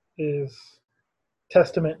is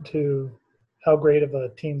testament to how great of a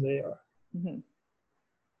team they are.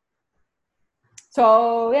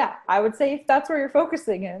 So yeah, I would say if that's where you're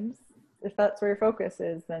focusing is, if that's where your focus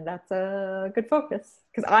is, then that's a good focus.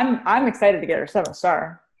 Because I'm excited to get her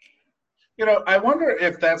 7-star. You know, I wonder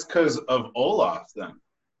if that's because of Olaf then,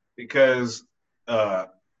 because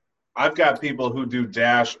I've got people who do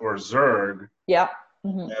Dash or Zerg.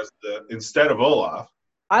 As instead of Olaf.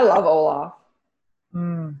 I love Olaf.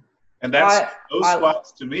 And that's those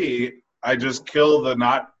spots to me. I just kill the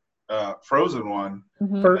Frozen one.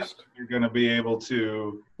 First. You're going to be able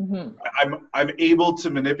to. Mm-hmm. I'm able to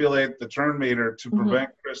manipulate the turn meter to prevent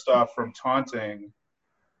Kristoff from taunting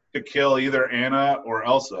to kill either Anna or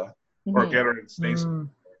Elsa or get her in station.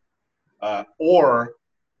 Or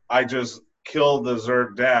I just kill the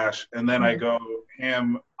Zerg dash and then I go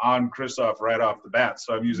ham on Kristoff right off the bat.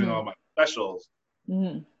 So I'm using all my specials.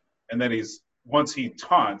 And then once he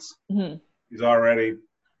taunts, he's already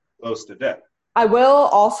close to death. I will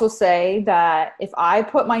also say that if I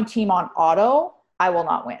put my team on auto, I will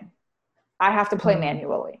not win. I have to play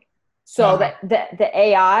manually. So the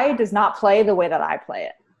AI does not play the way that I play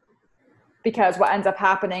it. Because what ends up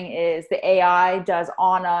happening is the AI does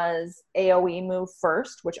Anna's AoE move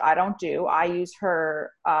first, which I don't do. I use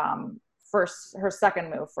her her second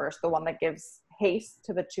move first, the one that gives haste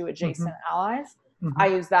to the two adjacent allies. I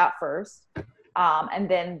use that first. And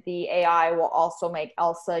then the AI will also make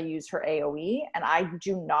Elsa use her AoE, and I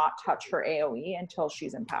do not touch her AoE until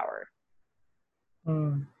she's empowered.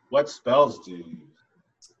 What spells do you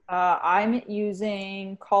use? I'm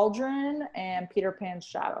using Cauldron and Peter Pan's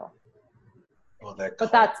Shadow. Oh,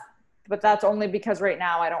 but that's only because right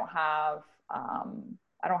now I don't have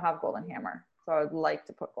Golden Hammer, so I would like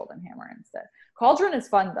to put Golden Hammer instead. Cauldron is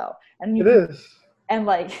fun though, and it is. And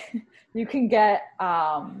like you can get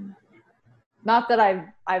not that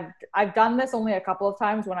I've done this only a couple of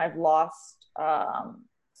times when I've lost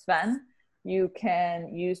Sven. You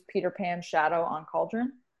can use Peter Pan's Shadow on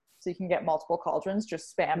Cauldron, so you can get multiple Cauldrons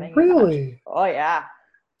just spamming. Really? Oh yeah.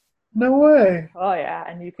 No way. Oh yeah,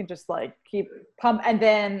 and you can just like keep pump, and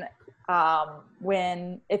then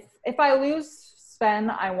if I lose Sven,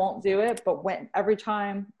 I won't do it. But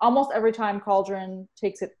almost every time Cauldron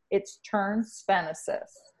takes its turn, Sven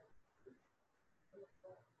assists.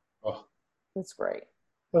 Oh, it's great.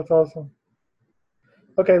 That's awesome.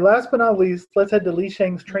 Okay, last but not least, let's head to Li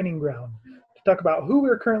Shang's training ground to talk about who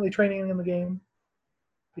we're currently training in the game,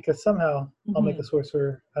 because somehow I'll make a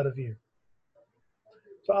sorcerer out of you.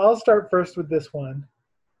 So I'll start first with this one.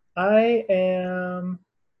 I am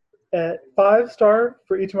at 5-star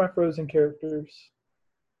for each of my Frozen characters,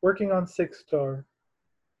 working on 6-star.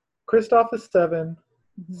 Kristoff is 7.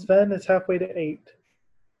 Sven is halfway to 8.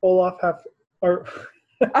 Olaf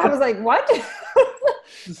I was like, what?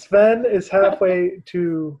 Sven is halfway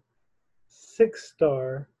to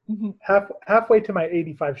 6-star. Halfway to my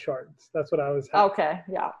 85 shards. That's what I was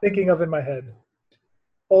thinking of in my head.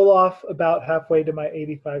 Olaf about halfway to my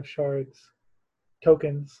 85 shards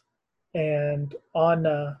tokens, and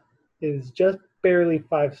Anna is just barely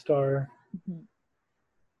 5-star.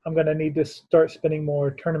 I'm going to need to start spending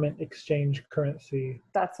more tournament exchange currency.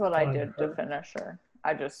 That's what I did to finish her.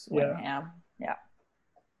 I just went ham. Yeah.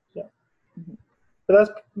 But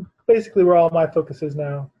that's basically where all my focus is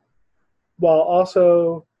now, while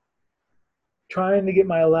also trying to get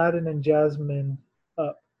my Aladdin and Jasmine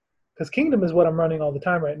up. Because Kingdom is what I'm running all the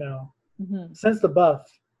time right now. Since the buff,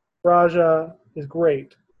 Raja is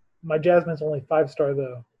great. My Jasmine's only 5-star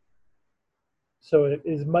though. So it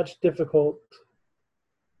is much difficult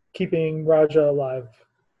keeping Raja alive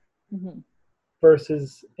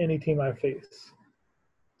versus any team I face.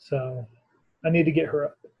 So I need to get her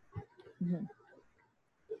up.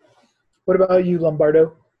 What about you,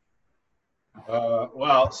 Lombardo?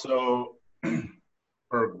 Well, so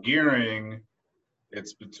for gearing,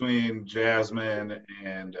 it's between Jasmine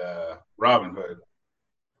and Robin Hood.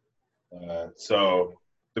 So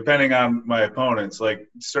depending on my opponents, like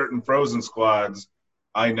certain Frozen squads,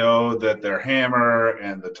 I know that their hammer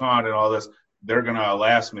and the taunt and all this, they're going to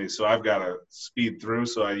outlast me. So I've got to speed through.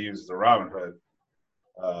 So I use the Robin Hood.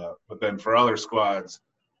 But then for other squads,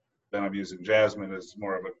 then I'm using Jasmine as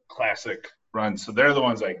more of a classic run. So they're the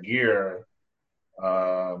ones I gear.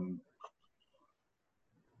 And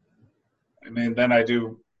then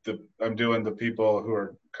I'm doing the people who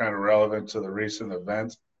are kind of relevant to the recent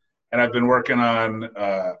events. And I've been working on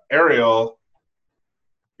Ariel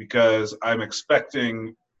because I'm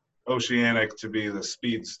expecting Oceanic to be the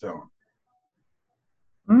speed stone.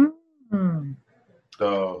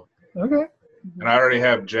 So, okay. And I already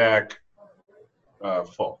have Jack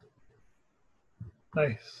full.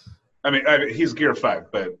 Nice. I mean, he's gear 5,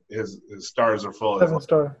 but his stars are full.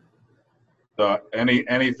 7-star. So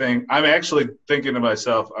anything, I'm actually thinking to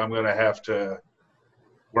myself, I'm going to have to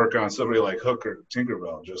work on somebody like Hook or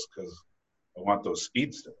Tinkerbell just because I want those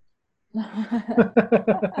speed stones.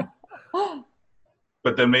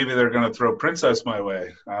 But then maybe they're going to throw Princess my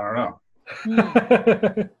way. I don't know.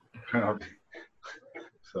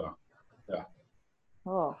 So, yeah.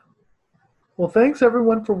 Oh. Well, thanks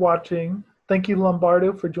everyone for watching. Thank you,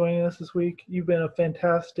 Lombardo, for joining us this week. You've been a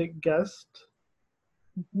fantastic guest.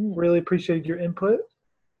 Really appreciate your input.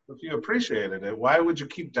 If you appreciated it, why would you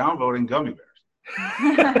keep downvoting gummy bears?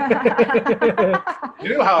 You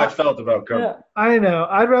knew how I felt about gummy bears. I know.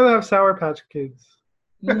 I'd rather have Sour Patch Kids.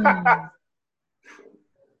 There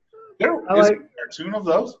I is like- a cartoon of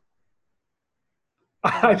those.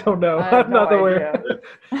 I don't know. I have I'm not no aware.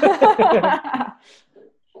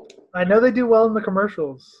 I know they do well in the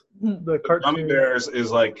commercials. The Gummy cartoon. Bears is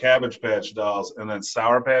like Cabbage Patch Dolls, and then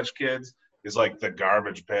Sour Patch Kids is like the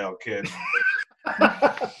Garbage Pail Kids.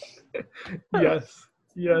 Yes.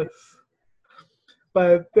 Yes.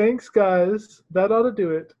 But thanks, guys. That ought to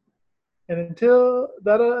do it. And until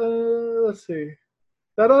that, let's see.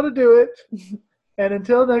 That ought to do it. And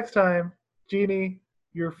until next time, Jeannie,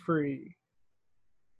 you're free.